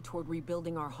long way toward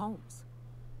rebuilding our homes.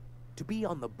 To be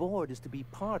on the board is to be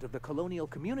part of the colonial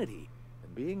community,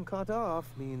 and being cut off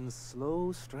means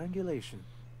slow strangulation.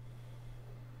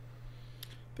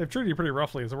 They've treated you pretty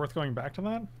roughly. Is it worth going back to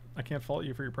that? I can't fault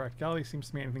you for your practicality. Seems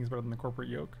to me anything's better than the corporate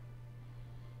yoke.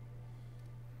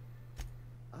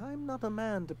 I'm not a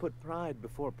man to put pride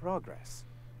before progress.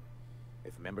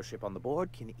 If membership on the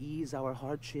board can ease our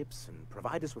hardships and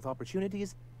provide us with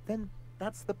opportunities, then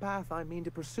that's the path I mean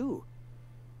to pursue.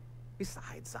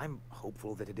 Besides, I'm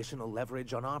hopeful that additional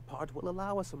leverage on our part will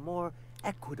allow us a more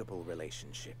equitable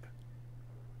relationship.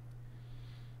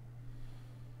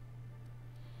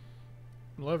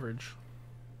 Leverage.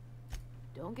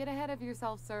 Don't get ahead of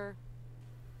yourself, sir.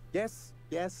 Yes,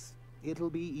 it'll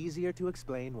be easier to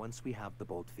explain once we have the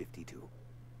Bolt 52.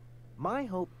 My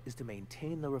hope is to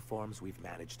maintain the reforms we've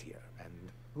managed here, and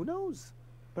who knows?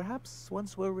 Perhaps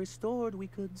once we're restored, we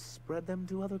could spread them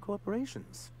to other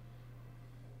corporations.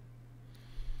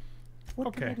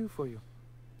 What can I do for you?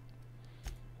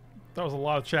 That was a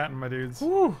lot of chatting, my dudes.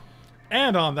 Woo.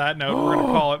 And on that note, we're going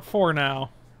to call it for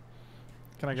now.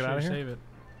 Can I get out of here? Save it.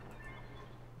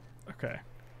 Okay.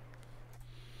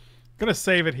 Gonna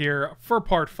save it here for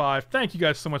part 5. Thank you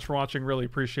guys so much for watching. Really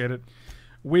appreciate it.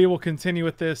 We will continue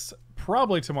with this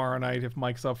probably tomorrow night if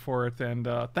Mike's up for it. And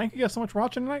thank you guys so much for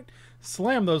watching tonight.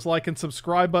 Slam those like and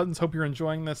subscribe buttons. Hope you're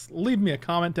enjoying this. Leave me a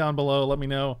comment down below. Let me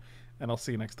know. And I'll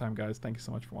see you next time, guys. Thank you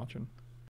so much for watching.